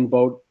same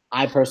boat.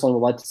 I personally would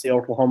like to see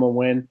Oklahoma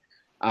win,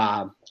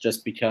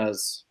 just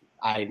because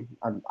I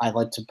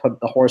like to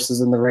put the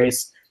horses in the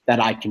race that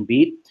I can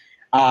beat.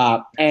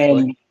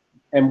 And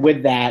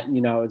with that,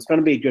 it's going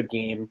to be a good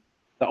game.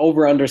 The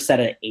over-under set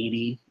at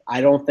 80. I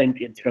don't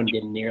think it's going to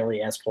get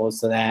nearly as close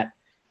to that.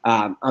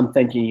 I'm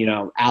thinking,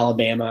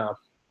 Alabama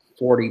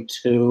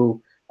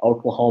 42,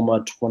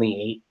 Oklahoma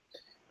 28.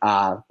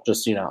 I'm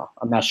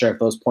not sure if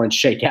those points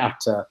shake out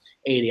to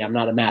 80. I'm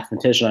not a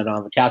mathematician. I don't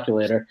have a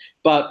calculator.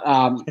 But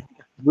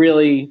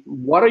really,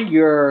 what are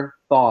your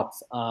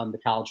thoughts on the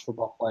college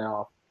football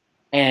playoff?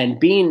 And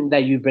being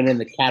that you've been in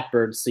the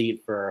catbird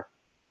seat for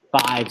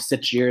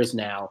 5-6 years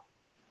now,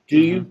 do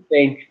you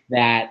think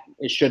that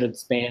it should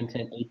expand to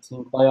an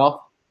 18 playoff?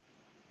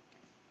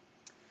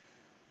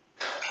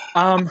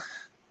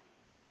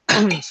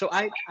 So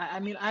I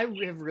mean, I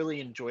have really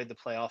enjoyed the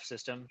playoff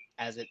system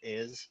as it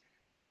is.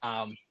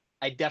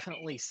 I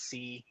definitely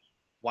see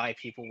why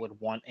people would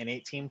want an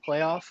 18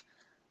 playoff.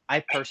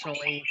 I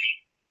personally,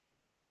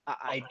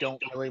 I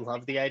don't really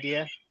love the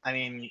idea. I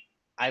mean,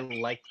 I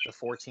like the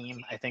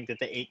 4-team. I think that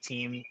the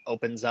 8-team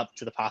opens up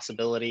to the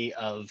possibility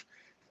of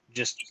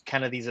just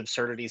kind of these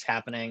absurdities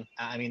happening.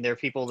 I mean, there are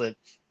people that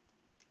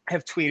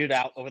have tweeted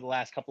out over the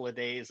last couple of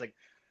days, like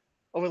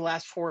over the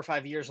last 4 or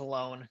 5 years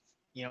alone,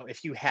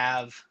 if you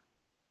have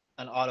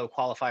an auto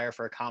qualifier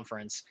for a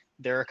conference,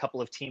 there are a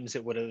couple of teams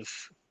that would have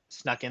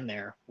snuck in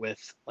there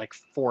with like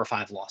 4 or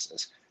 5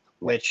 losses,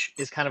 which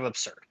is kind of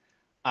absurd.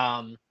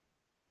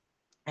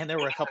 And there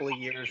were a couple of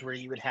years where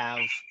you would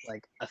have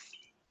like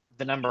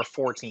the number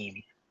 4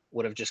 team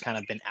would have just kind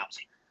of been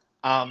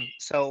out.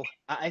 So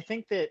I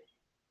think that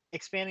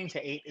expanding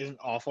to 8 isn't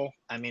awful.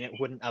 I mean, it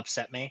wouldn't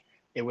upset me.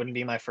 It wouldn't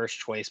be my first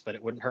choice, but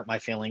it wouldn't hurt my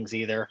feelings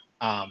either.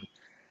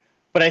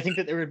 But I think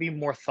that there would be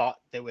more thought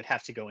that would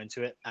have to go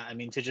into it. I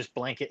mean, to just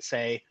blanket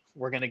say,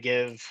 we're going to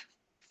give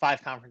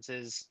 5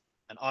 conferences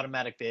an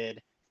automatic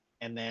bid,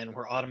 and then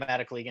we're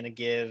automatically going to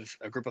give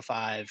a group of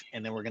 5,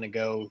 and then we're going to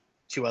go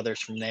 2 others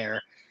from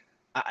there.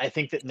 I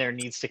think that there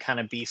needs to kind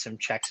of be some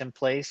checks in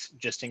place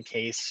just in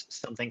case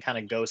something kind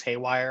of goes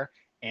haywire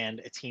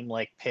and a team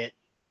like Pitt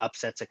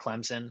upsets a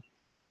Clemson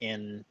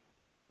in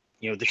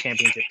the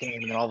championship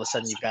game, and then all of a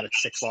sudden you've got a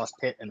 6-loss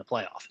Pitt in the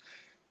playoff.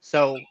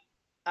 So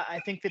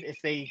I think that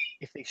if they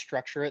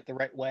structure it the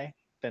right way,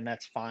 then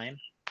that's fine.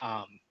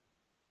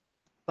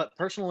 But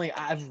personally,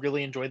 I've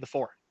really enjoyed the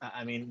 4.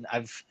 I mean,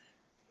 I've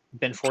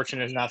been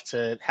fortunate enough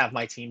to have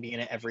my team be in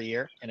it every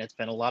year, and it's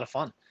been a lot of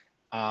fun.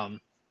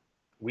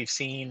 We've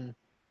seen,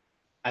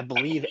 I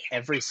believe,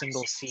 every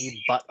single seed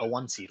but a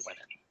 1 seed win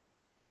it.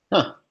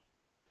 Huh.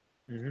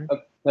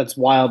 That's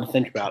wild to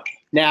think about.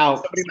 Now,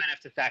 somebody might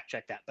have to fact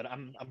check that, but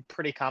I'm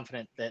pretty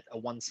confident that a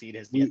 1 seed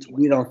has yet to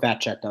win. We don't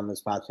fact check on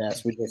this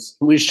podcast.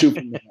 We shoot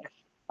from the hip.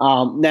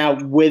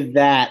 Now, with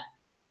that,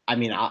 I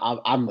mean,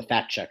 I'm the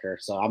fact checker,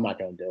 so I'm not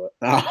going to do it.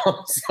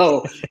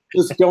 So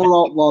just going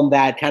on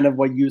that, kind of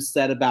what you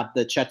said about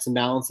the checks and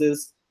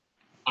balances,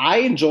 I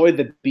enjoy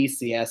the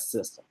BCS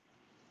system.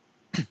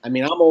 I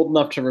mean, I'm old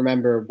enough to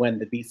remember when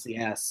the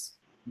BCS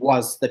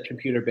was the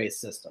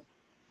computer-based system.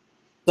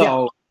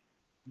 So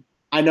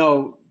I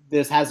know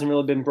this hasn't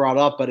really been brought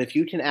up, but if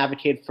you can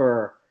advocate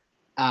for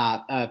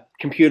a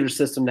computer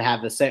system to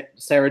have the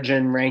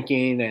Saragen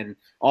ranking and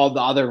all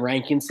the other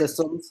ranking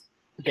systems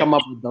to come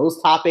up with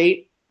those top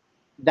 8,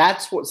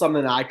 that's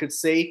something that I could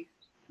see.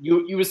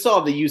 You would still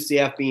have the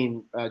UCF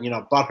being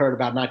butthurt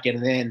about not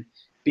getting in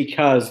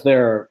because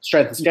their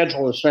strength of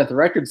schedule or strength of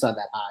record's not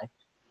that high,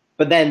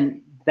 but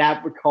then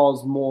that would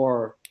cause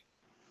more.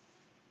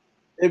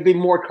 It'd be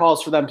more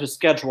calls for them to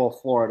schedule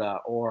Florida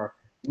or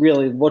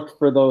really look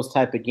for those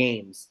type of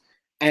games.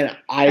 And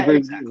I agree.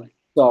 Exactly.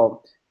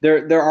 So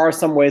there are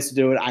some ways to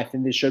do it. I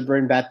think they should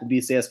bring back the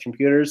BCS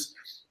computers.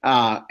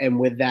 And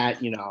with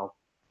that,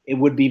 it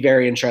would be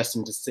very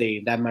interesting to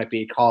see. That might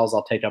be calls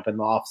I'll take up in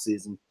the off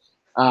season.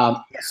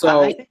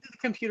 So I think the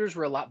computers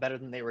were a lot better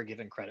than they were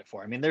given credit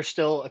for. I mean, there's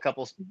still a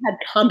couple. We had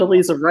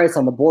Condoleezza Rice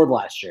on the board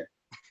last year.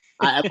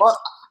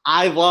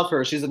 I love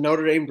her. She's a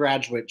Notre Dame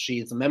graduate.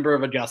 She's a member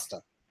of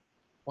Augusta.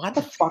 Why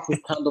the fuck is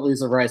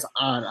Condoleezza Rice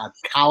on a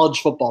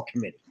college football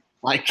committee?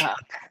 Like,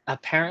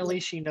 apparently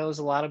she knows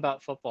a lot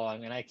about football. I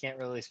mean, I can't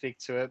really speak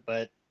to it,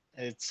 but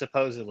it's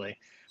supposedly.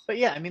 But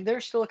yeah, I mean,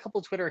 there's still a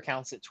couple Twitter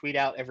accounts that tweet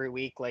out every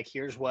week, like,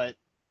 here's what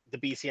the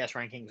BCS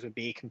rankings would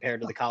be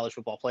compared to the college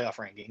football playoff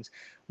rankings.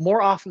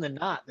 More often than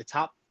not, the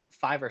top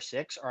 5 or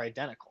 6 are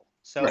identical.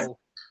 So,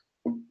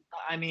 right.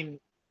 I mean,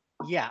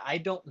 yeah, I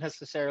don't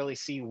necessarily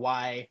see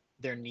why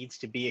there needs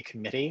to be a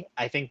committee.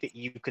 I think that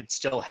you could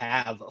still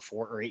have a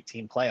 4 or 8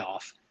 team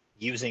playoff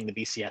using the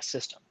BCS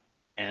system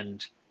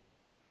and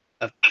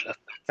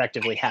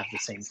effectively have the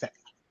same thing.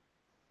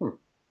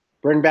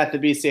 Bring back the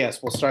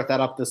BCS. We'll start that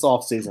up this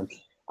offseason.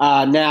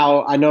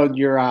 Now, I know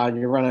you're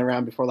running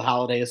around before the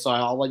holidays, so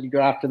I'll let you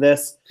go after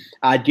this.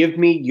 Give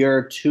me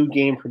your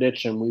 2-game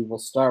prediction. We will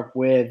start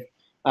with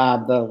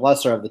the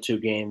lesser of the 2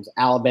 games,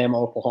 Alabama,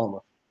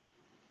 Oklahoma.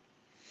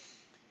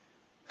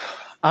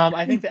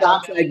 I think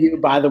that you,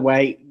 by the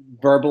way,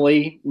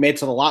 verbally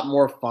makes it a lot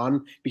more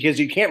fun because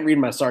you can't read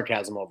my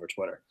sarcasm over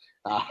Twitter.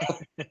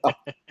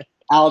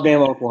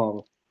 Alabama,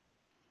 Oklahoma.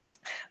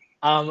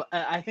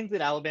 I think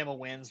that Alabama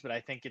wins, but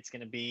I think it's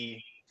going to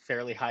be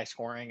fairly high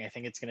scoring. I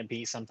think it's going to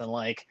be something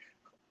like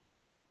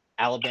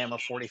Alabama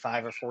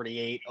 45 or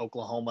 48,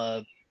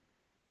 Oklahoma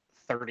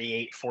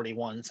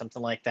 38-41,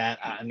 something like that.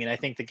 I mean, I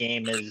think the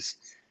game is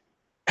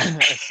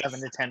a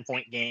 7 to 10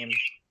 point game,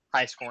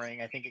 high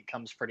scoring. I think it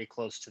comes pretty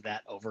close to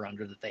that over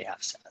under that they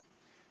have set.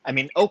 I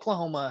mean,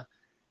 Oklahoma,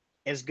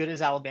 as good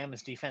as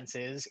Alabama's defense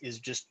is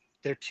just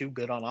they're too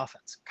good on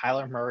offense.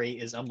 Kyler Murray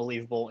is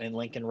unbelievable, and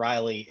Lincoln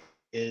Riley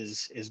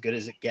is as good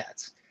as it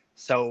gets.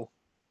 So,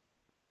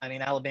 I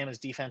mean, Alabama's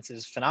defense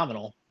is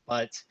phenomenal,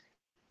 but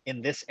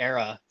in this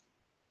era,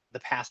 the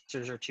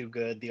passers are too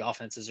good, the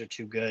offenses are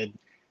too good,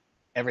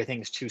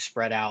 everything's too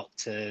spread out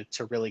to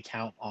really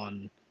count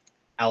on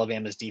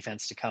Alabama's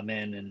defense to come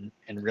in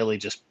and really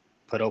just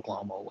put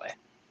Oklahoma away.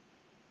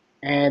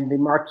 And the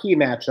marquee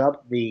matchup,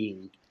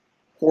 the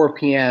 4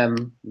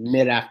 p.m.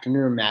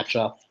 mid-afternoon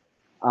matchup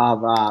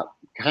of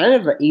kind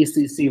of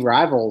ACC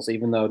rivals,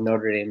 even though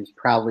Notre Dame's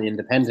proudly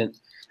independent.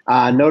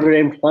 Notre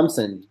Dame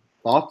Clemson,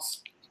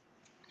 thoughts?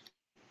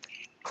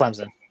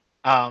 Clemson.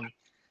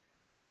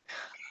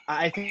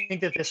 I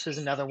think that this is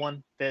another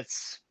one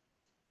that's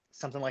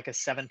something like a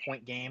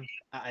 7-point game.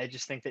 I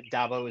just think that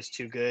Dabo is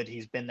too good.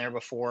 He's been there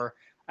before.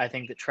 I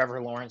think that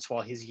Trevor Lawrence,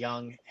 while he's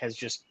young, has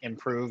just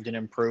improved and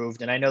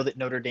improved. And I know that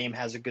Notre Dame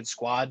has a good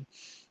squad,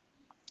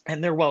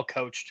 and they're well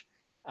coached.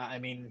 I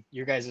mean,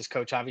 your guys'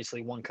 coach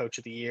obviously won Coach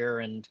of the Year,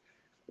 and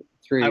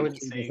 3. I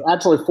wouldn't say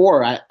actually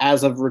 4.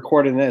 As of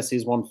recording this,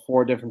 he's won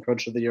 4 different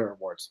Coach of the Year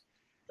awards.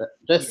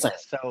 Just saying.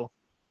 So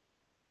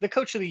the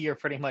Coach of the Year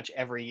pretty much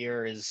every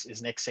year is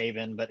Nick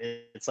Saban, but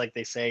it's like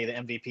they say the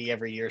MVP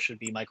every year should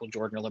be Michael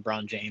Jordan or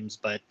LeBron James,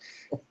 but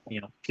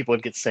people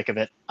would get sick of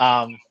it.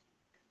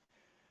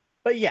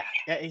 But yeah,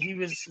 he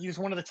was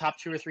one of the top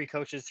 2 or 3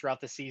 coaches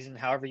throughout the season,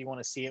 however you want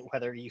to see it,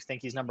 whether you think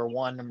he's number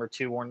 1, number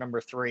 2, or number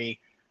 3.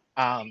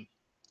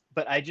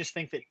 But I just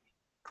think that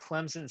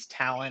Clemson's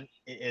talent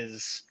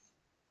is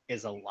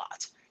a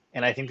lot.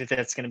 And I think that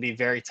that's going to be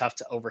very tough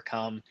to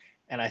overcome.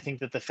 And I think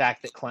that the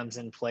fact that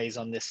Clemson plays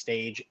on this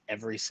stage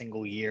every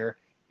single year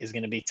is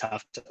going to be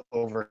tough to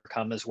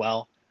overcome as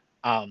well.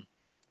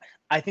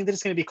 I think that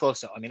it's going to be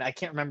close, though. I mean, I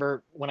can't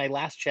remember when I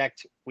last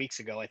checked weeks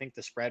ago. I think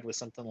the spread was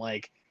something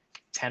like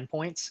 10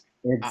 points.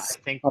 It's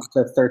up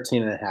to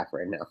 13.5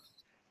 right now.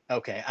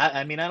 Okay.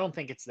 I mean, I don't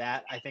think it's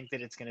that. I think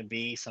that it's going to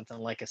be something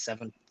like a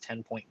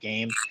 7-10 point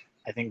game.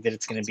 I think that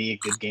it's going to be a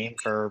good game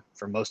for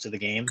most of the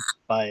game.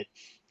 But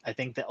I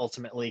think that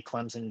ultimately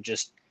Clemson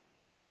just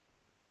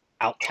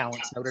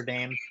out-talents Notre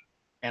Dame.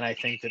 And I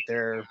think that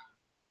their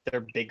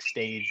big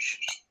stage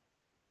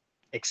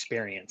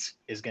experience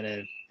is going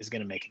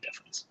to make a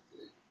difference.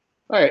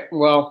 All right.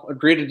 Well,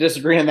 agree to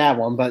disagree on that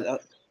one,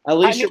 but at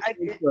least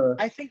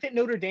I think that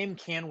Notre Dame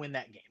can win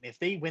that game. If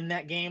they win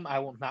that game, I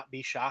will not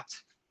be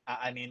shocked.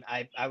 I mean,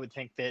 I would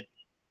think that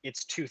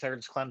it's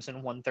 2/3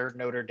 Clemson, 1/3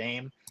 Notre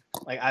Dame.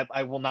 Like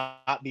I will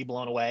not be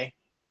blown away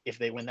if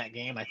they win that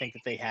game. I think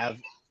that they have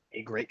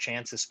a great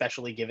chance,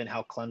 especially given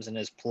how Clemson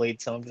has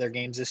played some of their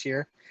games this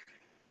year.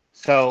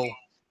 So,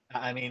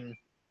 I mean,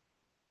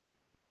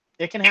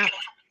 it can happen.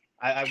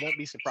 I won't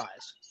be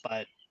surprised,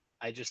 but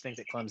I just think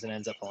that Clemson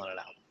ends up pulling it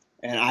out.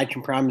 And I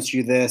can promise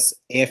you this,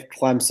 if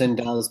Clemson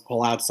does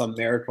pull out some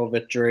miracle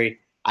victory,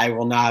 I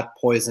will not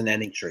poison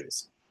any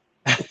trees.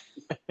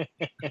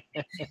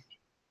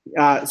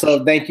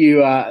 So thank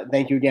you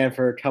again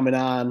for coming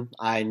on.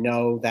 I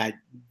know that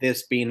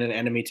this being an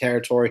enemy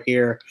territory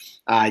here,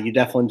 you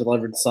definitely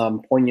delivered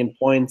some poignant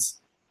points.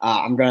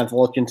 I'm going to have to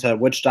look into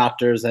witch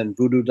doctors and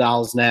voodoo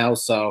dolls now,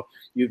 so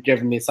you've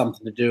given me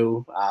something to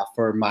do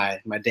for my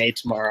day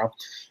tomorrow.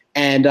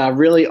 And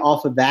really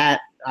off of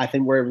that, I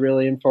think we're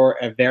really in for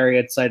a very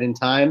exciting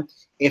time.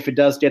 If it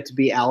does get to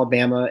be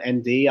Alabama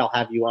ND, I'll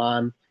have you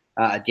on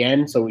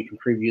again so we can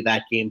preview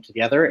that game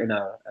together in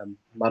a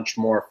much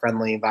more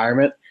friendly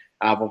environment.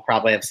 We'll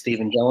probably have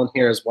Stephen Dillon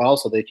here as well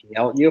so they can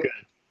yell at you,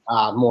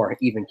 more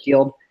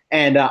even-keeled.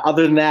 And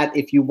other than that,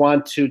 if you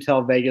want to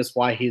tell Vegas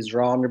why he's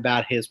wrong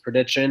about his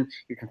prediction,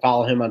 you can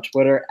follow him on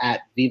Twitter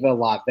at Viva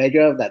La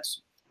Vega.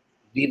 That's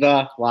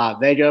Viva La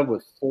Vega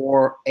with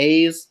 4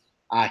 A's.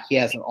 He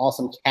has an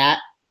awesome cat.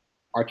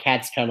 Our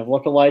cats kind of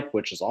look alike,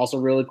 which is also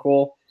really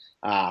cool.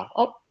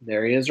 Oh,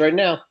 there he is right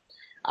now.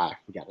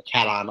 We got a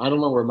cat on. I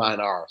don't know where mine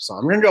are, so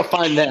I'm going to go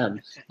find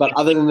them. But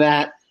other than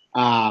that,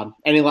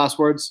 any last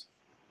words?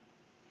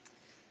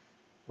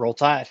 Roll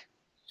Tide.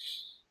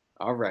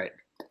 All right.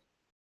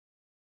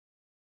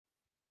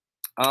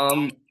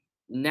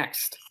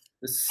 Next,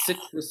 the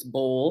Citrus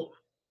Bowl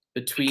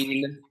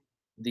between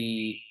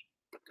the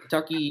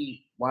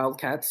Kentucky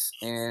Wildcats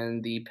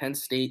and the Penn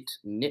State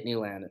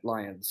Nittany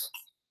Lions.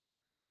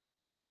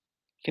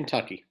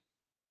 Kentucky.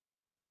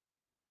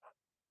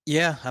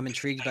 Yeah, I'm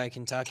intrigued by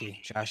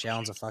Kentucky. Josh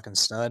Allen's a fucking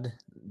stud.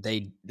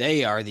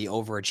 They are the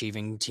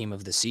overachieving team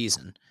of the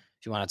season.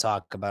 If you want to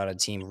talk about a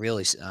team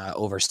really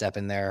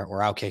overstepping there or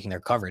outkicking their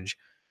coverage.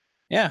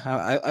 Yeah,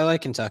 I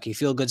like Kentucky.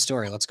 Feel good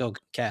story. Let's go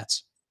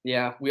Cats.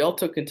 Yeah, we all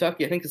took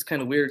Kentucky. I think it's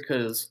kind of weird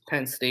because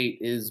Penn State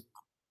is,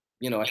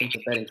 I think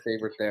the betting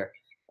favorite there.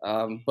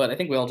 But I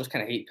think we all just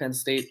kind of hate Penn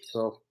State,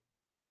 so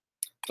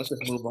let's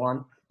just move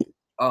on.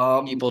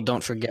 People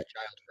don't forget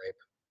child rape.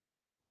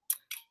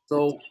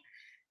 So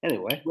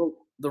anyway,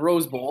 the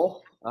Rose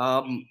Bowl,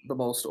 the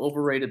most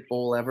overrated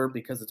bowl ever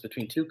because it's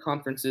between 2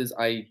 conferences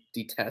I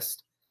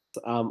detest.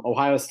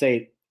 Ohio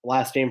State,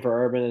 last game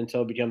for Urban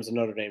until he becomes a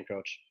Notre Dame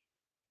coach.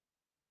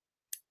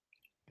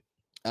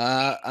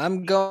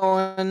 I'm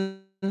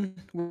going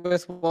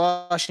with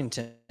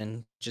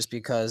Washington just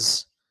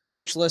because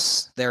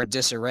they're in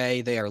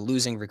disarray. They are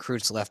losing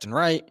recruits left and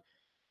right.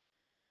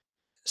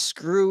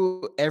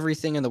 Screw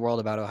everything in the world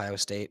about Ohio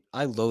State.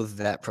 I loathe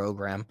that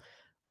program,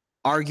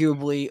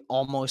 arguably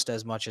almost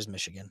as much as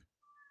Michigan.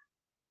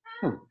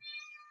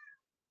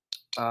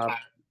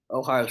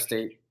 Ohio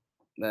State,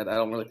 that I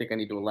don't really think I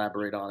need to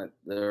elaborate on it.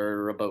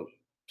 They're about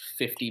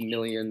 50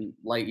 million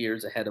light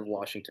years ahead of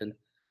Washington.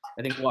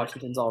 I think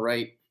Washington's all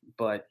right,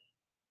 but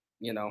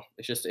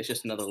it's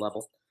just another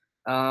level.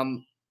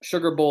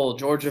 Sugar Bowl,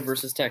 Georgia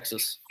versus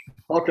Texas.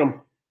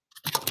 Welcome.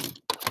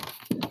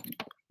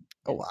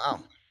 Oh wow.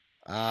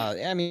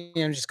 I mean,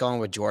 I'm just going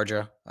with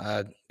Georgia.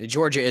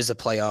 Georgia is a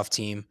playoff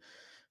team,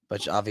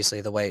 but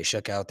obviously the way it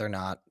shook out, they're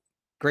not.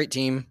 Great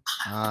team.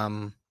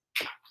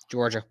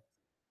 Georgia.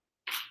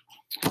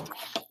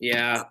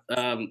 Yeah,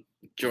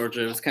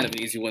 Georgia was kind of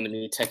an easy one to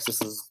me.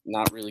 Texas is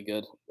not really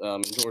good.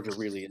 Georgia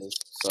really is.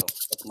 So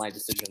that's my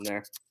decision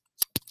there.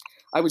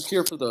 I would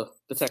cheer for the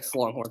Texas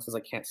Longhorns because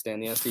I can't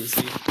stand the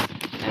SEC,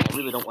 and I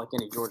really don't like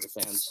any Georgia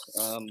fans.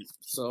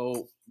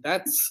 So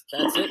that's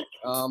it.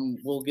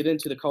 We'll get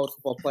into the college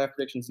football playoff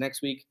predictions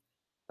next week.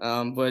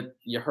 But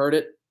you heard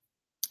it.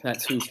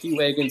 That's who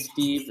P-Wagon,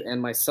 Steve,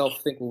 and myself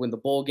think will win the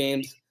bowl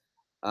games.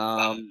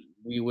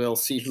 We will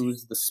see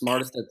who's the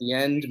smartest at the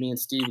end. Me and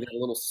Steve got a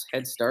little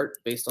head start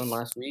based on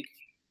last week.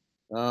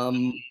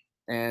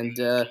 And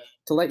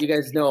to let you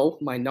guys know,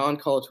 my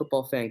non-college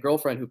football fan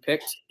girlfriend who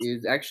picked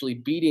is actually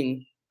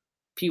beating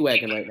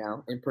P-Wagon right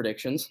now in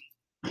predictions.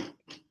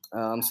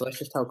 So that's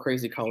just how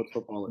crazy college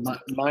football is.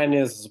 Mine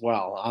is as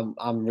well.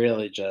 I'm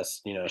really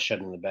just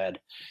shitting the bed,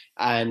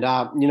 and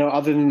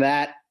other than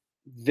that,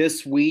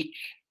 this week,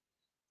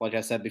 like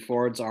I said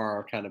before, it's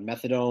our kind of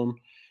methadone.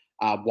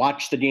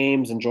 Watch the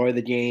games, enjoy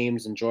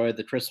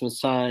the Christmas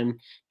time,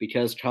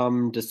 because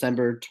come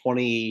December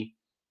 26th,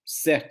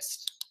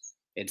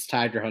 it's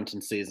tiger hunting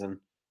season.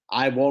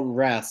 I won't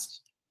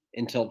rest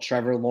until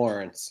Trevor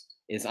Lawrence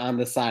is on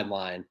the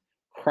sideline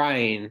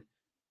crying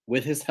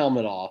with his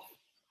helmet off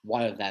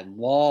while that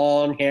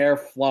long hair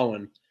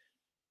flowing,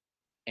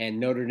 and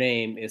Notre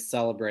Dame is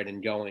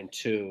celebrating going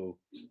to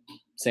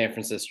San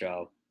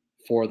Francisco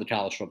for the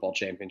college football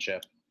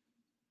championship.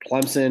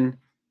 Clemson,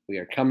 we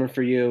are coming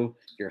for you.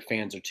 Your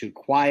fans are too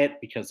quiet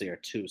because they are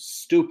too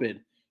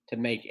stupid to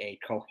make a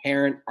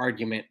coherent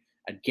argument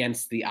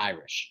against the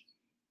Irish.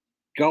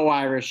 Go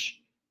Irish.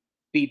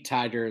 Beat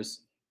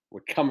Tigers.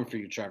 We're coming for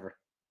you, Trevor.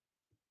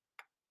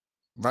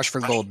 Rush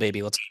for gold,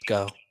 baby. Let's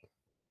go.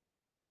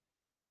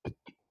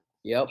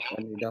 Yep.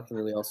 I mean, nothing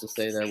really else to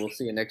say there. We'll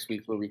see you next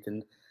week where we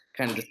can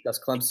kind of discuss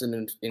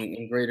Clemson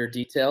in greater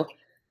detail.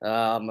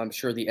 I'm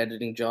sure the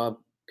editing job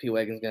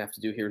P-Wagon's going to have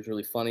to do here is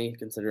really funny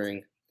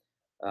considering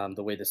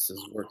the way this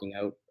is working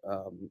out.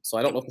 So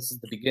I don't know if this is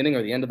the beginning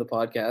or the end of the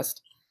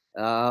podcast.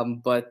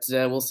 But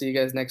we'll see you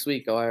guys next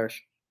week. Go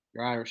Irish.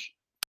 You're Irish.